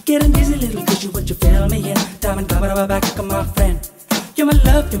 getting dizzy, little cause you what you feel me in. Time and time about back of my friend. You're my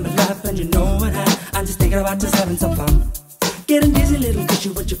love, and you know what I'm just thinking about just having some fun. Getting dizzy, little cause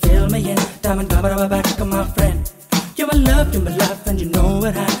you what you feel me in. Time and time about back of my friend. You're my love, and you know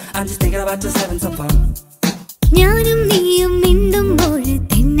what I'm just thinking about just having some fun. ഞാനും നീയും മിണ്ടുമ്പോൾ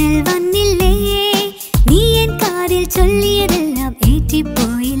തെന്നൽ വന്നില്ലേ, നീ N കാതിൽ ചൊല്ലിയതെല്ലാം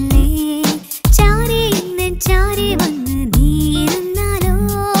ഏറ്റിപ്പോയില്ലേ, ചാരേ ഇന്നൻ ചാരേ വന്ന് നീ ഇരുന്നാലോ,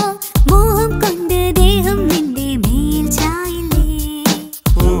 മോഹം കൊണ്ട് ദേഹം നിന്റെ മേൽ ചായില്ലേ.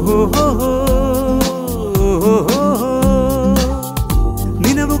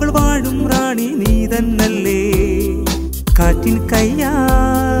 നിലവുകൾ വാഴും റാണി നീ തന്നല്ലേ, കാറ്റിൻ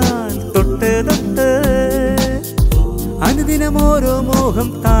കയ്യാൽ തൊട്ട് തൊട്ട് അനുദിനം ഓരോ മോഹം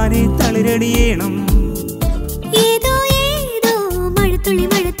താനെ തളിരടിയണം. ഏതോ ഏതോ മഴത്തുള്ളി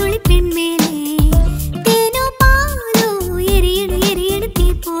മഴത്തുള്ളി പെൺമേലെ, തേനോ പാലോ എരിയണ എരിയണ തീ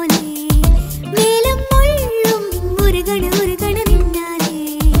പോലെ, മേലും മുള്ളും ഉരുകണ ഉരുകണ നിന്നാലേ,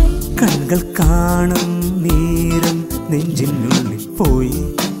 കൺകൾ കാണും നേരം നെഞ്ചിനുള്ളിൽ പോയി.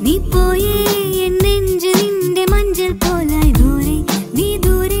 നീ പോയേ എൻ നെഞ്ച് നിന്റെ മഞ്ചൽ പോലായി ദൂരെ നീ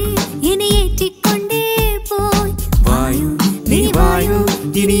ദൂരെ എന്നെ ഏറ്റിക്കൊണ്ടേ പോയി. വായു നീ വായു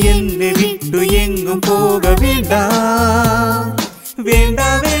ഇനി എന്നെ വിട്ടു എങ്ങും പോക വേണ്ട വേണ്ട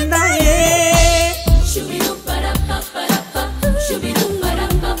വേണ്ട.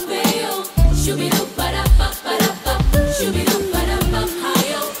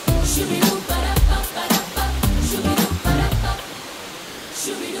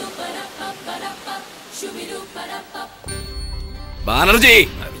 ബാനർജി,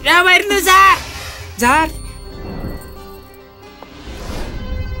 ഞാൻ വരുന്നു സാർ. സാർ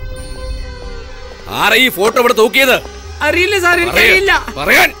ആരാ ഈ ഫോട്ടോ ഇവിടെ തൂക്കിയത്? അറിയില്ല സാർ, എനിക്കറിയില്ല.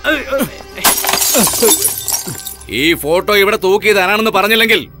 പറയാൻ ഈ ഫോട്ടോ ഇവിടെ തൂക്കിയത് ആരാണെന്ന്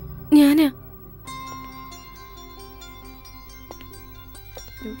പറഞ്ഞില്ലെങ്കിൽ ഞാനാ.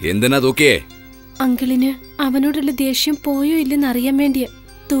 എന്തിനാ തൂക്കിയേ? അങ്കിളിന് അവനോടുള്ള ദേഷ്യം പോയോ ഇല്ലെന്ന് അറിയാൻ വേണ്ടിയാ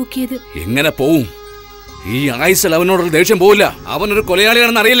തൂക്കിയത്. എങ്ങനെ പോവും? ഈ ആയുസിൽ അവനോടുള്ള ദേഷ്യം പോവില്ല. അവനൊരു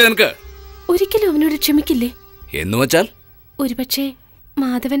കൊലയാളിയാണെന്ന് അറിയില്ല നിനക്ക്. ഒരിക്കലും അവനോട് ക്ഷമിക്കില്ലേ? എന്ന് വെച്ചാൽ ഒരുപക്ഷെ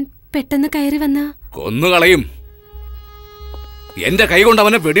മാധവൻ പെട്ടെന്ന് കയറി വന്ന കൊന്നുകളയും. എന്റെ കൈ കൊണ്ട്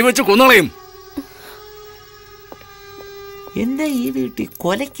അവനെ വെടിവെച്ച് കൊന്നുകളയും. എന്താ ഈ വീട്ടിൽ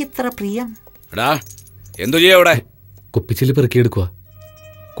കൊലയ്ക്ക് ഇത്ര പ്രിയം? എടാ, എന്തു ചെയ്യാ ഇവിടെ? കുപ്പിച്ചില് പെറുക്കിയെടുക്കുക.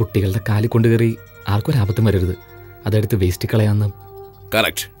 കുട്ടികളുടെ കാലിൽ കൊണ്ടുകയറി ആർക്കൊരാപത്തും വരരുത്. അതെടുത്ത് വേസ്റ്റ് കളയാന്ന്.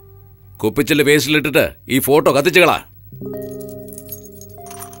 കറക്റ്റ്. കുപ്പിച്ചില് വേസ്റ്റിലിട്ടിട്ട് ഈ ഫോട്ടോ കത്തിച്ചുകളാ.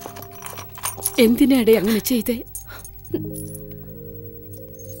 എന്തിനാടേ അങ്ങനെ ചെയ്തേ?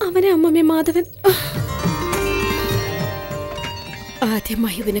 അവനെ അമ്മമ്മേ മാധവൻ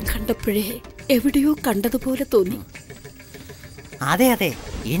ആദ്യമായി ഇവനെ കണ്ടപ്പോഴേ എവിടെയോ കണ്ടതുപോലെ തോന്നി. അതെ അതെ,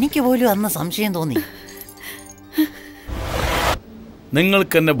 എനിക്ക് പോലും അന്ന് സംശയം തോന്നി.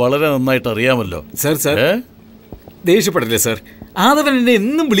 നിങ്ങൾക്ക് എന്നെ വളരെ നന്നായിട്ട് അറിയാമല്ലോ. Sir ദേഷ്യപ്പെടല്ലേ sir? ആദവൻ എന്നെ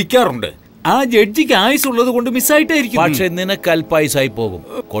എന്നും വിളിക്കാറുണ്ട്. ആ ജഡ്ജിക്ക് ആയുസുള്ളത് കൊണ്ട് മിസ്സായിട്ടായിരിക്കും. പക്ഷെ നിനക്ക് അല്പായുസായി പോകും,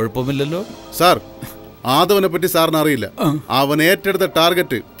 കുഴപ്പമില്ലല്ലോ സാർ. ആദവനെ പറ്റി സാറിന് അറിയില്ല. അവൻ ഏറ്റെടുത്ത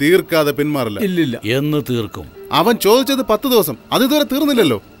ടാർഗറ്റ് തീർക്കാതെ പിന്മാറില്ല. ഇല്ലില്ല. എന്ന് തീർക്കും? അവൻ ചോദിച്ചത് 10 ദിവസം, അത് ഇതുവരെ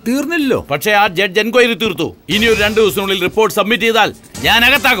തീർന്നില്ലല്ലോ. തീർന്നില്ലല്ലോ. പക്ഷേ ആ ജഡ്ജ് എൻക്വയറി തീർത്തു. ഇനി ഒരു 2 ദിവസത്തിനുള്ളിൽ റിപ്പോർട്ട് സബ്മിറ്റ് ചെയ്താൽ ഞാൻ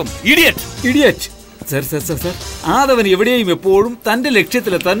അകത്താകും. ഇഡിയറ്റ്. സർ, ആദവൻ എവിടെയും എപ്പോഴും തന്റെ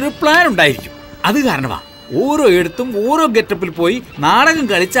ലക്ഷ്യത്തിലെത്താൻ ഒരു പ്ലാൻ ഉണ്ടായിരിക്കും. അത് കാരണമാ ഓരോ ഇടത്തും ഓരോ ഗെറ്റപ്പിൽ പോയി നാടകം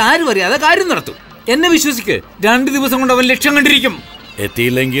കളിച്ച് ആരും അറിയാതെ കാര്യം നടത്തും. എന്നെ വിശ്വസിക്ക്, 2 ദിവസം കൊണ്ട് അവൻ ലക്ഷ്യം കണ്ടിരിക്കും.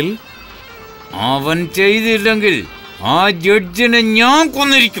 എത്തിയില്ലെങ്കിൽ, അവൻ ചെയ്തില്ലെങ്കിൽ ആ ജഡ്ജിനെ ഞാൻ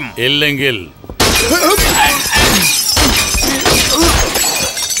കൊന്നിരിക്കും. ഇല്ലെങ്കിൽ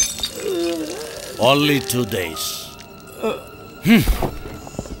only 2 days.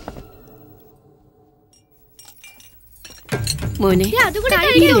 മോനെ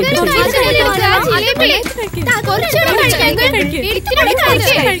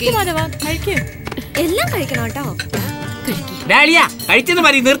എല്ലാം കഴിക്കണം കേട്ടോ. കഴിച്ചെന്ന്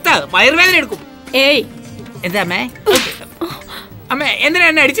മതി, നിർത്ത്, വയറുവേദന എടുക്കും. ഏയ് എന്താ അമ്മേ? അമ്മേ എന്തിനാ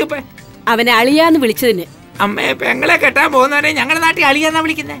എന്നെ അടിച്ചപ്പോ? അവനെ അളിയാന്ന് വിളിച്ചതിന്. അമ്മേ, പെങ്ങളെ കെട്ടാൻ പോകുന്നവരെ ഞങ്ങളുടെ നാട്ടിൽ അളിയാന്നാ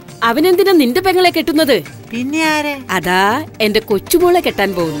വിളിക്കുന്നേ. അവനെന്തിനാ നിന്റെ പെങ്ങളെ കെട്ടുന്നത്? പിന്നെ ആരെ? അതാ എന്റെ കൊച്ചുമോളെ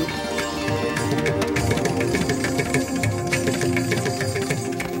കെട്ടാൻ പോകുന്നു.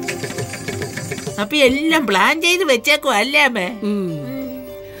 അപ്പൊ എല്ലാം പ്ലാൻ ചെയ്ത് വെച്ചേക്കോ അല്ലേ അമ്മേ?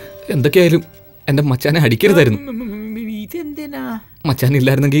 എന്തൊക്കെയായാലും എന്റെ മച്ചാനെ അടിക്കരുതായിരുന്നു. ഇതെന്തിനാ? മച്ചാൻ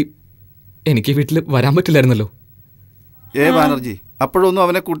ഇല്ലായിരുന്നെങ്കിൽ എനിക്ക് വീട്ടിൽ വരാൻ പറ്റില്ലായിരുന്നല്ലോ. ബാനർജി, അപ്പോഴൊന്നും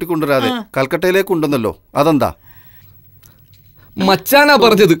അവനെ കൂട്ടിക്കൊണ്ടുവരാതെ കൽക്കട്ടയിലേക്ക് കൊണ്ടുവന്നല്ലോ, അതെന്താ? മച്ചാനാ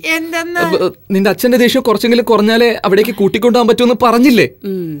പറഞ്ഞത്. നിന്റെ അച്ഛന്റെ ദേഷ്യം കുറച്ചെങ്കിലും കുറഞ്ഞാലേ അവിടേക്ക് കൂട്ടിക്കൊണ്ടുപോകാൻ പറ്റുമെന്ന് പറഞ്ഞില്ലേ?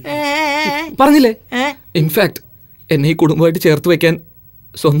 ഇൻഫാക്ട് എന്നെ ഈ കുടുംബമായിട്ട് ചേർത്ത് വെക്കാൻ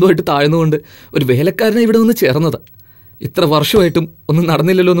സ്വന്തമായിട്ട് താഴ്ന്നുകൊണ്ട് ഒരു വേലക്കാരനെ ഇവിടെ വന്ന് ചേർന്നത്. ഇത്ര വർഷമായിട്ടും ഒന്നും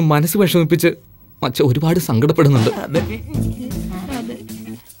നടന്നില്ലല്ലോ എന്ന് മനസ്സ് വിഷമിപ്പിച്ച് മച്ച ഒരുപാട് സങ്കടപ്പെടുന്നുണ്ട്.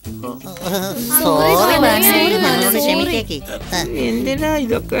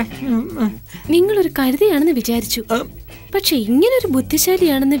 നിങ്ങളൊരു കഴുതയാണെന്ന് വിചാരിച്ചു, പക്ഷെ ഇങ്ങനൊരു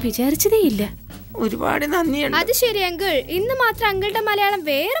ബുദ്ധിശാലിയാണെന്ന് വിചാരിച്ചതേയില്ല. ഒരുപാട് നന്ദിയുണ്ട്. അത് ശരി അങ്കിൾ, ഇന്ന് മാത്രം അങ്കിളുടെ മലയാളം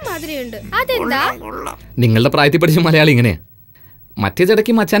വേറെ മാതിരിയുണ്ട്. അതെന്താ? നിങ്ങളുടെ പ്രായത്തിൽ പഠിച്ച മലയാളം ഇങ്ങനെയാ. മറ്റേ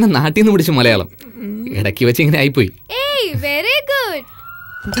ചടക്കി മച്ചാനെ നാട്ടിൽ നിന്ന് പിടിച്ച മലയാളം ഇടയ്ക്ക് വെച്ച് ഇങ്ങനെ ആയിപ്പോയി. Very good.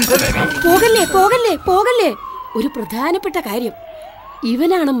 പോകല്ലേ പോകല്ലേ പോകല്ലേ. ഒരു പ്രധാനപ്പെട്ട കാര്യം,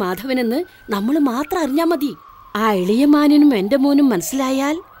 ഇവനാണ് മാധവനെന്ന് നമ്മൾ മാത്രം അറിഞ്ഞാ മതി. ആ എളിയമാനും എന്റെ മോനും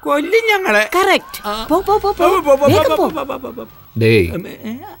മനസ്സിലായാൽ കൊല്ലും ഞങ്ങളെ. കറക്റ്റ്.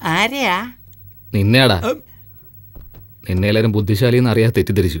 ആരെയാ? നിന്നെയാടാ. നിന്നെ എല്ലാവരും ബുദ്ധിശാലിന്ന് അറിയാതെ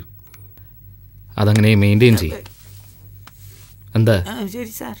തെറ്റിദ്ധരിച്ചു. അതങ്ങനെ മെയിൻറ്റെയിൻ ചെയ്യും. എന്താ?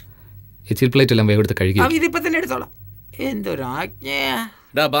 ശരി സാർ. എച്ചിൽ പ്ലേറ്റ് എല്ലാം വേഗം എടുത്ത് കഴിക്കും. ഇതിപ്പോ തന്നെ എടുത്തോളാം. എന്തൊരാജ്ഞയാ.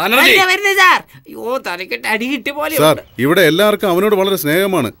 സാർ, ഇവിടെ എല്ലാവർക്കും അവനോട് വളരെ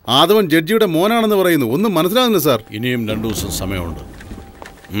സ്നേഹമാണ്. ആദവൻ ജഡ്ജിയുടെ മോനാണെന്ന് പറയുന്നു. ഒന്നും മനസ്സിലാകുന്നില്ല സാർ. ഇനിയും 2 ദിവസം സമയമുണ്ട്.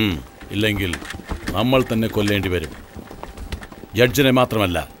 ഇല്ലെങ്കിൽ നമ്മൾ തന്നെ കൊല്ലേണ്ടി വരും. ജഡ്ജിനെ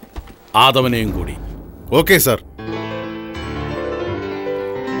മാത്രമല്ല, ആദവനെയും കൂടി. Okay sir.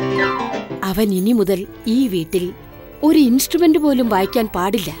 അവൻ ഇനി മുതൽ ഈ വീട്ടിൽ ഒരു ഇൻസ്ട്രുമെന്റ് പോലും വായിക്കാൻ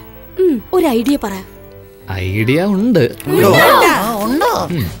പാടില്ല. ഒരു ഐഡിയ പറ. ഐഡിയ ഉണ്ട്.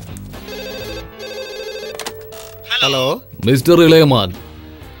 ഹലോ മിസ്റ്റർ ഇളയമാൻ,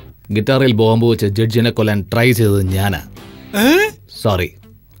 ഗിറ്റാറിൽ ബോംബ് വെച്ച് ജഡ്ജിനെ കൊല്ലാൻ ട്രൈ ചെയ്തത് ഞാനാ. സോറി,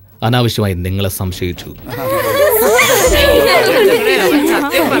 അനാവശ്യമായി നിങ്ങളെ സംശയിച്ചു.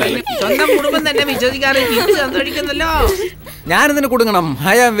 സ്വന്തം കുടുംബം തന്നെ വിശ്വസിക്കാതെ സന്തോഷിക്കുന്നല്ലോ. ഞാനിതിന് കൊടുക്കണം.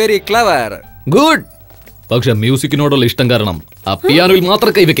 I am very clever. Good. പക്ഷെ മ്യൂസിക്കിനോടുള്ള ഇഷ്ടം കാരണം ആ പിയാനോയിൽ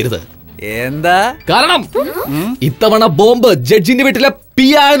മാത്രം കൈവെക്കരുത്. എന്താ കാരണം? ഇത്തവണ ബോംബ് ജഡ്ജിന്റെ വീട്ടിലെ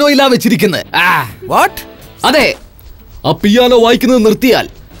പിയാനോയിലാ വെച്ചിരിക്കുന്നത്. അതെ, ആ പിയാനോ വായിക്കുന്നത് നിർത്തിയാൽ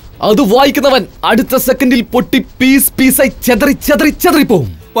അത് വായിക്കുന്നവൻ അടുത്ത സെക്കൻഡിൽ പൊട്ടി പീസ് പീസായി ചെതറി ചെതറി ചെതറി പോവും.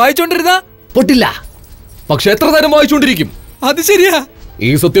 വായിച്ചോണ്ടിരുന്ന പൊട്ടില്ല, പക്ഷെ എത്ര നേരം വായിച്ചോണ്ടിരിക്കും. അത് ശരിയാ. ഈ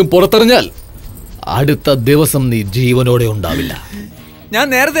സത്യം പുറത്തറിഞ്ഞാൽ അടുത്ത ദിവസം നീ ജീവനോടെ ഉണ്ടാവില്ല. ഞാൻ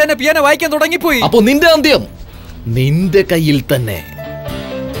നേരത്തെ തന്നെ പിയാനോ വായിക്കാൻ തുടങ്ങിപ്പോയി. അപ്പൊ നിന്റെ അന്ത്യം നിന്റെ കയ്യിൽ തന്നെ.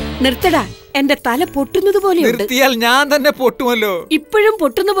 നിർത്തടാ, എന്റെ തല പൊട്ടുന്നത് പോലെയുണ്ട്. നിർത്തിയാൽ ഞാൻ തന്നെ പൊട്ടുമല്ലോ. ഇപ്പോഴും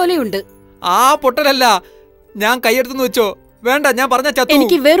പൊട്ടുന്ന പോലെയുണ്ട്. ആ പൊട്ടലല്ല, ഞാൻ കൈയെടുത്തു വെച്ചോ. വേണ്ട, ഞാൻ പറഞ്ഞ ചത്തു.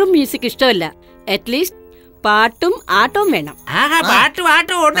 എനിക്ക് വെറും മ്യൂസിക് ഇഷ്ടമല്ല. അറ്റ്ലീസ്റ്റ് പാട്ടും ആട്ടവും വേണം.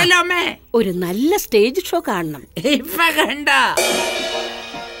 പാട്ടും ഉണ്ടല്ലോ അമ്മേ. ഒരു നല്ല സ്റ്റേജ് ഷോ കാണണം. ഇപ്പൊ കണ്ട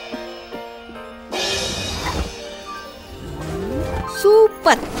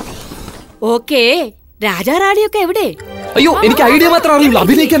സൂപ്പർ. ഓക്കേ, രാജാറാണിയൊക്കെ എവിടെ? അയ്യോ, എനിക്ക് ഐഡിയ മാത്രം അറിയില്ല,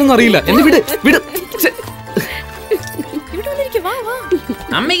 അഭിനയിക്കാനൊന്നും അറിയില്ല. എന്നെ വിട് വിട്. ഇവിടെ വന്നിരിക്കും. വാ വാ.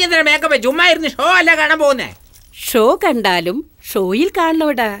 അമ്മയ്ക്ക് എന്തിനാ മേക്കപ്പ്? ചുമ്മാ ഇരുന്ന് ഷോ അല്ല കാണാൻ പോകുന്നേ. ഷോ കണ്ടാലും ഷോയിൽ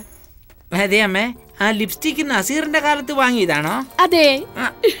കാണണോടാ. അതെ അമ്മേ, ആ ലിപ്സ്റ്റിക് നസീറിന്റെ കാലത്ത് വാങ്ങിയതാണോ? അതെ.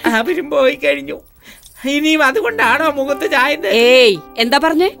 അവരും പോയി കഴിഞ്ഞു. ഇനിയും അതുകൊണ്ടാണോ മുഖത്ത് ചായത്? ഏയ്, എന്താ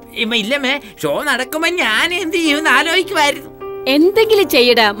പറഞ്ഞേ? ഇല്ലമ്മേ, ഷോ നടക്കുമ്പോ ഞാൻ എന്ത് ചെയ്യുമെന്ന് ആലോചിക്കുമായിരുന്നു. എന്തെങ്കിലും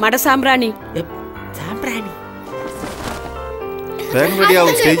ചെയ്യടാ മടസാമ്പ്രാണി. സാമ്പ്രാണി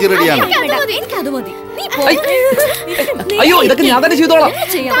സ്റ്റേജ് റെഡിയാണ്. അയ്യോ, ഇതൊക്കെ ഞാൻ തന്നെ ചെയ്തോളാം.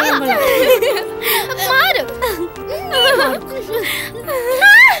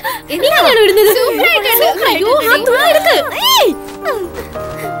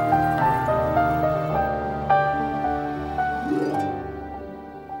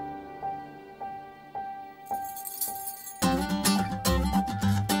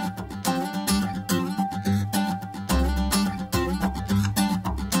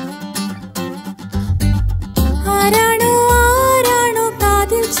 ആരാണോ ആരാണോ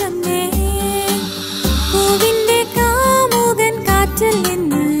കാതിൽ ചെന്നേ, പൂവിന്റെ കാമുകൻ കാറ്റിൽ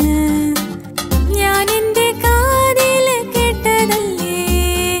നിന്ന് ഞാൻ എന്റെ കാതില് കേട്ടതല്ലേ,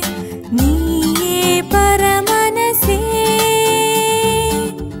 നീയേ പരമനസേ.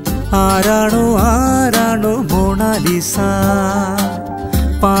 ആരാണോ ആരാണോ മൊണാലിസ,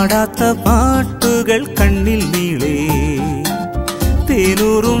 പാടാത്ത പാട്ടുകൾ കണ്ണിൽ നീളേ,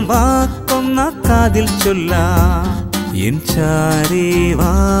 തേനൂറും വാക്കൊന്ന കാതിൽ ചൊല്ലാം, എൻ ചാരേ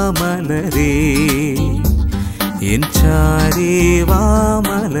വാമലരേ, എൻ ചാരേ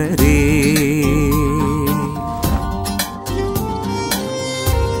വാമലരേ.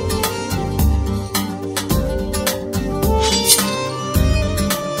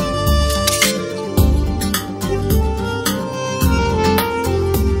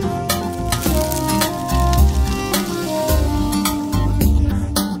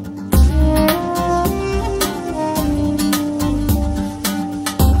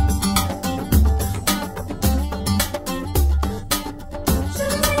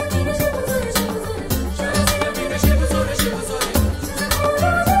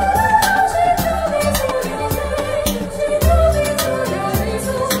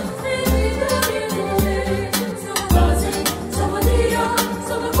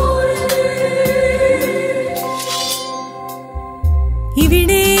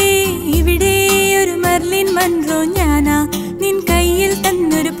 ഇവിടെ ഇവിടെ ഒരു മെർലിൻ മൺറോ ഞാനാ, നിൻ കയ്യിൽ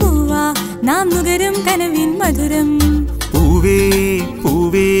തന്നൊരു പൂവാ, നാം നുകരും കനവിൻ മധുരം. പൂവേ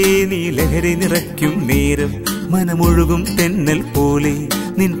പൂവേ നീ ലഹരി നിറയ്ക്കും നേരം, മനമൊഴുകും തെന്നൽ പോലെ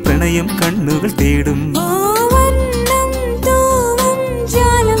നിൻ പ്രണയം കണ്ണുകൾ തേടും. ഓ വർണ്ണം തൂവും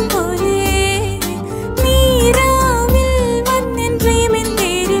ജാലം പോലെ നീരാവിൽ വന്നെൻ പ്രേമൻ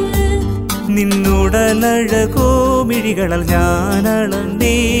തേരിൽ, നിന്നോടലഴകോ മിഴികളാൽ ഞാൻ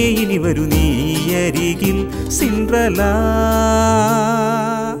അളന്നേ, ഇനി വരൂ നീ അരികിൽ സിൻഡ്രലാ.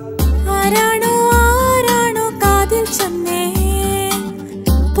 ആരാണോ ആരാണോ കാതിൽ ചെന്നേ,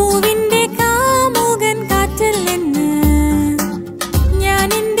 പൂവിന്റെ കാമുകൻ കാറ്റിൽ നിന്ന് ഞാൻ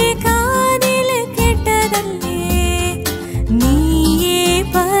എന്റെ കാതില് കേട്ടതല്ലേ, നീയേ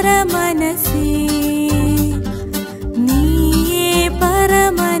പരമനസേ, നീയേ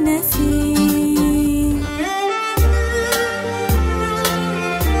പരമനസേ.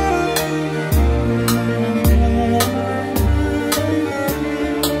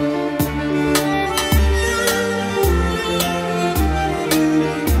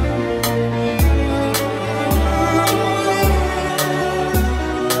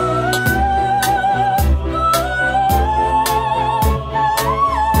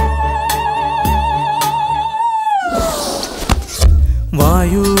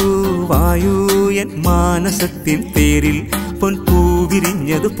 വായു വായു എൻ മാനസത്തിൻ തേരിൽ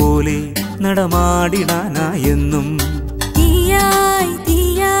പൊൻപൂവിരിഞ്ഞതുപോലെ നടമാടിടാനായെന്നും. തീയായി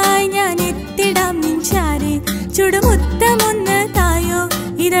തീയായി ഞാൻ എത്തിടാം നിൻചാരെ, ചുടുമുത്തമൊന്ന് തായോ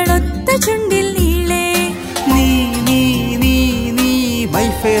ഇതളൊത്ത ചുണ്ടിൽ നീളേ. നീ നീ നീ നീ മൈ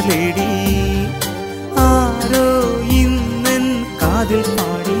ഫെയർ ലേഡി, ആരോ ഇന്നൻ കാതിൽ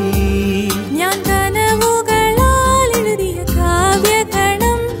പാടി. ഞാൻ കനവുകളാൽ എഴുതിയ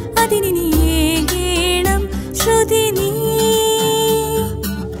കാവ്യകണം, അതിനി നീയേ കേണം ശ്രുതി നീ.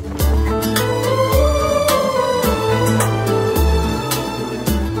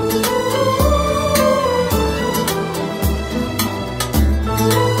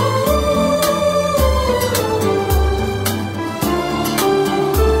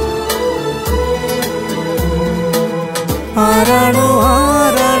 ആരാണോ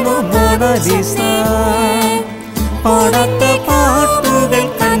ആരാണോ മൊണാലിസ, പാടാത്ത പാട്ടുകൾ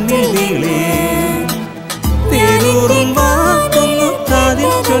കണ്ണിൽ നീളേ, തേനൂറും വാക്കൊന്നു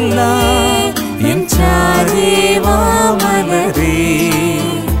കാതിൽ ചൊല്ലാം, എൻ ചാരേ വാമലരേ.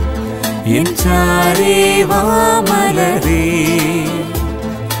 ചാരേ വാ മലരേ,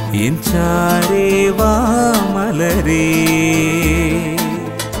 എൻ ചാരേ വാ മലരേ.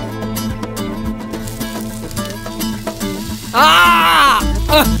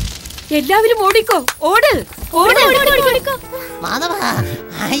 എല്ലാവരും ഓടിക്കോ, ഓട് ഓട്. മാധവ,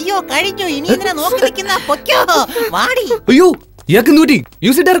 അയ്യോ കഴിഞ്ഞു, ഇനി ഇതിനെ നോക്കി നിൽക്കുന്ന പൊക്കോ, വാടി. അയ്യോ ഇയാൾക്ക് നൂറ്റി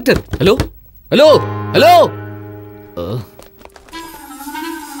music director. Hello hello hello.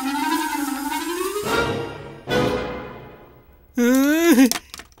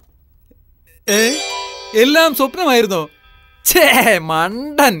 എല്ലാം സ്വപ്നമായിരുന്നോ? ഛേ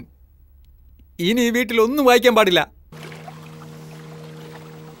മണ്ടൻ. ഇനി ഈ വീട്ടിൽ ഒന്നും വായിക്കാൻ പാടില്ല.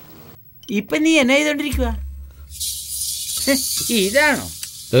 ഇപ്പൊ നീ എന്നെ ചെയ്തോണ്ടിരിക്കുക? ഇതാണോ?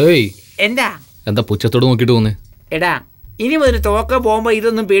 എന്താ എന്താ പുച്ഛത്തോട് നോക്കിട്ട് പോന്നേ? എടാ, ഇനി മുതൽ തോക്ക പോകുമ്പോ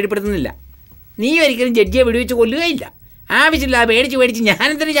ഇതൊന്നും പേടിപ്പെടുത്തുന്നില്ല. നീ ഒരിക്കലും ജഡ്ജിയെ വെടിവെച്ച് കൊല്ലുകയില്ല. ആവശ്യമില്ല പേടിച്ച് പേടിച്ച്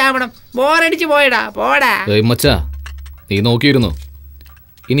ഞാനെന്തിനു ചാവണം? ബോറടിച്ച് പോയടാ, പോടാ. മച്ചാ, നീ നോക്കിയിരുന്നു.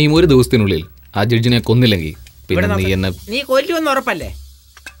 ഇനിയും ഒരു ദിവസത്തിനുള്ളിൽ ആ ജഡ്ജിനെ കൊന്നില്ലെങ്കിൽ പിന്നെ നീ എന്നെ നീ കൊല്ലുമെന്ന് ഉറപ്പല്ലേ?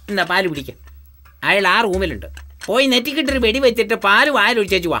 എന്താ പാല് പിടിക്കാം. അയാൾ ആ റൂമിലുണ്ട്. പോയി നെറ്റിക്കിട്ടൊരു വെടി വെച്ചിട്ട് പാല്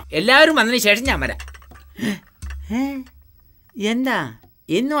വായിലൊഴിച്ചു പോവാ. എല്ലാവരും വന്നതിന് ശേഷം ഞാൻ വരാം. എന്താ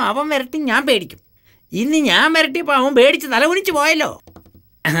ഇന്നും അവൻ വരട്ടി ഞാൻ പേടിക്കും. ഇന്ന് ഞാൻ വരട്ടിയപ്പോൾ അവൻ പേടിച്ച് തലകുനിച്ച് പോയല്ലോ.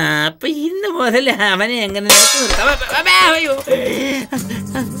 അപ്പൊ ഇന്ന് മുതൽ അവനെ എങ്ങനെ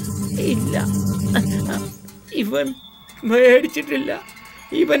ഇല്ല, ഇവൻ പേടിച്ചിട്ടില്ല.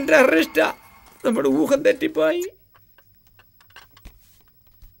 ഇവന്റെ അറസ്റ്റാ. നമ്മുടെ ഊഹം തെറ്റിപ്പോയി.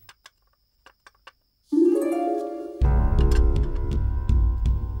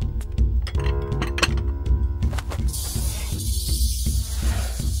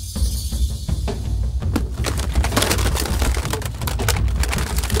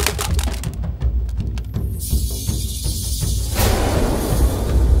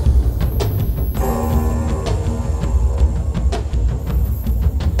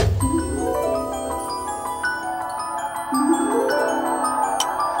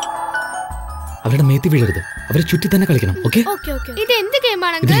 അവരുടെ മേത്തി വീഴരുത്. അവരെ ചുറ്റി തന്നെ കളിക്കണം. ഓക്കെ? ഇത് എന്ത്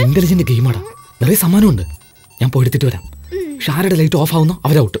ഗെയിമാണ്? ഇത് ഇന്റലിജന്റ് ഗെയിമാണ്. നിറയെ സമ്മാനമുണ്ട്. ഞാൻ പോയെടുത്തിട്ട് വരാം. ഷാരയുടെ ലൈറ്റ് ഓഫ് ആവുന്നു,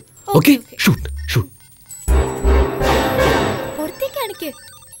 അവരൗട്ട്. ഓക്കെ? Shoot shoot.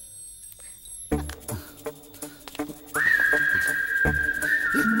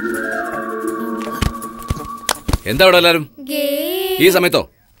 എന്താ അവിടെ എല്ലാരും ഈ സമയത്തോ?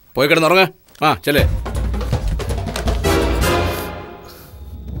 പോയി കിടന്നുറങ്ങ. ആ ചെല്ലേ.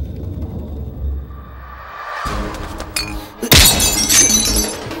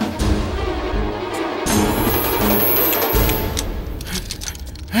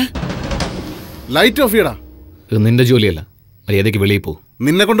 ലൈറ്റ് ഓഫ് ചെയ്യടാ. ഇത് നിന്റെ ജോലിയല്ല, മര്യാദയ്ക്ക് വെളിയിൽ പോ.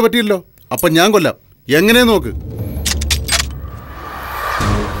 നിന്നെ കൊണ്ട് പറ്റിയല്ലോ, അപ്പൊ ഞാൻ കൊല്ലാം. എങ്ങനെ നോക്ക്.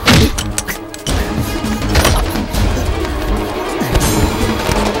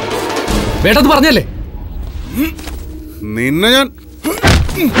 വേണ്ടെന്ന് പറഞ്ഞല്ലേ? നിന്നെ ഞാൻ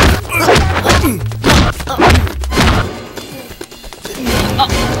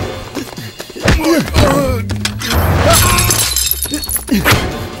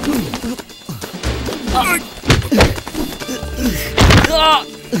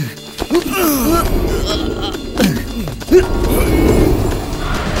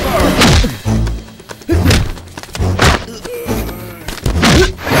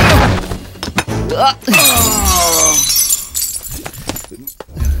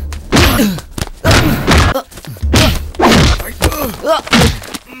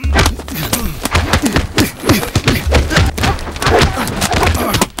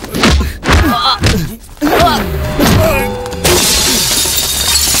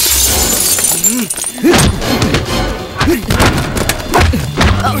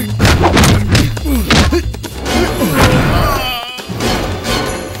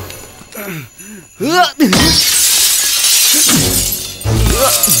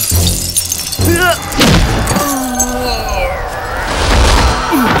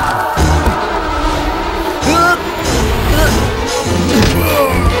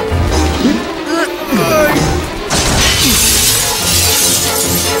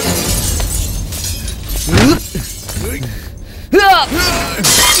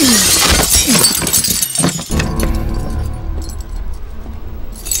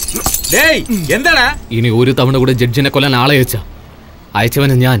എന്താടാ ഇനി ഒരു തവണ കൂടെ ജഡ്ജിനെ കൊല്ലാൻ ആളെ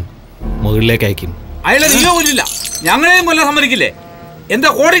അയച്ചവനെ ഞാൻ മുകളിലേക്ക് അയക്കും. അയാളെ നീയോ കൊല്ലില്ല, ഞങ്ങളെയും കൊല്ലാൻ സമ്മതിക്കില്ലേ? എന്താ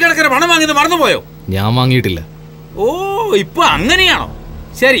കോടിക്കണക്കിന് പണം വാങ്ങിയത് മറന്നുപോയോ? ഞാൻ വാങ്ങിയിട്ടില്ല. ഓ ഇപ്പൊ അങ്ങനെയാണോ?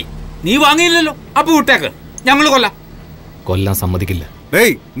 ശരി, നീ വാങ്ങിയില്ലല്ലോ, അപ്പൊ വിട്ടേക്ക്, ഞങ്ങൾ കൊല്ലാൻ സമ്മതിക്കില്ല.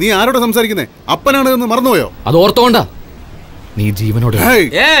 ഏയ് നീ ആരോട് സംസാരിക്കുന്നേ? അപ്പനാണ് എന്ന് മറന്നുപോയോ? അത് ഓർത്തോണ്ടാ നീ ജീവനോട്.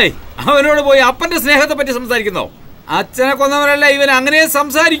 ഏയ് അവനോട് പോയി അപ്പന്റെ സ്നേഹത്തെ പറ്റി സംസാരിക്കുന്നോ? അച്ഛനെ കൊന്നവരല്ല ഇവൻ അങ്ങനെ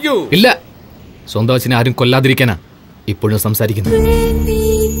സംസാരിക്കൂ. ഇല്ല, സ്വന്തം അച്ഛനെ ആരും കൊല്ലാതിരിക്കാനാ ഇപ്പോഴും സംസാരിക്കുന്നത്.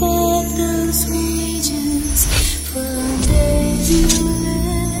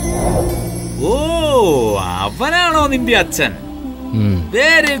 ഓ, അവനാണോ നിന്റെ അച്ഛൻ?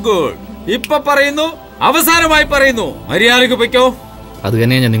 Very good. ഇപ്പൊ പറയുന്നു, അവസാനമായി പറയുന്നു, മര്യാദയ്ക്ക് പൊയ്ക്കോ. അത്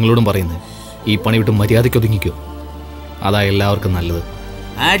തന്നെയാ ഞാൻ നിങ്ങളോടും പറയുന്നത്. ഈ പണി വിട്ട് മര്യാദയ്ക്ക് ഒതുങ്ങിക്കോ, അതാ എല്ലാവർക്കും നല്ലത്.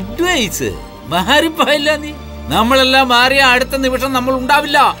 അഡ്വൈസ് മാറിപ്പോയില്ല നീ. നമ്മളെല്ലാം മാറിയ അടുത്ത നിമിഷം നമ്മൾ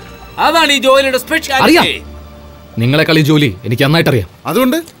ഉണ്ടാവില്ല. അതാണ് ഈ ജോലിയുടെ സ്പെഷ്യാലിറ്റി. നിങ്ങളെക്കാൾ ഈ ജോലി എനിക്ക് നന്നായിട്ടറിയാം.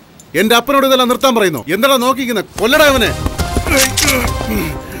 അതുകൊണ്ട് എന്റെ അപ്പനോട് ഇതെല്ലാം നിർത്താൻ പറയുന്നു. എന്താ നോക്കിക്കുന്ന? കൊല്ലടാ അവനെ.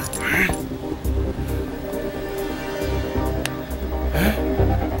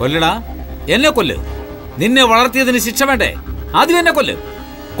 കൊല്ലടാ, എന്നെ കൊല്ല്. നിന്നെ വളർത്തിയതിന് ശിക്ഷ വേണ്ടേ? ആദ്യം എന്നെ കൊല്ല്.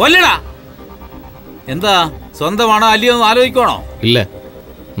 കൊല്ലടാ. എന്താ, സ്വന്തമാണോ അല്ലയോ എന്ന് ആലോചിക്കണോ? ഇല്ല,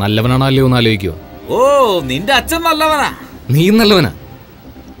 നല്ലവനാണോ അല്ലയോ എന്ന് ആലോചിക്കോ. ഓ, നിന്റെ അച്ഛൻ നല്ലവനാ. നീ നല്ലവനാ,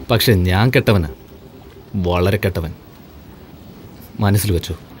 പക്ഷെ ഞാൻ കെട്ടവനാ, വളരെ കെട്ടവൻ. മനസ്സിൽ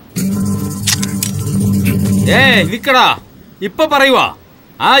വെച്ചോ. നിക്കടാ, ഇപ്പൊ പറയുവാ.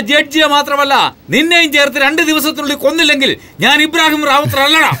 ആ ജഡ്ജിയെ മാത്രമല്ല നിന്നെയും ചേർത്ത് 2 ദിവസത്തിനുള്ളിൽ കൊന്നില്ലെങ്കിൽ ഞാൻ ഇബ്രാഹിം റാവുത്തർ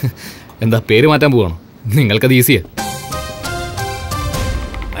അല്ലടാ. എന്താ, പേര് മാറ്റാൻ പോവാണോ? നിങ്ങൾക്കത് ഈസിയാ.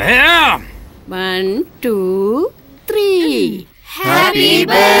 1 2 3 Happy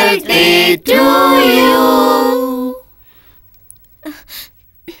birthday to you.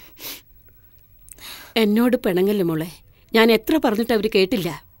 എന്നോട് പിണങ്ങല്ലേ മോളെ, ഞാൻ എത്ര പറഞ്ഞിട്ട് അവര് കേട്ടില്ല.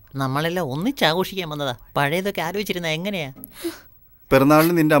 നമ്മളെല്ലാം ഒന്നിച്ചാഘോഷിക്കാൻ വന്നതാ. പഴയതൊക്കെ ആലോചിച്ചിരുന്ന എങ്ങനെയാ?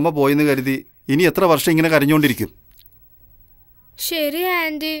 പിറന്നാളിന് നിന്റെ അമ്മ പോയെന്ന് കരുതി ഇനി എത്ര വർഷം ഇങ്ങനെ കരഞ്ഞോണ്ടിരിക്കും? ശരി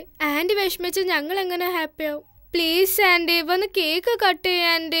ആന്റി, ആന്റി വിഷമിച്ച് ഞങ്ങൾ എങ്ങനെ ഹാപ്പിയാവും? പ്ലീസ് ആന്റി, വന്ന് കേക്ക് കട്ട്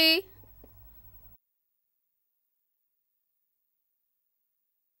ചെയ്യാ ആന്റി.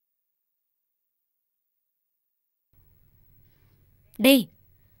 ഡേ,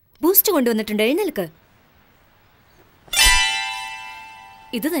 ബൂസ്റ്റ് കൊണ്ടുവന്നിട്ടുണ്ട്, എഴുന്നേൽക്ക്.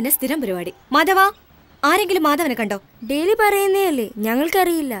 ഇത് തന്നെ സ്ഥിരം പരിപാടി. മാധവ, ആരെങ്കിലും മാധവനെ കണ്ടോ? ഡെയിലി പറയുന്നേ അല്ലേ,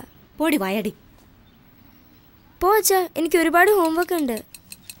 ഞങ്ങൾക്കറിയില്ല. പോടി വായടി. പോച്ചാ, എനിക്ക് ഒരുപാട് ഹോംവർക്ക് ഉണ്ട്.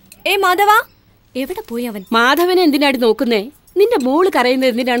 മാധവ, എവിടെ പോയി അവൻ? മാധവനെ എന്തിനാണ് നോക്കുന്നേ? നിന്റെ മോള്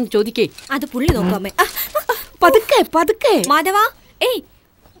കരയുന്നത് എന്തിനാണെന്ന് ചോദിക്കേ. അത് പുള്ളി നോക്കാമേ. പതുക്കെ പതുക്കെ. മാധവ,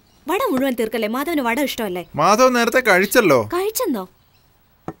 വട മുഴുവൻ തീർക്കല്ലേ. മാധവന് വട ഇഷ്ടമല്ലേ? മാധവൻ നേരത്തെ കഴിച്ചല്ലോ. കഴിച്ചെന്നോ?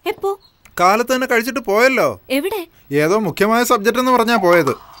 എപ്പോ? കാലത്ത് തന്നെ കഴിച്ചിട്ട് പോയല്ലോ. എവിടെ? ഏതോ മുഖ്യമായ സബ്ജക്റ്റ് എന്ന് പറഞ്ഞാ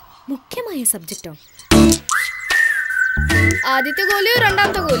പോയത്. മുഖ്യമായ സബ്ജക്റ്റോ? ആദ്യത്തെ ഗോലിയോ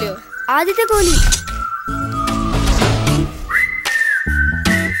രണ്ടാമത്തെ ഗോലിയോ? ആദ്യത്തെ ഗോലി.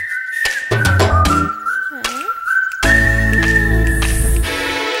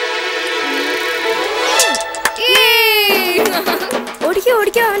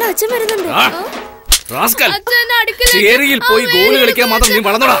 ഓടിക്കോ, അവൻ അച്ഛൻ വരുന്നുണ്ട്. ചേരിയിൽ പോയി ഗോൾ കളിക്കാൻ മാത്രം നീ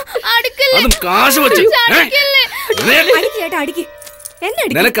വളർന്നോടാ. അതും കാശ് വെച്ച്.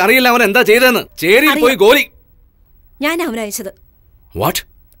 നിനക്കറിയില്ല അവൻ എന്താ ചെയ്തെന്ന്. ചേരിയിൽ പോയി ഗോലി. ഞാൻ അവനെ അയച്ചത്. വാട്ട്?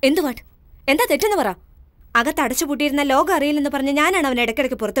 എന്ത് വാട്ട്? എന്താ തെറ്റെന്ന് പറ. അകത്ത് അടച്ചുപൂട്ടിയിരുന്ന ലോകം അറിയില്ലെന്ന് പറഞ്ഞ് ഞാനാണ് അവനെ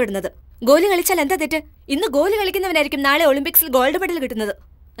ഇടയ്ക്കിടയ്ക്ക് പുറത്തുവിടുന്നത്. ഗോലി കളിച്ചാൽ എന്താ തെറ്റ്? ഇന്ന് ഗോലി കളിക്കുന്നവനായിരിക്കും നാളെ ഒളിമ്പിക്സിൽ ഗോൾഡ് മെഡൽ കിട്ടുന്നത്.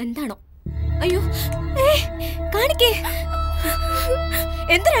 എന്താണോ? അയ്യോ, കാണിക്കേ.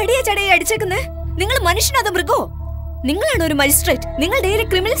 എന്തൊരടിയാ ചടയെ അടിച്ചേക്കുന്നത്? നിങ്ങൾ മനുഷ്യനോ അതോ മൃഗോ? നിങ്ങളാണ് ഒരു മജിസ്ട്രേറ്റ്. നിങ്ങൾ ഡെയിലി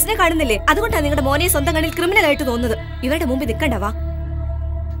ക്രിമിനൽസിനെ കാണുന്നില്ലേ? അതുകൊണ്ടാണ് നിങ്ങളുടെ മോനെ സ്വന്തം കണ്ണിൽ ക്രിമിനൽ ആയിട്ട് തോന്നുന്നത്. ഇവരുടെ മുമ്പിൽ നിൽക്കണ്ടവാ.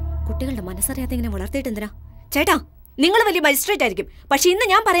 കുട്ടികളുടെ മനസ്സറിയാതെ ഇങ്ങനെ വളർത്തിയിട്ട് എന്തിനാ? ചേട്ടാ, നിങ്ങൾ വലിയ മജിസ്ട്രേറ്റ് ആയിരിക്കും, പക്ഷെ ഇന്ന്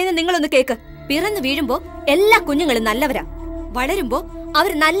ഞാൻ പറയുന്നത് നിങ്ങളൊന്ന് കേക്ക്. പിറന്നു വീഴുമ്പോ എല്ലാ കുഞ്ഞുങ്ങളും നല്ലവരാ. വളരുമ്പോ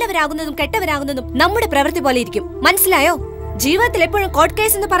അവർ നല്ലവരാകുന്നതും കെട്ടവരാകുന്നതും നമ്മുടെ പ്രവൃത്തി പോലെ ഇരിക്കും. മനസ്സിലായോ? ജീവിതത്തിൽ എപ്പോഴും കോർട്ട്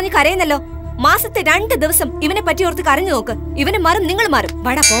കേസ് എന്ന് പറഞ്ഞ് കരയുന്നല്ലോ. മാസത്തെ 2 ദിവസം ഇവനെ പറ്റി ഓർത്ത് കരഞ്ഞു നോക്ക്. ഇവന് മാറും, നിങ്ങൾ മാറും.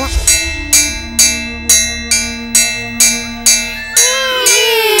 വടാ പോവാ.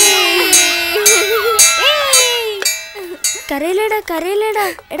 കരയില്ലേടാ, കരയില്ലേടാ.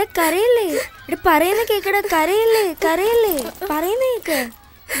 എടാ കരയില്ലേ? എടാ പറയുന്ന കേക്കടാ. കരയില്ലേ, കരയില്ലേ, പറയുന്ന കേക്ക്.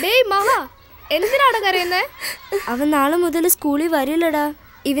 ഡേയ് മഹാ, എന്തിനാണ് കരയുന്നേ? അവൻ നാളെ മുതൽ സ്കൂളിൽ വരില്ലടാ.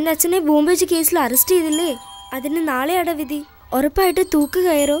 ഇവന്റെ അച്ഛനെ ബോംബെ വെച്ച് കേസിൽ അറസ്റ്റ് ചെയ്തില്ലേ? അതിന് നാളെയാടാ വിധി. ഉറപ്പായിട്ട് തൂക്ക്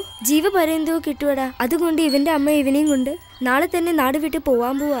കയറോ ജീവപര്യന്തോ കിട്ടുവടാ. അതുകൊണ്ട് ഇവന്റെ അമ്മ ഇവനെയും കൊണ്ട് നാളെ തന്നെ നാട് വിട്ട്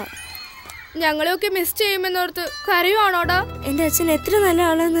പോവാൻ പോവാ. ഞങ്ങളെയൊക്കെ മിസ് ചെയ്യുമെന്നോർത്ത് കരയുവാണോടാ? എന്റെ അച്ഛൻ എത്ര നല്ല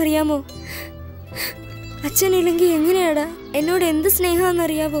ആളാന്നറിയാമോ? അച്ഛനില്ലെങ്കിൽ എങ്ങനെയാടാ? എന്നോട് എന്ത്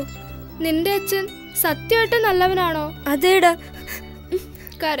സ്നേഹാന്നറിയാവോ? നിന്റെ അച്ഛൻ സത്യമായിട്ട് നല്ലവനാണോ? അതേടാ.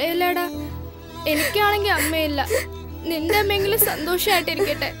 കരയില്ലടാ, എനിക്കാണെങ്കിൽ അമ്മയില്ല. നിന്റെ അമ്മയെങ്കിലും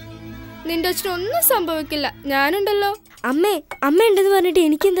സന്തോഷമായിട്ടിരിക്കട്ടെ. നിന്റെ അച്ഛനൊന്നും സംഭവിക്കില്ല, ഞാനുണ്ടല്ലോ. അമ്മ ഉണ്ടെന്ന് പറഞ്ഞിട്ട്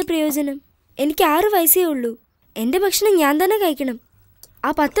എനിക്കെന്താ പ്രയോജനം? എനിക്ക് 6 വയസ്സേ ഉള്ളൂ. എന്റെ ഭക്ഷണം ഞാൻ തന്നെ കഴിക്കണം. ആ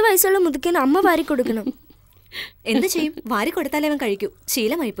 10 വയസ്സുള്ള മുതുക്കന് അമ്മ വാരി കൊടുക്കണം. എന്ത് ചെയ്യും? വാരി കൊടുത്താലേ അവൻ കഴിക്കൂ.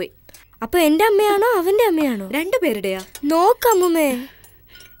 ശീലമായി പോയി. അപ്പൊ എന്റെ അമ്മയാണോ അവന്റെ അമ്മയാണോ? രണ്ടുപേരുടെയാ. നോക്കമ്മേ,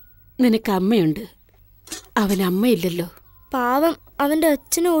 നിനക്ക് അമ്മയുണ്ട്, അവന് അമ്മയില്ലല്ലോ. പാവം, അവന്റെ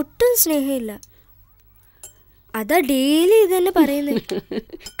അച്ഛന് ഒട്ടും സ്നേഹമില്ല. അതാ ഡെയിലി ഇത് തന്നെ പറയുന്നേ.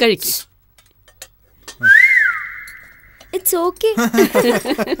 കഴിക്കും. It's okay.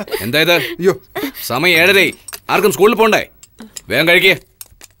 എന്തായത്? സമയം 7:30. ആർക്കും സ്കൂളിൽ പോണ്ടേ? വേഗം കഴിക്കേ.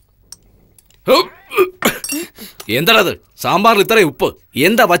 എന്താണത്? സാമ്പാറിൽ ഇത്രയും ഉപ്പ്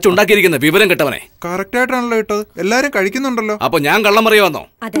എന്താ വച്ചുണ്ടാക്കിയിരിക്കുന്ന വിവരം കെട്ടവനെ? കറക്റ്റ് ആയിട്ടാണല്ലോ ഇട്ടത്. എല്ലാരും കഴിക്കുന്നുണ്ടല്ലോ. അപ്പൊ ഞാൻ കള്ളം പറയുവാന്നോ?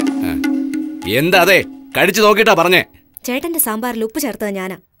 എന്താ അതെ? കഴിച്ചു നോക്കിട്ടാ പറഞ്ഞേ. ചേട്ടന്റെ സാമ്പാറിൽ ഉപ്പ് ചേർത്തത്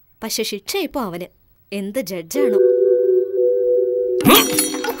ഞാനാ. പക്ഷെ ശിക്ഷ ഇപ്പൊ അവന്. എന്ത് ജഡ്ജാണോ?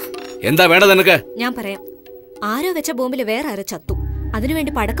 എന്താ വേണ്ടത് നിനക്ക്? ഞാൻ പറയാം. ആരോ വെച്ച ബോംബില് വേറെ ആരോ ചത്തു.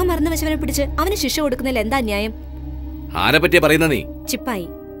 അതിനുവേണ്ടി പടക്കം മറന്നു വെച്ചവനെ പിടിച്ച് അവന് ശിക്ഷ കൊടുക്കുന്നതിൽ എന്താ ന്യായം? ആരെ പറ്റിയാ പറയുന്ന നീ? ചിപ്പായി.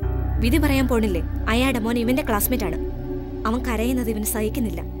 വിധി പറയാൻ പോണില്ലേ? അയാളുടെ മോൻ ഇവന്റെ ക്ലാസ്മേറ്റ് ആണ്. അവൻ കരയുന്നത് ഇവന്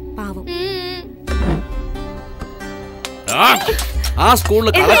സഹിക്കുന്നില്ല. പാവം. ആ സ്കൂളിൽ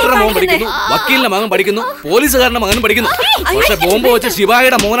കളക്ടറുടെ മോൻ പഠിക്കുന്നു, വക്കീലിന്റെ മകൻ പഠിക്കുന്നു, പോലീസുകാരന്റെ മകനും പഠിക്കുന്നു. പക്ഷെ ബോംബ് വെച്ച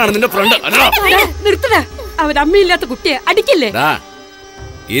ശിവായുടെ മോനാണ് നിന്റെ ഫ്രണ്ട്. നിർത്തട, അവൻ അമ്മയില്ലാത്ത കുട്ടിയെ അടിക്കില്ലേ?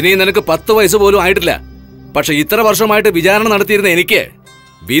 ഇനി നിനക്ക് 10 വയസ്സ് പോലും ആയിട്ടില്ല. പക്ഷെ ഇത്ര വർഷമായിട്ട് വിചാരണ നടത്തിയിരുന്ന എനിക്ക്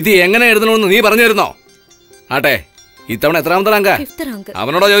വിധി എങ്ങനെ എഴുതണമെന്ന് നീ പറഞ്ഞു തരുന്നോ? ആട്ടെ, ഇത്തവണ എത്രാമത്തെ റാങ്കാ?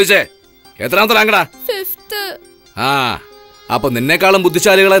 അവനോടോ ചോദിച്ചേ? എത്രാമത്തെ റാങ്കടാ? ആ, അപ്പൊ നിന്നെക്കാളും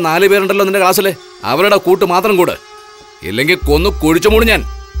ബുദ്ധിശാലികളെ 4 പേരുണ്ടല്ലോ നിന്റെ ക്ലാസ്സില്. അവരുടെ കൂട്ട് മാത്രം കൂട്, ഇല്ലെങ്കിൽ കൊന്നു കുഴിച്ചു മൂടും ഞാൻ.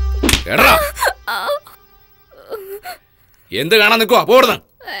 എടാ, എന്ത് കാണാൻ നിൽക്കുവാ? പോടുന്ന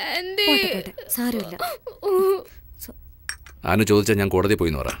ആനു ചോദിച്ചാ ഞാൻ കോടതി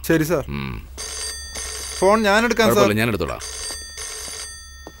പോയിന്ന് പറ. ശരി സാർ. ഫോൺ ഞാൻ എടുക്കാം സാർ. ഞാൻ എടുത്തോളാം.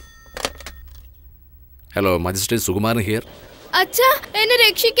 Hello, magistrate Sukumaran here. അച്ഛാ, എന്നെ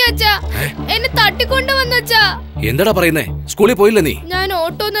രക്ഷിക്കാ അച്ഛാ. എന്നെ തട്ടിക്കൊണ്ടു വന്നച്ചാ. എന്താടാ പറയുന്നേ? സ്കൂളിൽ പോയില്ല നീ? ഞാൻ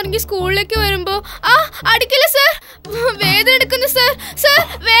ഓട്ടോന്ന് ഇറങ്ങി സ്കൂളിലേക്ക് വരുമ്പോ അടിക്കില്ല സർ, വേദന എടുക്കുന്നു സർ. സർ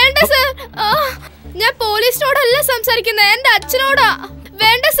വേണ്ട സർ, ഞാൻ പോലീസിനോടല്ല സംസാരിക്കുന്നത്, എന്റെ അച്ഛനോടാ.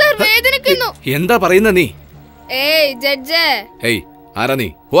 വേണ്ട സർ, വേദനിക്കുന്നു. എന്താ പറയുന്ന നീ? ഏയ് ജഡ്ജേ. ഏയ്, ആരാ നീ?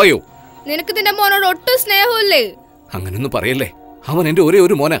 ഹോയോ? നിനക്ക് നിന്റെ മോനോട് ഒട്ടും സ്നേഹമില്ലേ? അങ്ങനൊന്നും പറയല്ലേ. അവൻ എന്റെ ഒരേ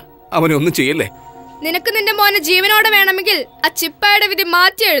ഒരു മോനാ. അവനെ ഒന്നും ചെയ്യല്ലേ. നിനക്ക് നിന്റെ മോനെ ജീവനോടെ വേണമെങ്കിൽ ആ ചിപ്പായുടെ വിധി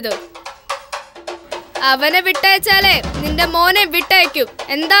മാറ്റി എഴുതും. അവനെ വിട്ടയച്ചാലേ നിന്റെ മോനെ വിട്ടയക്കും.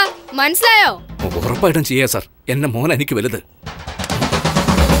 എന്താ മനസ്സിലായോ? ഉറപ്പായിട്ടും ചെയ്യാ സാർ. എന്റെ മോൻ എനിക്ക് വലുത്.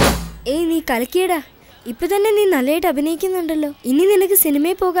 ഏയ്, നീ കലക്കിയടാ. ഇപ്പൊ തന്നെ നീ നല്ലതായിട്ട് അഭിനയിക്കുന്നുണ്ടല്ലോ. ഇനി നിനക്ക്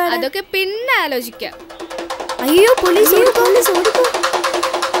സിനിമയിൽ പോകാം. അതൊക്കെ പിന്നെ ആലോചിക്കാം. അയ്യോ, പോലീസ് ഓടിക്കോ.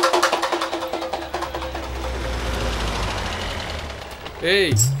 ഏയ്,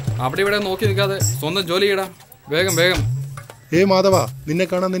 അവിടെ ഇവിടെ നോക്കി നിൽക്കാതെ സ്വന്തം ജോലി ചെയ്യടാ. വേഗം വേഗം. മാധവ, നിന്നെ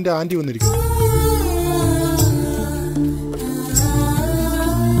കാണാൻ നിന്റെ ആന്റി വന്നിരിക്കുന്നു.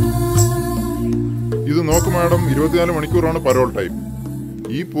 ഇത് നോക്ക് മാഡം, 24 മണിക്കൂറാണ് പരോൾ ടൈം.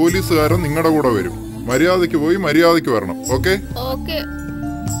 ഈ പോലീസുകാരൻ നിങ്ങളുടെ കൂടെ വരും. മര്യാദയ്ക്ക് പോയി മര്യാദയ്ക്ക് വരണം. ഓക്കെ?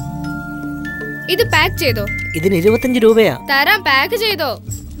 ഇത് പാക്ക് ചെയ്തോ? ഇതിന് 25 രൂപയാ. തരാം, പാക്ക് ചെയ്തോ.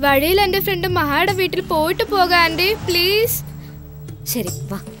 വഴിയിൽ എന്റെ ഫ്രണ്ട് മഹായുടെ വീട്ടിൽ പോയിട്ട് പോകാം ആന്റി, പ്ലീസ്. ശരി,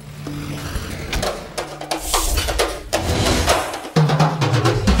 വാ.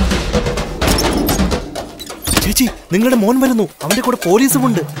 ചേച്ചി, നിങ്ങളുടെ മോൻ വരുന്നു. അവന്റെ കൂടെ പോലീസും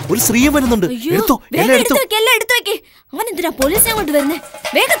ഉണ്ട്. ഒരു സ്ത്രീയും വരുന്നുണ്ട്. എടുത്തോ, എല്ലാം എടുത്തോ. അവൻ എന്തിനാ പോലീസിനെ കൊണ്ട് വരുന്നേ?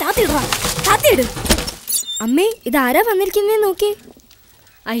 വേഗം താത്തിയിട്. അമ്മേ, ഇതാരാ വന്നിരിക്കുന്നേ നോക്കി.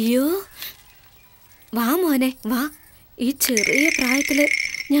 അയ്യോ, വാ മോനെ, വാ. ഈ ചെറിയ പ്രായത്തില്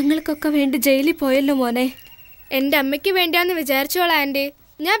ഞങ്ങൾക്കൊക്കെ വേണ്ടി ജയിലിൽ പോയല്ലോ മോനെ. എന്റെ അമ്മയ്ക്ക് വേണ്ടിയാന്ന് വിചാരിച്ചോളാം ആന്റി.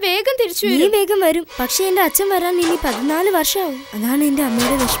 ഞാൻ വേഗം തിരിച്ചു വരും. നീ വേഗം വരും, പക്ഷെ എന്റെ അച്ഛൻ വരാൻ ഇനി 14 വർഷമാവും. അതാണ് എന്റെ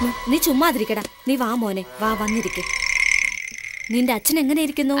അമ്മയുടെ വിഷമം. നീ ചുമ്മാതിരിക്കടാ. നീ വാ മോനെ, വാ, വന്നിരിക്കെ. നിന്റെ അച്ഛൻ എങ്ങനെ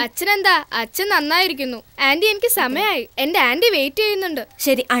ഇരിക്കുന്നു? അച്ഛനെന്താ, അച്ഛൻ നന്നായിരിക്കുന്നു ആന്റി. എനിക്ക് സമയമായി. എന്റെ ആന്റി വെയിറ്റ് ചെയ്യുന്നുണ്ട്.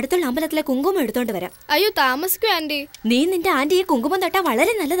 ശരി, അടുത്തുള്ള അമ്പലത്തിലെ കുങ്കുമം എടുത്തോണ്ട് വരാം. അയ്യോ, താമസിക്കൂ ആന്റി. നീ നിന്റെ ആന്റിയെ കുങ്കുമം തൊട്ടാ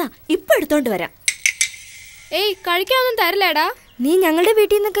വളരെ നല്ലതാ. ഇപ്പൊ എടുത്തോണ്ട് വരാം. ഏയ്, കഴിക്കാനൊന്നും തരില്ലേടാ. നീ ഞങ്ങളുടെ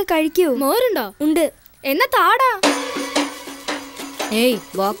വീട്ടിൽ നിന്നൊക്കെ കഴിക്കൂ. മോരുണ്ടോ? ഉണ്ട്. എന്നാ താടാ. ഏയ്,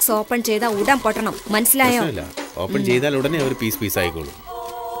 ബോക്സ് ഓപ്പൺ ചെയ്താ ഉടൻ പൊട്ടണം, മനസ്സിലായോ? ഓപ്പൺ ചെയ്താൽ ഉടനെ അവർ പീസ് ആയിക്കോളും.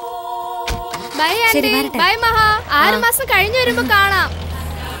 By anti. ബൈ മഹാ. 6 മാസം കഴിഞ്ഞു വരുമ്പോ കാണാം.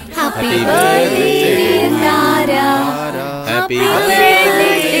 Happy birthday Thara. Happy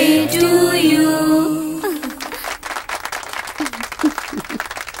birthday to you.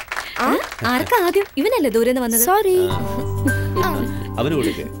 ആർക്കാ ആദ്യം? ഇവനല്ലേ ദൂരെന്ന് വന്നത്? സോറി. അവന്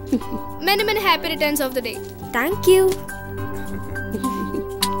കൊടുക്കേ. Many many happy returns of the day. Thank you.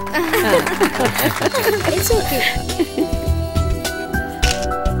 It's okay.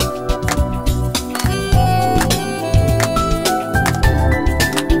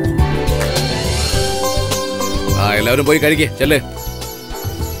 എല്ലാവരും പോയി കഴിക്കേ ചെല്ലേ.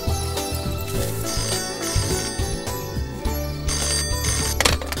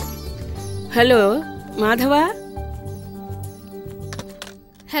 ഹലോ മാധവ.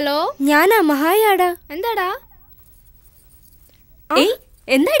 ഹലോ, ഞാനാ മഹായാടാ. എന്താടാ? ഏയ്,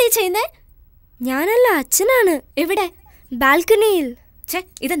 എന്താടി ചെയ്യുന്നേ? ഞാനല്ല, അച്ഛനാണ്. എവിടെ? ബാൽക്കണിയിൽ.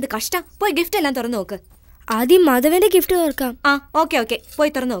 ഇതെന്ത് കഷ്ടം. പോയി ഗിഫ്റ്റ് എല്ലാം തുറന്നു നോക്ക്. ആദ്യം മാധവന്റെ ഗിഫ്റ്റ് തുറക്കാം. ആ, ഓക്കെ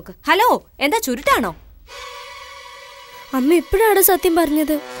പോയി തുറന്നു നോക്ക്. ഹലോ, എന്താ ചുരുട്ടാണോ? അമ്മ ഇപ്പഴാണ് സത്യം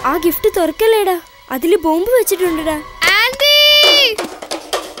പറഞ്ഞത്. ആ ഗിഫ്റ്റ് തുറക്കല്ലേടാ, അതില് ബോംബ് വെച്ചിട്ടുണ്ടടാ. ആന്റി,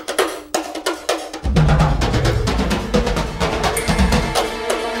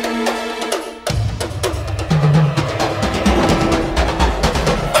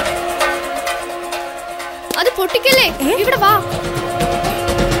 അത് പൊട്ടിക്കല്ലേ, ഇവിടെ വാ.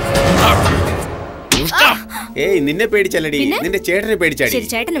 ഏയ്, നിന്നെ പേടിച്ചല്ലടി, നിന്റെ ചേട്ടനെ പേടിച്ചാടി. ശരി,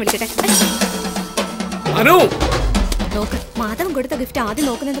 ചേട്ടനെ വിളിക്കട്ടെ. നോക്ക്, മാധവൻ കൊടുത്ത ഗിഫ്റ്റ് ആദ്യം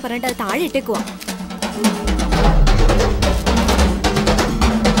നോക്കുന്നെന്ന് പറഞ്ഞിട്ട് അത് താഴെ ഇട്ടേക്കുവാ.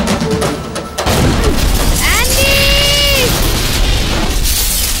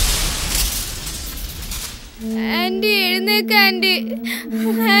 ആന്റി എഴുന്നേക്ക് ആന്റി.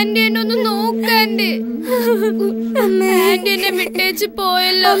 ആന്റി എന്നെ ഒന്ന് നോക്ക് ആന്റി. ആന്റി എന്നെ വിട്ടേച്ച്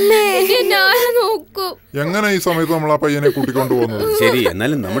പോയല്ലോ. ഞാൻ നോക്കൂ. എങ്ങനെ ഈ സമയത്ത് നമ്മൾ ആ പയ്യനെ കൂട്ടിക്കൊണ്ടു പോകുന്നത്? ശരി,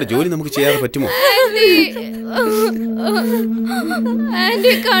 എന്നാലും നമ്മുടെ ജോലി നമുക്ക് ചെയ്യാതെ പറ്റുമോ?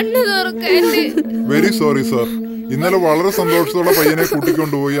 ആന്റി കണ്ണു തുറക്കാന്റി. Very sorry sir. ഇന്നലെ വളരെ സന്തോഷത്തോടെ പയ്യനെ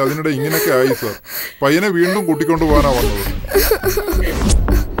കൂട്ടിക്കൊണ്ടുപോയി, അതിനിടെ ഇങ്ങനെയൊക്കെ ആയി സാർ. പയ്യനെ വീണ്ടും കൂട്ടിക്കൊണ്ടുപോകാനാ വന്നത്.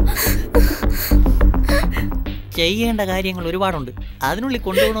 ചെയ്യേണ്ട കാര്യങ്ങൾ ഒരുപാടുണ്ട്, അതിനുള്ളിൽ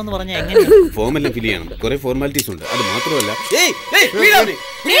കൊണ്ടുപോകണമെന്ന് പറഞ്ഞാൽ എങ്ങനെ? ഫോം എല്ലാം ഫിൽ ചെയ്യണം, കുറെ ഫോർമാലിറ്റീസ് ഉണ്ട്. അത് മാത്രമല്ല,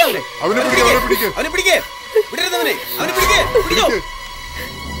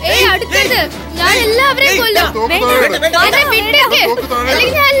 അടുത്തത് ഞാൻ എല്ലാവരെയും കൊല്ലും. എന്നെ വിട്ടേക്ക്,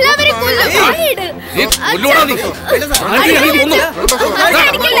 അല്ലെങ്കിൽ ഞാൻ എല്ലാവരെയും കൊല്ലും.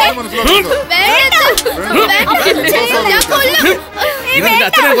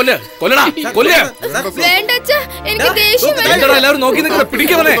 വേണ്ട, എനിക്ക് ദേഷ്യം വരും. എല്ലാവരും നോക്കി നിൽക്കുന്ന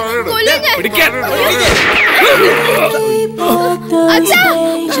പിടിക്കവനെ.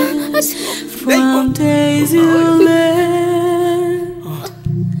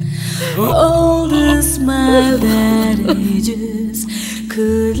 All the smile that ages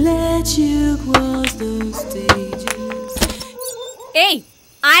could let you cross those stages. ഏയ്,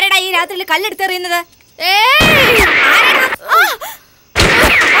 ആരടാ ഈ രാത്രിയിൽ കല്ലെടുത്തെറിയുന്നത്?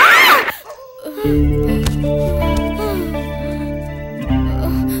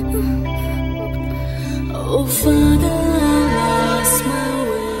 Oh Father, I lost my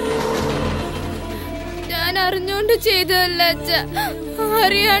way. ഞാൻ അറിഞ്ഞോണ്ട് ചെയ്തതല്ല അച്ഛ,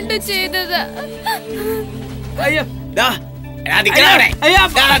 അറിയാണ്ട് ചെയ്തതാ. അയ്യോ,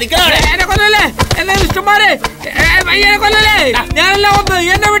 എന്നെ കൊല്ലല്ലേ, എന്നെ ഇഷ്ടംമാരെ എന്നെ കൊല്ലല്ലേ, ഞാനെല്ലാം ഒന്ന്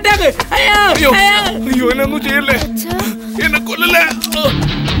എന്നെ വിട്ടേക്ക്. അയ്യോ, എന്നെ ഒന്നും ചെയ്യല്ലേ, എന്നെ കൊല്ലല്ലേ.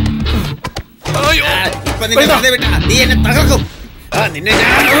 ഇപ്പൊ നീ എന്നെ തകർക്കും. നിന്നെ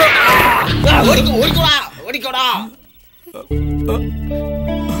ഓടിക്കോടാ.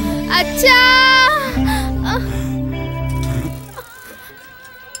 അച്ഛാ,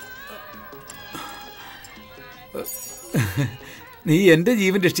 നീ എന്റെ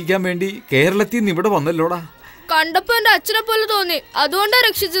ജീവൻ രക്ഷിക്കാൻ വേണ്ടി കേരളത്തിൽ നിന്ന് ഇവിടെ വന്നല്ലോടാ. കണ്ടപ്പോ എന്റെ അച്ഛനെ പോലെ തോന്നി, അതുകൊണ്ടാ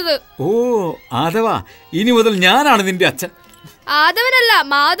രക്ഷിച്ചത്. ഓ ആദവ, ഇനി മുതൽ ഞാനാണ് നിന്റെ അച്ഛൻ. ആദവനല്ല,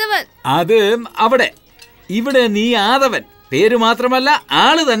 മാധവൻ. അത് അവിടെ. ഇവിടെ നീ ആദവൻ. പേര് മാത്രമല്ല,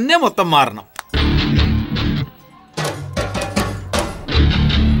 ആള് തന്നെ മൊത്തം മാറണം.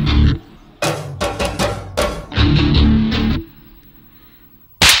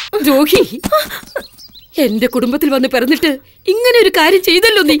 ദ്രോഹി, എന്റെ കുടുംബത്തിൽ വന്ന് പിറന്നിട്ട് ഇങ്ങനെ ഒരു കാര്യം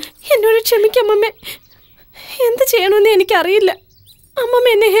ചെയ്തല്ലോ നീ. എന്നോട് ക്ഷമിക്കമ്മേ, എന്ത് ചെയ്യണമെന്ന് എനിക്കറിയില്ല. അമ്മമ്മ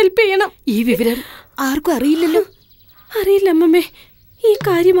എന്നെ ഹെൽപ്പ് ചെയ്യണം. ഈ വിവരം ആർക്കും അറിയില്ലല്ലോ. അറിയില്ല അമ്മമ്മേ, ഈ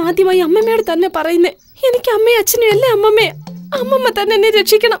കാര്യം ആദ്യമായി അമ്മമ്മയോട് തന്നെ പറയുന്നേ. എനിക്ക് അമ്മയും അച്ഛനും അല്ലേ അമ്മമ്മേ. അമ്മമ്മ തന്നെ എന്നെ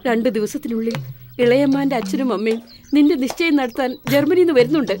രക്ഷിക്കണം. 2 ദിവസത്തിനുള്ളിൽ ഇളയമ്മാന്റെ അച്ഛനും അമ്മയും നിന്റെ നിശ്ചയം നടത്താൻ ജർമ്മനിയിൽ നിന്ന്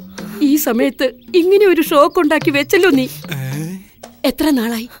വരുന്നുണ്ട്. ഈ സമയത്ത് ഇങ്ങനെ ഒരു ഷോക്ക് ഉണ്ടാക്കി വെച്ചല്ലോ നീ. എത്ര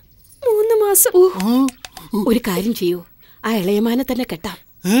നാളായി? 3 മാസം. ഒരു കാര്യം ചെയ്യൂ, ആ ഇളയമാനെ തന്നെ കെട്ടാം.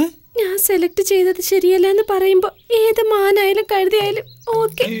 ഞാൻ സെലക്ട് ചെയ്തത് ശരിയല്ല എന്ന് പറയുമ്പോ ഏത് മാനായാലും കഴുതിയായാലും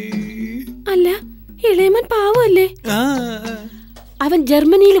ഓക്കെ. അല്ല, ഇളയമാൻ പാവല്ലേ? അവൻ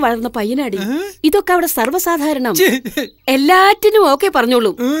ജർമ്മനിയിൽ വളർന്ന പയ്യനാടി. ഇതൊക്കെ അവിടെ സർവ്വസാധാരണം. എല്ലാറ്റിനും ഓക്കെ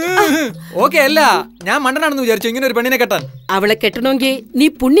പറഞ്ഞോളൂ. ഓക്കെ അല്ല, ഞാൻ മണ്ടനാണെന്ന് വിചാരിച്ചു ഇങ്ങനെ ഒരു പെണ്ണിനെ കെട്ടാൻ. അവളെ കെട്ടണമെങ്കിൽ നീ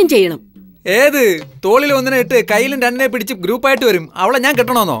പുണ്യം ചെയ്യണം. ഏത്? തോളിൽ 1 ഇട്ട് കയ്യിലും 2 പിടിച്ച് ഗ്രൂപ്പായിട്ട് വരും. അവളെ ഞാൻ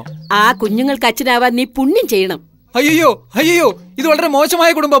കെട്ടണമെന്നോ? ആ കുഞ്ഞുങ്ങൾക്ക് അച്ഛനാവാൻ നീ പുണ്യം ചെയ്യണം. അയ്യോ അയ്യോ, ഇത് വളരെ മോശമായ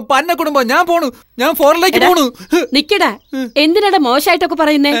കുടുംബം, പന്ന കുടുംബം. ഞാൻ പോണു, ഞാൻ ഫോറിലേക്ക് പോണു. നിക്കടാ, എന്തിനാടാ മോശമായിട്ടൊക്കെ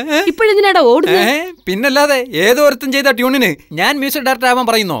പറയുന്നേ? ഇപ്പോഴെന്തിനാടാ ഓടുന്നേ? പിന്നല്ലാതെ ഏതോ ഒരുത്തം ചെയ്ത ട്യൂണിന് ഞാൻ മ്യൂസിക് ഡയറക്ടർ ആവാൻ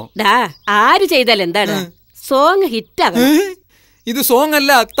പറയുന്നോ? ആര് ചെയ്താൽ എന്താണ്, സോങ് ഹിറ്റ് ആകും. ഇത് സോങ്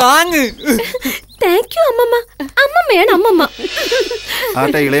അല്ല, താങ്. താങ്ക് യു അമ്മമ്മ. അമ്മമ്മയാണ് അമ്മമ്മ.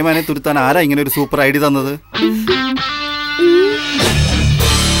 ആട്ടെ, ഇളയമാനെ തുരുത്താൻ ആരാ ഇങ്ങനെ ഒരു സൂപ്പർ ഐഡിയ തന്നത്?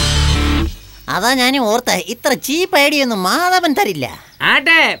 അതാ ഞാൻ ഓർത്ത, ഇത്ര ചീപ്പ് ഐഡിയ ഒന്നും മാധവൻ തരില്ല.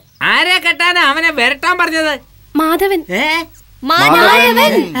 ആട്ടെ, ആരെ കെട്ടാനാ അവനെ വരട്ടാൻ പറഞ്ഞത്? മാധവൻ.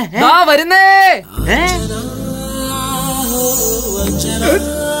 വരുന്നേ.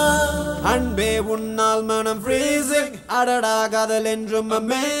 அன்பே உன்னால் மனம் freezing அடடா காதல் என்றும்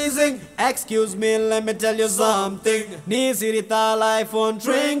amazing excuse me let me tell you something நீ சிரித்தால் ஐபோன்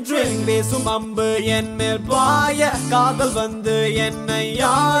ட்ரிங் ட்ரிங் வீசும் அம்பு என் மேல் பாய காதல் வந்து என்னை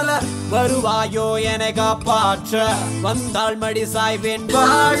ஆள வருவாயோ என்னை காப்பாற்ற வந்தாள் மடி சாய்வேன்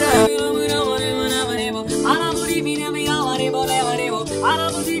வாழ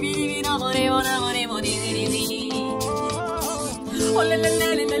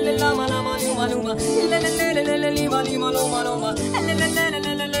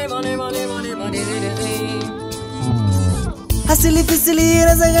അസിലി ഫിസിലി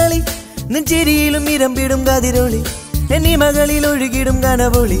രസകളി നെഞ്ചിരിയിലും ഇരമ്പിടും കതിരൊളി എന്നീ മകളിൽ ഒഴുകിടും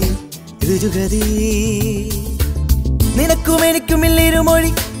കനവൊളി രുചുഗതി നിനക്കും എനിക്കും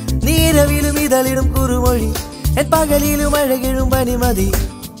ഇല്ലിരുമൊഴി നീരവിലും ഇതളിടും കുറുമൊഴി എൻ പകലിലും അഴകിടും പനിമതി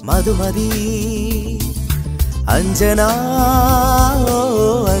മധുമതി അഞ്ജന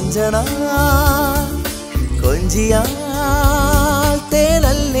അഞ്ജന കൊഞ്ചിയാ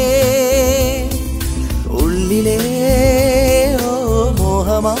തേനല്ലേ ഉള്ളിലേ ഓ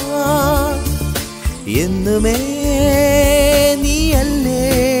മോഹമാ എന്നുമേ നീയല്ലേ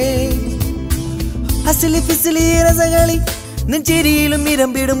അസിലി ഫിസിലി രസകളി നെഞ്ചിരിയിലും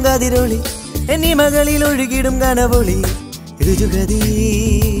ഇരമ്പിടും കതിരൊളി എന്നീ മകളിൽ ഒഴുകിടും കനവൊളി രുചുഗതി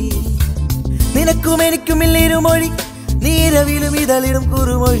നിനക്കും എനിക്കും ഇല്ലിരുമൊഴി നീരവിലും ഇതളിടും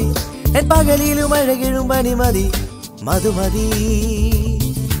കുറുമൊഴി എൻ പകലിലും അഴകിടും പനിമതി മധുമതി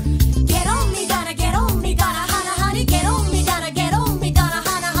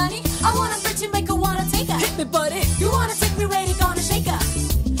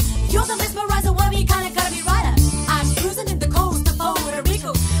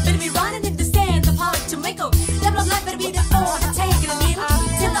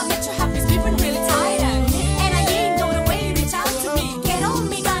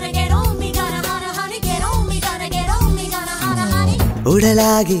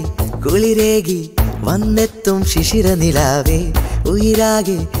ഉടലാകെ കുളിരേകി വന്നെത്തും ശിശിര നിലാവേ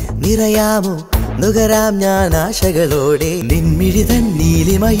ഉയിരാകെ നിറയാമോ നുകരാം ഞാൻ ആശകളോടെ നിൻമിഴിതൻ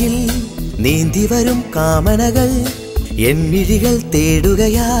നീലിമയിൽ നീന്തി വരും കാമനകൾ എൻമിഴികൾ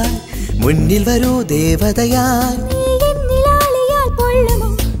തേടുകയാൽ മുന്നിൽ വരൂ ദേവതയാൽ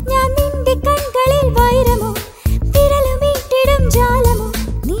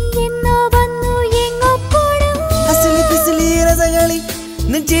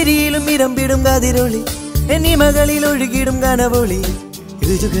നെഞ്ചിരിയിലും ഇരമ്പിടും കതിരൊളി എന്നീ മകളിൽ ഒഴുകിടും കനവൊളി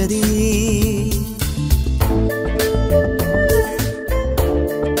രുചുഗതി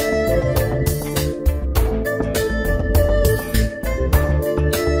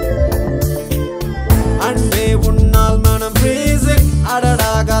அன்பே உன்னால் மனம் freezing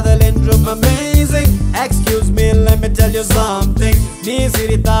அடடா காதல் என்றும் amazing excuse me let me tell you something நீ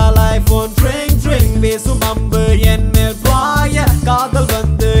சிரித்தால் ஐபோன் ட்ரிங் ட்ரிங் வீசும் அம்பு என் மேல் பாய காதல்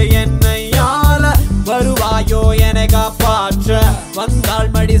வந்து என்னை ஆள வருவாயோ என்னை காப்பாற்ற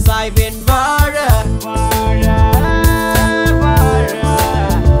வந்தாள் மடி சாய்வேன் வாழ வாழ வாழ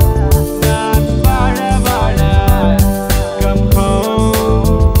நான் வாழ வாழ come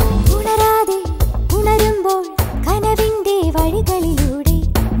home ഉണരാതെ ഉണരുമ്പോൾ കനവിന്റെ വഴികളിലൂടെ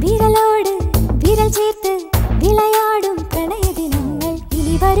വിരലോട് വിരൽ ചേർത്ത് വിളയാടും പ്രണയദിനങ്ങൾ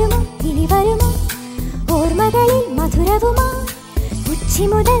ഇനി വരുമോ ഓർമ്മകളിൽ മധുരവുമാ ഉച്ചി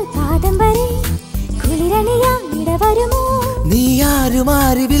മുതൽ പാദം വരെ കുളിരണിയാം ഇടവരുമോ നീ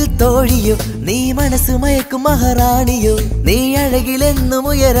ആരുമാരിവിൽ തോഴിയോ നീ മനസ്സ് മയക്കും മഹാറാണിയോ നീ അഴകിലെന്നും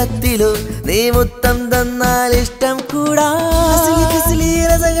ഉയരത്തിലോ നീ മുത്തം തന്നാൽ ഇഷ്ടം കൂടാ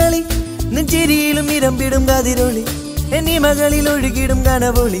രസകളി നെഞ്ചിരിയിലും ഇരമ്പിടും കതിരൊളി എന്നീ മകളിൽ ഒഴുകിടും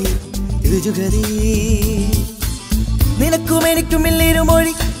കനവൊളി രുചുഗതി നിനക്കും എനിക്കും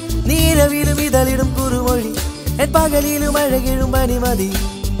ഇല്ലിരുമൊഴി നീരവിലും ഇതളിടും കുറുമൊഴി എൻ പകലിലും അഴകിടും പനിമതി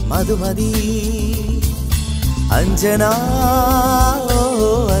മധുമതി അഞ്ജന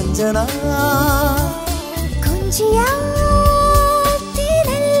അഞ്ജന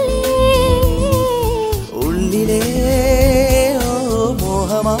ഉള്ളിലേ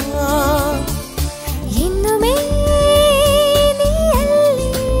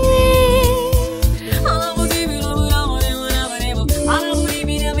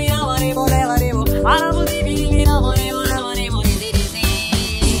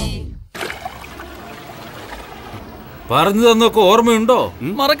പറഞ്ഞു തന്നൊക്കെ ഓർമ്മയുണ്ടോ?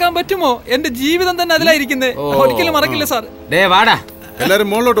 മറക്കാൻ പറ്റുമോ? എന്റെ ജീവിതം തന്നെ അതിലായിരിക്കുന്നേ. ഒരിക്കലും മറക്കില്ല സാർ. വാടാ, എല്ലാരും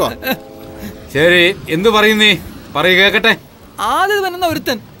മുകളിലോട്ട് വാ. ശരി, എന്ത് പറയുന്നേ? പറയൂ, കേക്കട്ടെ. ആദ്യം വരുന്ന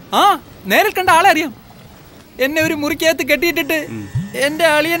ഒരുത്തൻ, നേരിൽ കണ്ട ആളെ അറിയാം. എന്നെ ഒരു മുറിക്കകത്ത് കെട്ടിയിട്ടിട്ട് എന്റെ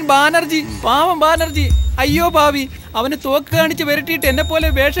അളിയൻ ബാനർജി, പാവം ബാനർജി, അയ്യോ പാവി, അവന് തോക്ക് കാണിച്ച് വരട്ടിയിട്ട് എന്നെ പോലെ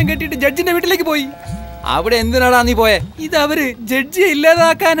വേഷം കെട്ടിയിട്ട് ജഡ്ജിന്റെ വീട്ടിലേക്ക് പോയി. അവിടെ എന്തിനാടാ നീ പോയെ? ഇത് അവര് ജഡ്ജിയെ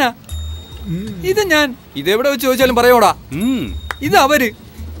ഇല്ലാതാക്കാനാ. ഇത് ഞാൻ ഇതെവിടെ വെച്ച് ചോദിച്ചാലും പറയോടാ. ഇത് അവര്,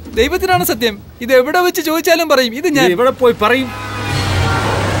 ദൈവത്തിനാണ് സത്യം, ഇത് എവിടെ വെച്ച് ചോദിച്ചാലും പറയും. ഇത് ഞാൻ ഇവിടെ പോയി പറയും.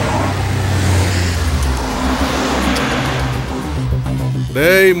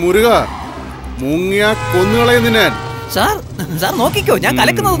 മുരുക, മുങ്ങിയ കൊന്നുകളയും നിന്നെ. സാർ സാർ നോക്കിക്കോ, ഞാൻ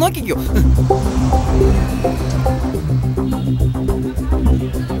കലക്കുന്നത് നോക്കിക്കോ.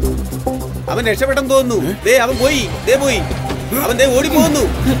 അവൻ രക്ഷപ്പെട്ടെന്ന് തോന്നുന്നു. അവൻ പോയി, പോയി, അവൻ ഓടി പോകുന്നു.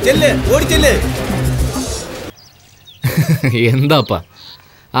 ചെല്ല്, ഓടിച്ചെല്ല്. എന്താപ്പാ,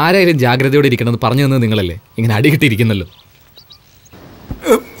 ആരായാലും ജാഗ്രതയോടെ ഇരിക്കണമെന്ന് പറഞ്ഞു തന്നത് നിങ്ങളല്ലേ? ഇങ്ങനെ അടികിട്ടിരിക്കുന്നല്ലോ.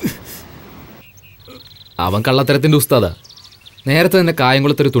 അവൻ കള്ളത്തരത്തിന്റെ ഉസ്താദാ. നേരത്തെ തന്നെ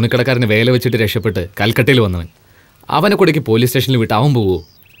കായംകുളത്തൊരു തുണിക്കടക്കാരന് വേല വെച്ചിട്ട് രക്ഷപ്പെട്ട് കൽക്കട്ടയിൽ വന്നവൻ. അവനെ കൂടേക്ക് പോലീസ് സ്റ്റേഷനിൽ വിട്ട് അവൻ പോവോ?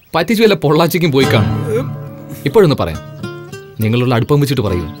 പറ്റിച്ചു വല്ല പൊള്ളാച്ചിക്കും പോയി കാണും. ഇപ്പോഴൊന്ന് പറയാം, നിങ്ങളുള്ള അടുപ്പം വെച്ചിട്ട്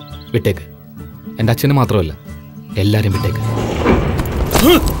പറയൂ, വിട്ടേക്ക്. എൻ്റെ അച്ഛന് മാത്രമല്ല, എല്ലാരും വിട്ടേക്ക്.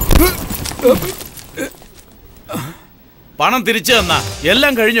 പണം തിരിച്ചു തന്നാ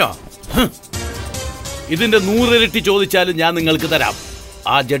എല്ലാം കഴിഞ്ഞോ? ഇതിന്റെ 100 ഇരട്ടി ചോദിച്ചാലും ഞാൻ നിങ്ങൾക്ക് തരാം.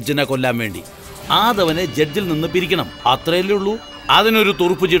 ആ ജഡ്ജിനെ കൊല്ലാൻ വേണ്ടി ആദവനെ ജഡ്ജിൽ നിന്ന് പിരിക്കണം, അത്രയല്ലേ ഉള്ളൂ. അതിനൊരു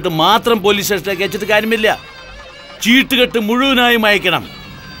തുറുപ്പ് ചീട്ട് മാത്രം പോലീസ് സ്റ്റേഷനിലേക്ക് അയച്ചിട്ട് കാര്യമില്ല. ചീട്ടുകെട്ട് മുഴുവനായും അയക്കണം.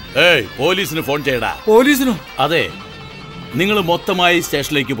 പോലീസിന് ഫോൺ ചെയ്യടാ. പോലീസിനോ? അതെ, നിങ്ങൾ മൊത്തമായി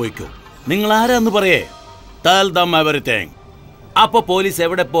സ്റ്റേഷനിലേക്ക് പോയിക്കോ. നിങ്ങൾ ആരാന്ന് പറയേ, ടെൽ ദം എവരിതിങ്. അപ്പൊ പോലീസ്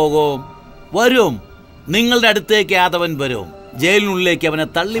എവിടെ പോകും? വരും, നിങ്ങളുടെ അടുത്തേക്ക് ആദവൻ വരും. ജയിലിനുള്ളിലേക്ക് അവനെ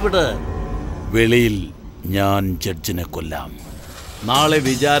തള്ളിവിട്. വെളിയിൽ ഞാൻ ജഡ്ജിനെ കൊല്ലാം. നാളെ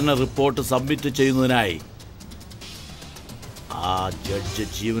വിചാരണ റിപ്പോർട്ട് സബ്മിറ്റ് ചെയ്യുന്നതിനായി ആ ജഡ്ജ്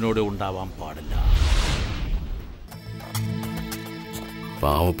ജീവനോടെ ഉണ്ടാവാൻ പാടില്ല.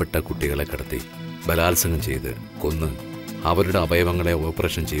 പാവപ്പെട്ട കുട്ടികളെ കടത്തി ബലാത്സംഗം ചെയ്ത് കൊന്ന് അവരുടെ അവയവങ്ങളെ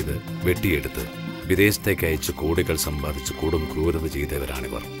ഓപ്പറേഷൻ ചെയ്ത് വെട്ടിയെടുത്ത് വിദേശത്തേക്ക് അയച്ച് കോടികൾ സമ്പാദിച്ച് കൂടും ക്രൂരത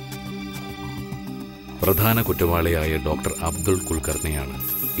ചെയ്തവരാണിവർ. പ്രധാന കുറ്റവാളിയായ ഡോക്ടർ അബ്ദുൾ കുൽക്കർണിയാണ്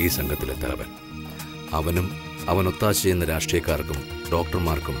ഈ സംഘത്തിലെ തലവൻ. അവനും അവനൊത്താശ ചെയ്യുന്ന രാഷ്ട്രീയക്കാർക്കും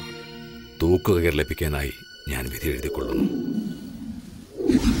ഡോക്ടർമാർക്കും തൂക്കുകയർ ലഭിക്കാനായി ഞാൻ വിധി എഴുതിക്കൊള്ളുന്നു.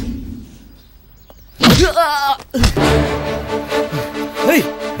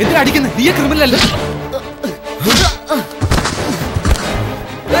 എന്തിനാ അടിക്കുന്നത്? നീ ക്രിമിനൽ അല്ലേ?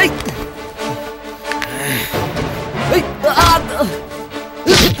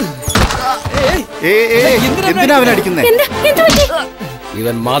 എന്തിനാ അവൻ അടിക്കുന്നത്?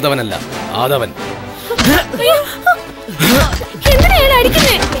 ഇവൻ മാധവനല്ല, ആദവൻ.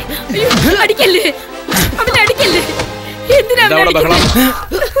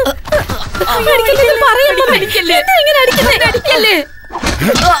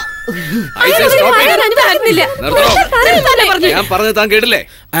 ഞാൻ പറഞ്ഞത് താൻ കേട്ടില്ലേ?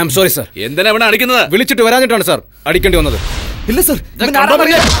 I am sorry sir. എന്തിനാ ഇവിടെ അടിക്കുന്നത്? വിളിച്ചിട്ട് വരാഞ്ഞിട്ടാണ് സർ അടിക്കേണ്ടി വന്നത്. ഇല്ല സർ,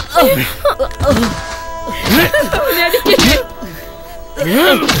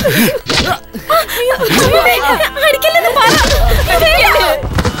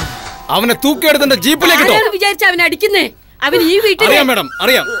 അവനെ തൂക്കിയെടുത്ത് ജീപ്പിലേക്ക് വിചാരിച്ച അവനെ അടിക്കുന്നേ. അവൻ ഈ വീട്ടിൽ അറിയാം മാഡം,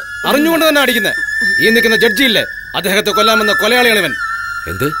 അറിയാം. അറിഞ്ഞുകൊണ്ട് തന്നെ അടിക്കുന്നേ. ഈ നിൽക്കുന്ന ജഡ്ജിയില്ലേ, അദ്ദേഹത്തെ കൊല്ലാമെന്ന കൊലയാളിയാണ് ഇവൻ.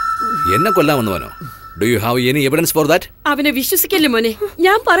 എന്ത്? എന്നെ കൊല്ലാമെന്നവനോ? Do you have any evidence for that? അവനെ വിശ്വസിക്കല്ലേ മോനെ,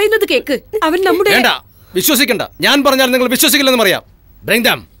 ഞാൻ പറയുന്നത് കേക്ക്. അവൻ നമ്മുടെ വേണ്ട, വിശ്വസിക്കണ്ട. ഞാൻ പറഞ്ഞാൽ നിങ്ങൾ വിശ്വസിക്കില്ലെന്ന് അറിയാം. Bring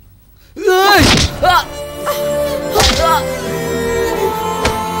them.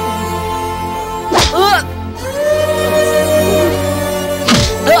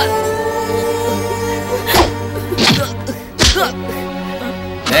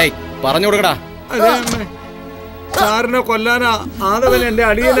 പറഞ്ഞു കൊടുക്കടാ. സാറിനെ കൊല്ലാനാ ആദവൻ എന്റെ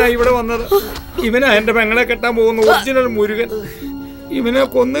അടിയനായി ഇവിടെ വന്നത്. ഇവനാ എന്റെ പെങ്ങളെ കെട്ടാൻ പോകുന്ന ഒറിജിനൽ മുരുകൻ. ഇവനെ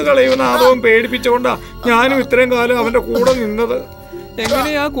കൊന്നു കളയുന്ന ആദവൻ പേടിപ്പിച്ചോണ്ടാ ഞാനും ഇത്രയും കാലം അവന്റെ കൂടെ നിന്നത്.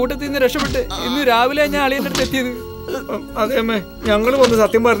 എങ്ങനെയാ കൂട്ടത്തിൽ നിന്ന് രക്ഷപ്പെട്ട് ഇന്ന് രാവിലെ ഞാൻ അളിയന്റെ അടുത്ത് എത്തിയത്? അതേമ്മേ, ഞങ്ങൾ വന്ന്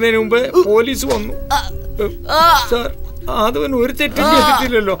സത്യം പറഞ്ഞതിന് മുമ്പ് പോലീസ് വന്നു. സാർ, ആദവൻ ഒരു തെറ്റും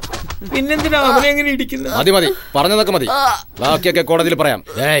ചെയ്തിട്ടില്ലല്ലോ, പിന്നെന്തിനാ അവനെ എങ്ങനെ ഇടിക്കുന്നത്? മതി മതി, പറഞ്ഞതൊക്കെ മതി. ബാക്കിയൊക്കെ കോടതിയിൽ പറയാം.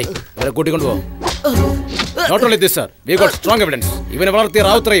 കൂട്ടിക്കൊണ്ടുപോ. Not only this sir, we got strong evidence. ഇവനെ വളർത്തിയ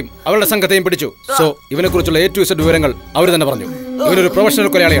റാവുത്തറയും അവരുടെ സംഘത്തെയും പിടിച്ചു. സോ ഇവനെ കുറിച്ചുള്ള A to Z വിവരങ്ങൾ അവർ തന്നെ പറഞ്ഞു. ഇവനൊരു professional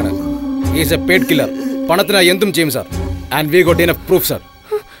കൊലയാളിയാണ്. He is A paid killer. പണത്തിനായി എന്തും ചെയ്യും sir. And we got enough proof sir.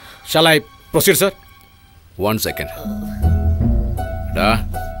 Shall I proceed sir? 1 second.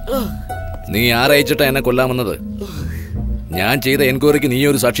 നീ ആരയച്ചിട്ടാ എന്നെ കൊല്ലാമെന്നത്? ഞാൻ ചെയ്ത എൻക്വയറിക്ക് നീ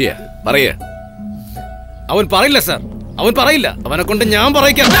ഒരു സാക്ഷിയാ. പറയേ. അവൻ പറയില്ല സാർ, അവൻ പറയില്ല. അവനെ കൊണ്ട് ഞാൻ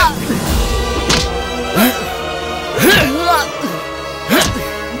പറയിക്കാം.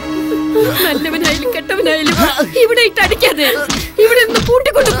 നല്ലവനായാലും കെട്ടവനായാലും ഇവിടെ ഇട്ട് അടിക്കാതെ ഇവിടെ നിന്ന്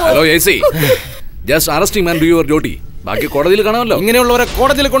കൂട്ടിക്കൊണ്ടു പോ. Hello AC, just arresting man do your duty. ബാക്കി കോടതിയിൽ കാണാമല്ലോ. ഇങ്ങനെയുള്ളവരെ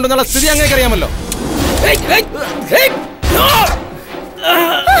കോടതിയിൽ കൊണ്ടുവന്നുള്ള സ്ഥിതി അങ്ങനെ അറിയാമല്ലോ.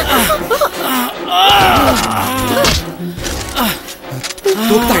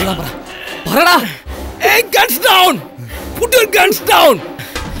 പറടാ. Guns down. Put your guns down.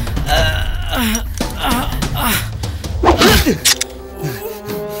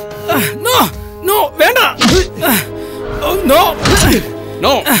 No, no, വേണ്ട. No,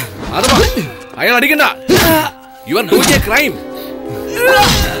 no. Aadhavan, അയാൾ അടിക്കണ്ട. You are doing a crime.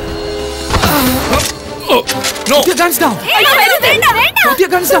 No. Put your guns down. Put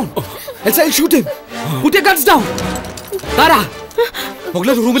your guns down. Else I'll shoot him. Put your guns down. Thara,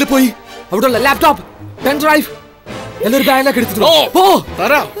 മുകളിലെ റൂമിൽ പോയി അവിടെയുള്ള laptop, pen drive എല്ലാവരും ബാഗിലേക്ക് എടുത്തിട്ട് പോ.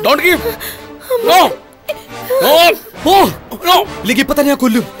 Thara, don't give. No. No. പോ. No. ഇല്ലെങ്കിൽ ഇപ്പൊ തന്നെ ഞാൻ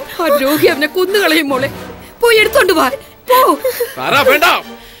കൊല്ലും. ആ ദ്രോഹി അവനെ കൊന്നുകളയും മോളെ. പോയി എടുത്തോണ്ട് വാ. പോ. Thara, വേണ്ട.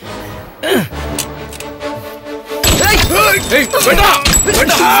 വേണ്ട.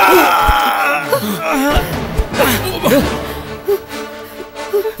 വേണ്ട.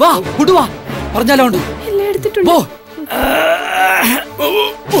 വാ, കൊണ്ടുവാ. പറഞ്ഞാലോ ഉണ്ട്. എല്ലാം എടുത്തിട്ടുണ്ട്. പോ.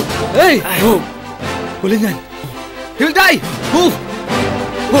 Hey! കൊല്ലും ഞാൻ. He'll die. Move.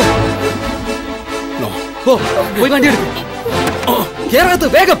 Go. No. Go. പോയി വണ്ടി എടുക്ക്. കേറകത്ത്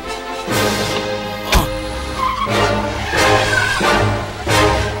വേഗം.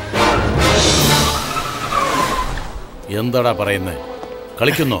 എന്താടാ പറയുന്നേ?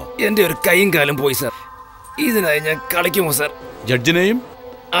 കളിക്കുന്നോ? എന്റെ ഒരു കൈയും കാലും പോയി സാർ. ഇതിനായി ഞാൻ കളിക്കുമോ സാർ? ജഡ്ജിനെയും?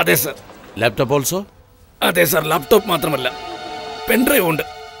 അതെ സാർ. Laptop also? അതെ സാർ. ലാപ്ടോപ്പ് മാത്രമല്ല, പെൻഡ്രൈവ് ഉണ്ട്.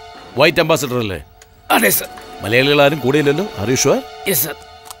 വൈറ്റ് അംബാസിഡർ അല്ലേ? അതെ സാർ. മലയാളികൾ ആരും കൂടിയില്ലല്ലോ? Are you sure? Yes sir.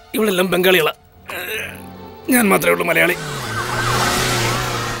 ഇവളെല്ലാം ബംഗാളികളാ, ഞാൻ മാത്രമേ ഉള്ളൂ മലയാളി.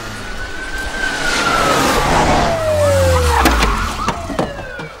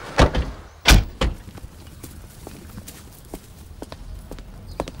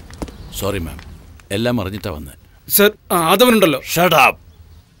 സോറി മാം, എല്ലാം അറിഞ്ഞിട്ടാ വന്നേ. സർ, ആദവനുണ്ടല്ലോ. Shut up.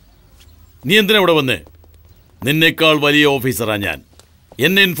 നീ എന്തിനാ ഇവിടെ വന്നേ? നിന്നേക്കാൾ വലിയ ഓഫീസറാ ഞാൻ.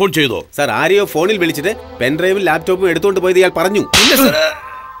 എന്നെ ഇൻഫോം ചെയ്തോ? സാർ, ആരെയോ ഫോണിൽ വിളിച്ചിട്ട് പെൻഡ്രൈവും ലാപ്ടോപ്പും എടുത്തോണ്ട് പോയത് ഇയാൾ പറഞ്ഞു.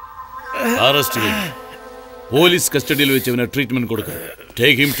 അറസ്റ്റ് ചെയ്യും. പോലീസ് കസ്റ്റഡിയിൽ വെച്ച് ഇവനെ ട്രീറ്റ്മെന്റ് കൊടുക്കുക.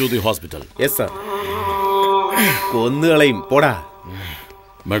 Take him to the hospital. Yes sir. കൊന്നുകളയും. പോടാ.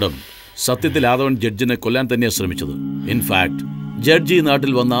 മാഡം, സത്യത്തിൽ ആദവൻ ജഡ്ജിനെ കൊല്ലാൻ തന്നെയാണ് ശ്രമിച്ചത്. ഇൻഫാക്ട് ജഡ്ജി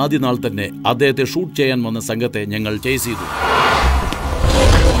നാട്ടിൽ വന്ന ആദ്യ നാൾ തന്നെ അദ്ദേഹത്തെ ഷൂട്ട് ചെയ്യാൻ വന്ന സംഘത്തെ ഞങ്ങൾ ചേസ് ചെയ്തു.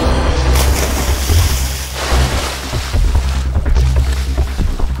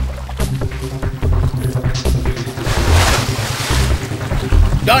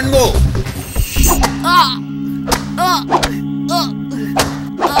 Don't move.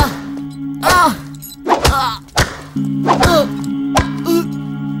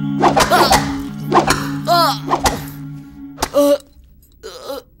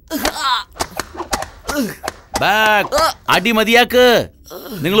 അടി മതിയാക്ക്.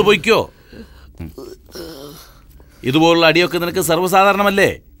 നിങ്ങൾ പോയിക്കോ. ഇതുപോലുള്ള അടിയൊക്കെ നിനക്ക് സർവ്വസാധാരണമല്ലേ?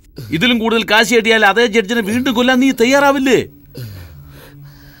 ഇതിലും കൂടുതൽ കാശ് കിട്ടിയാൽ അതേ ജഡ്ജിനെ വീണ്ടും കൊല്ലാൻ നീ തയ്യാറാവില്ലേ?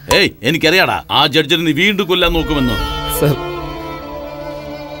 ഏയ്, എനിക്കറിയാടാ ആ ജഡ്ജിനെ നീ വീണ്ടും കൊല്ലാൻ നോക്കുമെന്ന്. സർ,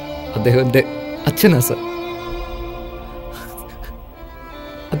 അദ്ദേഹം എന്റെ അച്ഛനാ സർ.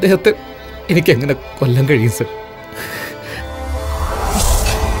 അദ്ദേഹത്തെ എനിക്ക് എങ്ങനെ കൊല്ലാൻ കഴിയും സർ?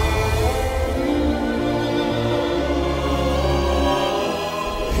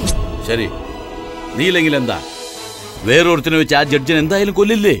 ശരി, നീയില്ലെങ്കിൽ എന്താ? വേറൊരുത്തിനെ വെച്ച് ആ ജഡ്ജിനെ എന്തായാലും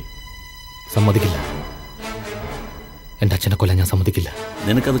കൊല്ലില്ലേ? സമ്മതിക്കില്ല. എന്റെ അച്ഛനെ കൊല്ലാൻ ഞാൻ സമ്മതിക്കില്ല.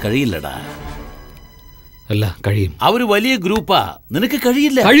 നിനക്കത് കഴിയില്ലടാ. അല്ല, കഴിയും. അവര് വലിയ ഗ്രൂപ്പാ, നിനക്ക്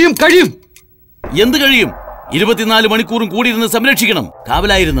കഴിയില്ല. കഴിയും. കഴിയും. എന്ത് കഴിയും? 24 മണിക്കൂറും കൂടിയിരുന്ന് സംരക്ഷിക്കണം,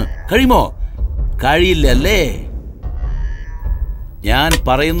 കാവലായിരുന്നു. കഴിയുമോ? കഴിയില്ലല്ലേ? ഞാൻ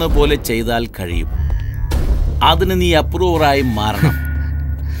പറയുന്ന പോലെ ചെയ്താൽ കഴിയും. അതിന് നീ അപ്രൂവറായി മാറണം.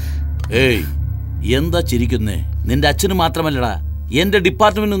 ഏയ്, എന്താ ചിരിക്കുന്നേ? നിന്റെ അച്ഛന് മാത്രമല്ലടാ, എന്റെ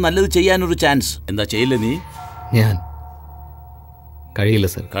ഡിപ്പാർട്ട്മെന്റിന് നല്ലത് ചെയ്യാനൊരു ചാൻസ്. എന്താ ചെയ്യില്ല നീ? ഞാൻ കഴിയില്ല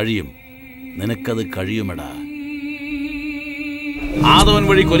സർ. കഴിയും, നിനക്കത് കഴിയുമെടാ. ആദവൻ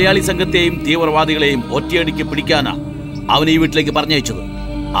വഴി കൊലയാളി സംഘത്തെയും തീവ്രവാദികളെയും ഒറ്റയടിക്ക് പിടിക്കാനാ അവൻ ഈ വീട്ടിലേക്ക് പറഞ്ഞയച്ചത്.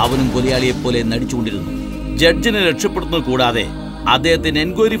 അവനും കൊലയാളിയെ പോലെ നടിച്ചുകൊണ്ടിരുന്നു. ജഡ്ജിനെ രക്ഷപ്പെടുന്നത് കൂടാതെ അദ്ദേഹത്തിന്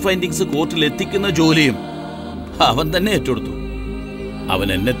എൻക്വയറി ഫൈൻഡിങ്സ് കോർട്ടിൽ എത്തിക്കുന്ന ജോലിയും അവൻ തന്നെ ഏറ്റെടുത്തു. അവൻ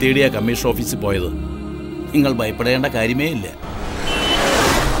എന്നെ തേടിയ കമ്മീഷൻ ഓഫീസിൽ പോയത്. നിങ്ങൾ ഭയപ്പെടേണ്ട കാര്യമേ ഇല്ല.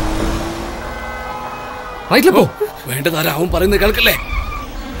 വേണ്ടതാരാ അവൻ പറയുന്നത് കേൾക്കല്ലേ?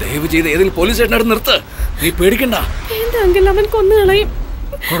 ദയവ് ചെയ്ത് ഏതെങ്കിലും പോലീസ് സ്റ്റേഷനടുത്ത് നിർത്ത്. നീ പേടിക്കണ്ട. അവൻ കൊന്നുകളയും.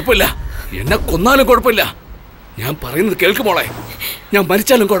 കുഴപ്പമില്ല, എന്നെ കൊന്നാലും കുഴപ്പമില്ല. ഞാൻ പറയുന്നത് കേൾക്കുമോളെ. ഞാൻ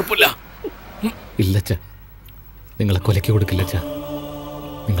മരിച്ചാലും കുഴപ്പമില്ല. ഇല്ലച്ച, നിങ്ങളെ കൊലയ്ക്ക് കൊടുക്കില്ലച്ച.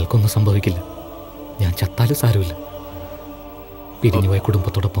 നിങ്ങൾക്കൊന്നും സംഭവിക്കില്ല. ഞാൻ ചത്താലും സാരമില്ല. പിരിഞ്ഞുപോയ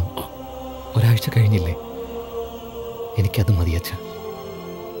കുടുംബത്തോടൊപ്പം ഒരാഴ്ച കഴിഞ്ഞില്ലേ? എനിക്കത് മതിയച്ച.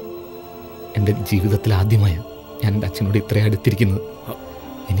 എൻ്റെ ജീവിതത്തിൽ ആദ്യമായ ഞാൻ എൻ്റെ അച്ഛനോട് ഇത്രയും അടുത്തിരിക്കുന്നത്.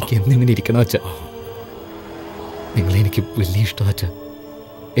 എനിക്ക് എന്നിങ്ങനെ ഇരിക്കണം അച്ഛ. നിങ്ങളെ എനിക്ക് വലിയ ഇഷ്ടമാച്ച.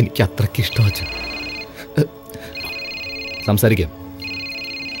 എനിക്ക് അത്രയ്ക്ക് ഇഷ്ടമാച്ച. സംസാരിക്കാം.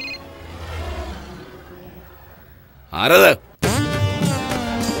 ആരത്?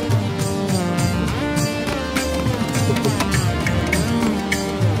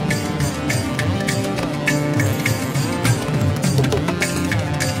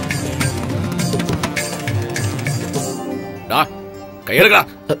 കയ്യെടുക്കടാ.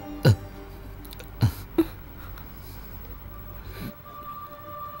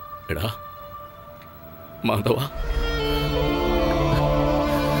 എടാ മാധവ,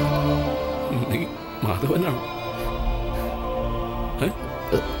 നീ മാധവനാണോ?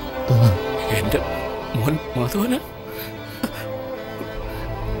 എന്റെ മോൻ മാധവനാ?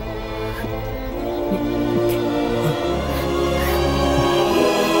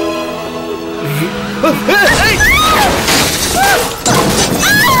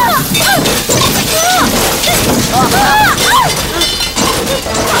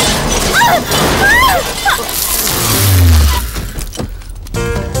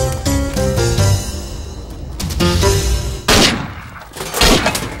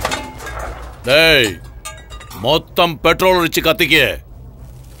 മൊത്തം പെട്രോൾ ഒഴിച്ച് കത്തിക്കേ.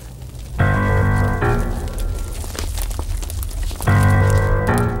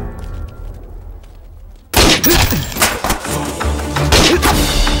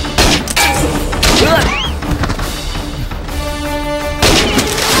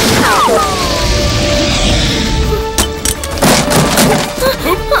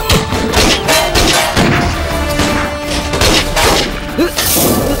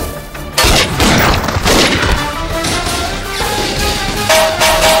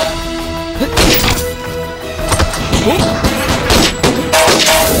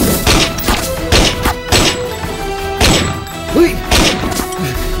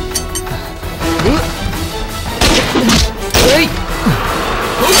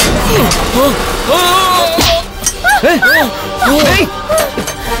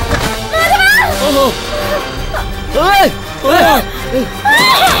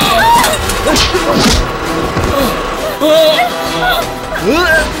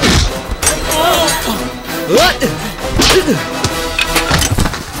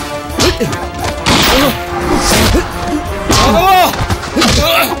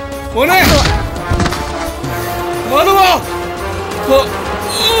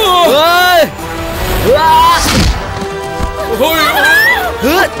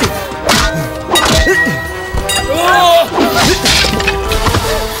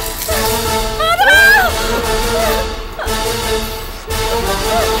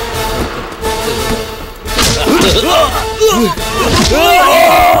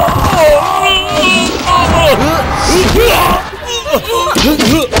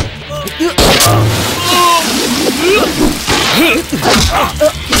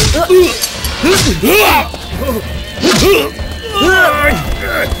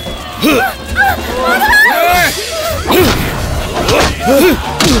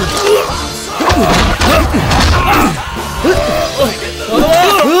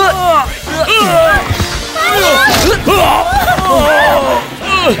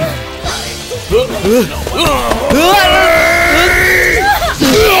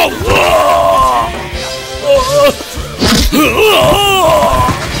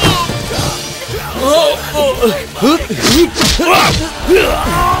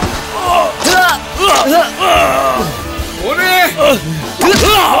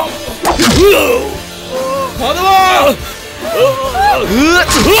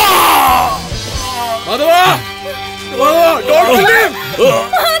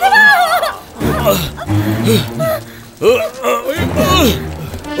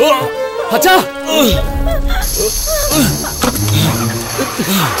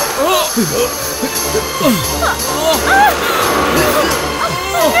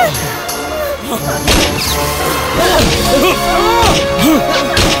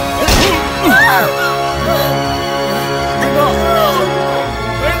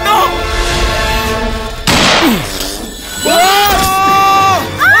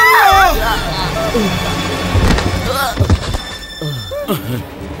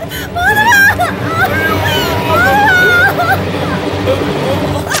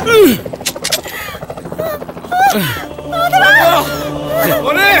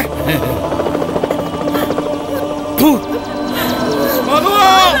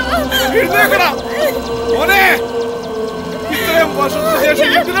 ഇത്രയും വർഷത്തിന് ശേഷം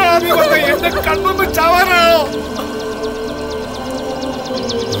എന്തിനാണ് നീ വന്ന എന്റെ കണ്ണൊന്ന് ചാവാനാണോ?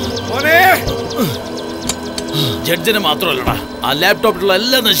 ജഡ്ജിനെ മാത്രമല്ലടാ, ആ ലാപ്ടോപ്പിലുള്ള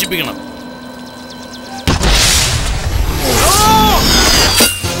എല്ലാം നശിപ്പിക്കണം.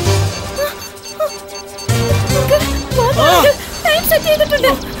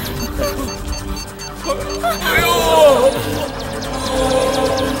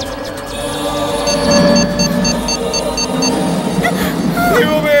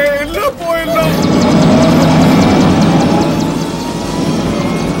 എല്ലാം പോയല്ലോ.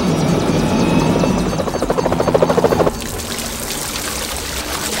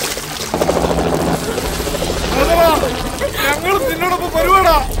 ഞങ്ങൾ നിന്നോടൊപ്പം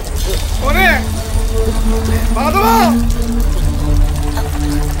വരുവാടാ മോനെ. മാധവാ,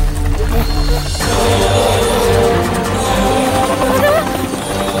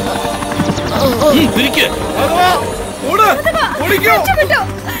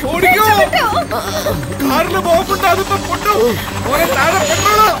 കാറിന് ബോംബുണ്ട്, അതിപ്പോ പൊട്ടും. മോനെ താഴെ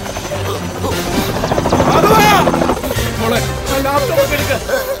പെട്ടോളൂ. മോളെ ലാപ്ടോപ്പ് എടുക്ക.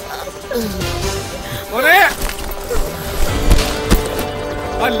 മോനെ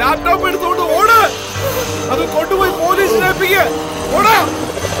ആ ലാപ്ടോപ്പ് എടുത്തോണ്ട് ഓട്. അത് കൊണ്ടുപോയി പോലീസിനെ ഏൽപ്പിക്ക്. ഓടാ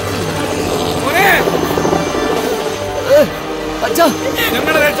മോനെ.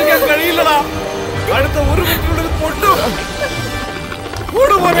 ഞങ്ങളെ രക്ഷിക്കാൻ കഴിയില്ലടാ. അടുത്ത 1 മിനിറ്റിനുള്ളിൽ പൊട്ടും.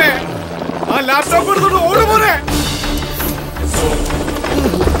 ഓട് മോനെ. ആ ലാപ്ടോപ്പ് എടുത്തോണ്ട് ഓട് മോനെ.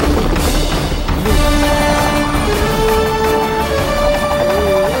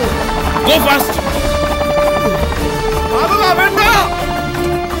 Go fast. മാധവാ വേണ്ട.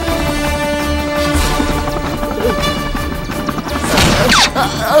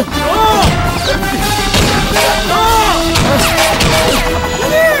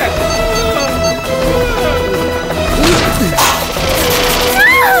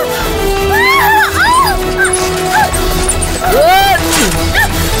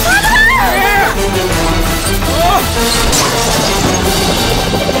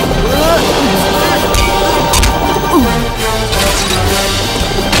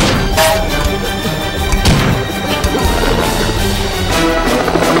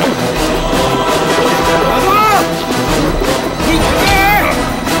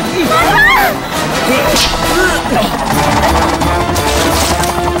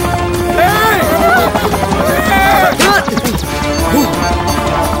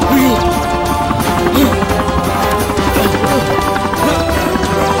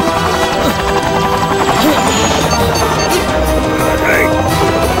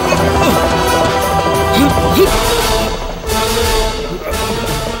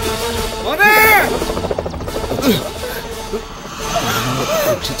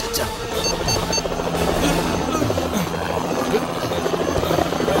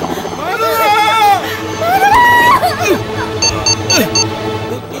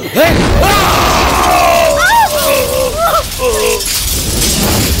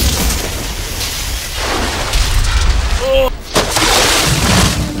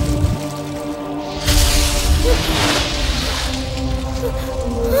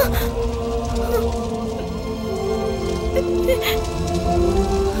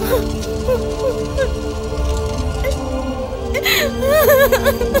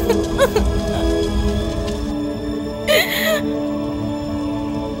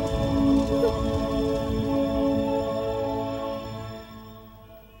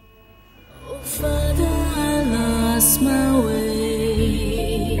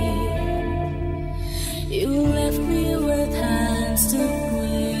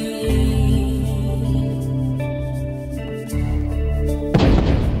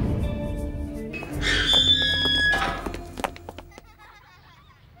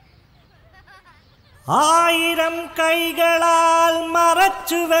 ആയിരം കൈകളാൽ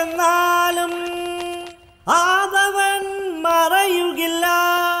മറച്ചുവെന്നാലും ആദവൻ മറയുകില്ല.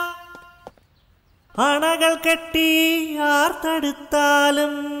 അണകൾ കെട്ടി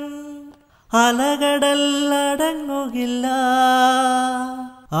ആർത്തടുത്താലും അലകടൽ അടങ്ങുകില്ല.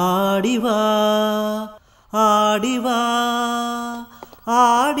 ആടിവാ ആടിവാ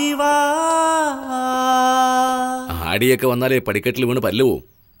ആടിവാ. ആടിയൊക്കെ വന്നാലേ പടിക്കെട്ടിൽ വീണ് പല്ലുപോവും.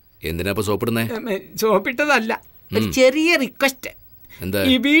 എന്തിനാ സോപ്പിടുന്നേ? സോപ്പിട്ടതല്ല, ഒരു ചെറിയ റിക്വസ്റ്റ്. എന്താ?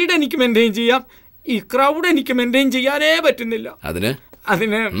 ഈ വീട് എനിക്ക് മെയിൻറ്റെയിൻ ചെയ്യാം, ഈ ക്രൗഡ് എനിക്ക് മെയിൻറ്റെയിൻ ചെയ്യാനേ പറ്റുന്നില്ല. അതിന്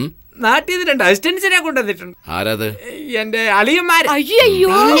അതിന് നാട്ടിൽ നിന്ന് 2 അസിസ്റ്റൻസിനെ കൊണ്ടുവന്നിട്ടുണ്ട്. ആരാത്? എന്റെ അളിയന്മാർ.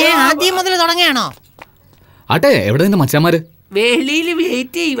 അയ്യോ, ആദ്യം മുതൽ തുടങ്ങിയാണോ? ആട്ടെ, എവിടെ നിന്ന് മച്ചാമാര്? വെളിയിൽ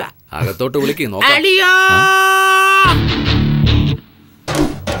വെയിറ്റ് ചെയ്യുക. അകത്തോട്ട് വിളിക്കുന്നു. അളിയോ,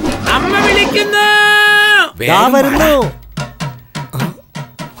 അമ്മ വിളിക്കുന്നു.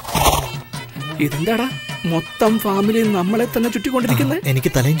 ഇതെന്താടാ മൊത്തം ഫാമിലി നമ്മളെ തന്നെ ചുറ്റിക്കൊണ്ടിരിക്കുന്നത്? എനിക്ക്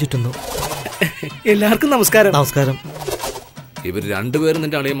തലയും ചുറ്റുന്നു. എല്ലാവർക്കും നമസ്കാരം. നമസ്കാരം. ഇവർ രണ്ടുപേരും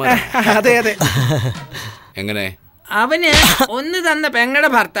നിന്റെ അളിയന്മാരാ? അതെ അതെ. എങ്ങനെ? അവന് ഒന്ന് തന്ന പെങ്ങളുടെ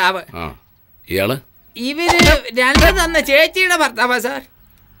ഭർത്താവ്. ഇയാള്? ഇവര് 2 തന്ന ചേച്ചിയുടെ ഭർത്താവാ സാർ.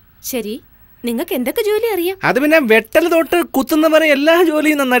 ശരി, നിങ്ങൾക്ക് എന്തൊക്കെ ജോലി അറിയാം? അത് പിന്നെ വെട്ടൽ തൊട്ട് കുത്തുന്നവരെ എല്ലാ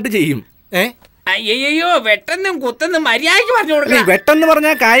ജോലിയും നന്നായിട്ട് ചെയ്യും. അയ്യോ, വെട്ടെന്നും കുത്തെന്നും മര്യാദയ്ക്ക് പറഞ്ഞു കൊടുക്കണം. വെട്ടെന്ന്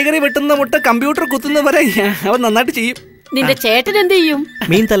പറഞ്ഞാൽ കായ്കറി വെട്ടുന്ന മുട്ട് കമ്പ്യൂട്ടർ കുത്തുന്നവരെ അവൻ നന്നായിട്ട് ചെയ്യും. നിന്റെ ചേട്ടൻ എന്ത് ചെയ്യും?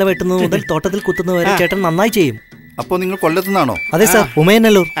 മീൻ തല വെട്ടുന്നത് മുതൽ തോട്ടത്തിൽ കുത്തുന്നവരെ ചേട്ടൻ നന്നായി ചെയ്യും. അപ്പൊ നിങ്ങൾ കൊല്ലത്തുനിന്നാണോ? അതെ സാർ,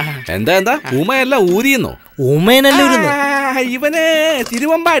 ഉമയനല്ലൂർ. എന്താ ഉമയല്ല ഊരിയെന്നോ? ഉമയനല്ലൂർ. ഇവന്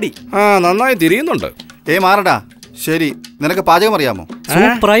തിരുവമ്പാടി. നന്നായി തിരിയുന്നുണ്ട്. മാറടാ. ശരി, നിനക്ക് പാചകം അറിയാമോ?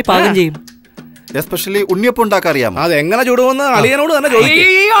 സൂപ്പറായി പാകം ചെയ്യും. എസ്പെഷ്യലി ഉണ്ണിയപ്പം ഉണ്ടാക്കാൻ അറിയാമോ? അത് എങ്ങനെ ചുടുമെന്ന് അളിയനോട് തന്നെ ചോദിക്കും.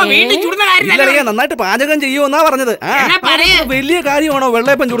 നന്നായിട്ട് പാചകം ചെയ്യുമെന്നാ പറഞ്ഞത്. വലിയ കാര്യമാണോ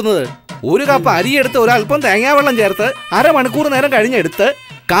വെള്ളയപ്പം ചുടുന്നത്? 1 കപ്പ് അരിയെടുത്ത് ഒരല്പം തേങ്ങാവെള്ളം ചേർത്ത് 1/2 മണിക്കൂർ നേരം കഴിഞ്ഞെടുത്ത്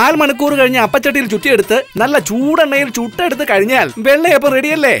 1/4 മണിക്കൂർ കഴിഞ്ഞ് അപ്പച്ചട്ടിയിൽ ചുറ്റിയെടുത്ത് നല്ല ചൂടെണ്ണയിൽ ചുട്ടെടുത്ത് കഴിഞ്ഞാൽ വെള്ളയപ്പം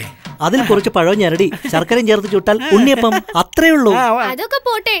റെഡിയല്ലേ? അതിൽ കുറച്ച് പഴവും ഞരടി ശർക്കരയും ചേർത്ത് ചുട്ടാൽ ഉണ്ണിയപ്പം. അത്രേ ഉള്ളൂ. അതൊക്കെ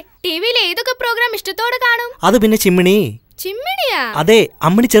പോട്ടെ, ടിവിയിൽ ഏതൊക്കെ പ്രോഗ്രാം ഇഷ്ടത്തോടെ കാണും? അത് പിന്നെ ചിമ്മിണി. ചിമ്മിണിയാ? അതെ,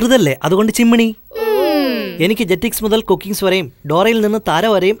 അമ്മിണി ചെറുതല്ലേ, അതുകൊണ്ട് ചിമ്മിണി. എനിക്ക് ജെറ്റിക്സ് മുതൽ കുക്കിങ്സ് വരെയും ഡോറയിൽ നിന്ന് താര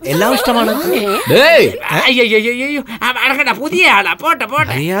വരെയും എല്ലാം ഇഷ്ടമാണ്. പുതിയ ആളാ. പോട്ടെ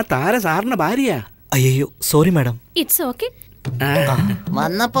പോട്ടെ. താര സാറിന്റെ ഭാര്യ. അയ്യോ, സോറി മാഡം. It's okay.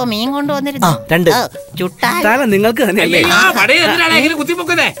 വന്നപ്പോ മീൻ കൊണ്ടുവന്നിരുന്നു. 2 ചുട്ടാല നിങ്ങൾക്ക് തന്നെയല്ലേ?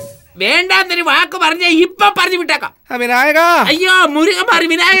 കുത്തിപ്പൊക്കുന്നേ വേണ്ടാന്നൊരു വാക്ക് പറഞ്ഞ ഇപ്പൊ പറഞ്ഞു വിട്ടേക്കാം. വിനായക. അയ്യോ, മുരുകൻ മാറി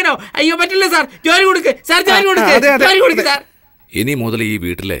വിനായകനോ? അയ്യോ പറ്റില്ല സാർ, ജോലി കൊടുക്ക് സാർ, ജോലി കൊടുക്ക് സാർ. ഇനി മുതൽ ഈ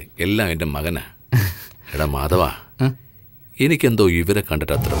വീട്ടിലെ എല്ലാം എന്റെ മകനാ. എടാ മാധവ, എനിക്കെന്തോ ഇവരെ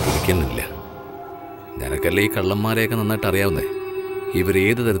കണ്ടിട്ട് അത്ര പിടിക്കുന്നില്ല. നിനക്കല്ലേ ഈ കള്ളന്മാരെയൊക്കെ നന്നായിട്ട് അറിയാവുന്നേ.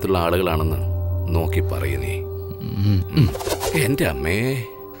 ഇവരേത് തരത്തിലുള്ള ആളുകളാണെന്ന് നോക്കി പറയുന്നേ. എന്റെ അമ്മേ,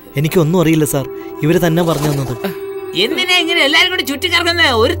 എനിക്കൊന്നും അറിയില്ല സാർ, ഇവര് തന്നെ പറഞ്ഞു തന്നത്. എന്തിനാ ഇങ്ങനെ എല്ലാരും കൂടി ചുറ്റിക്കറങ്ങുന്ന?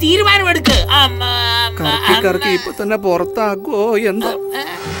 ഒരു തീരുമാനം എടുക്ക്. കറക്കി ഇപ്പൊ തന്നെ പുറത്താക്കോ എന്തോ.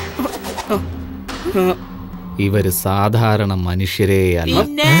 ഇവര് സാധാരണ മനുഷ്യരേ അല്ല,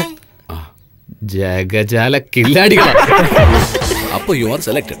 ജഗജാല കില്ലാടികളാ. അപ്പൊ യു ആർ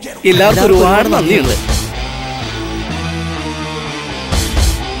സെലക്ടഡ്. എല്ലാവർക്കും ഒരുപാട് നന്ദിയുണ്ട്.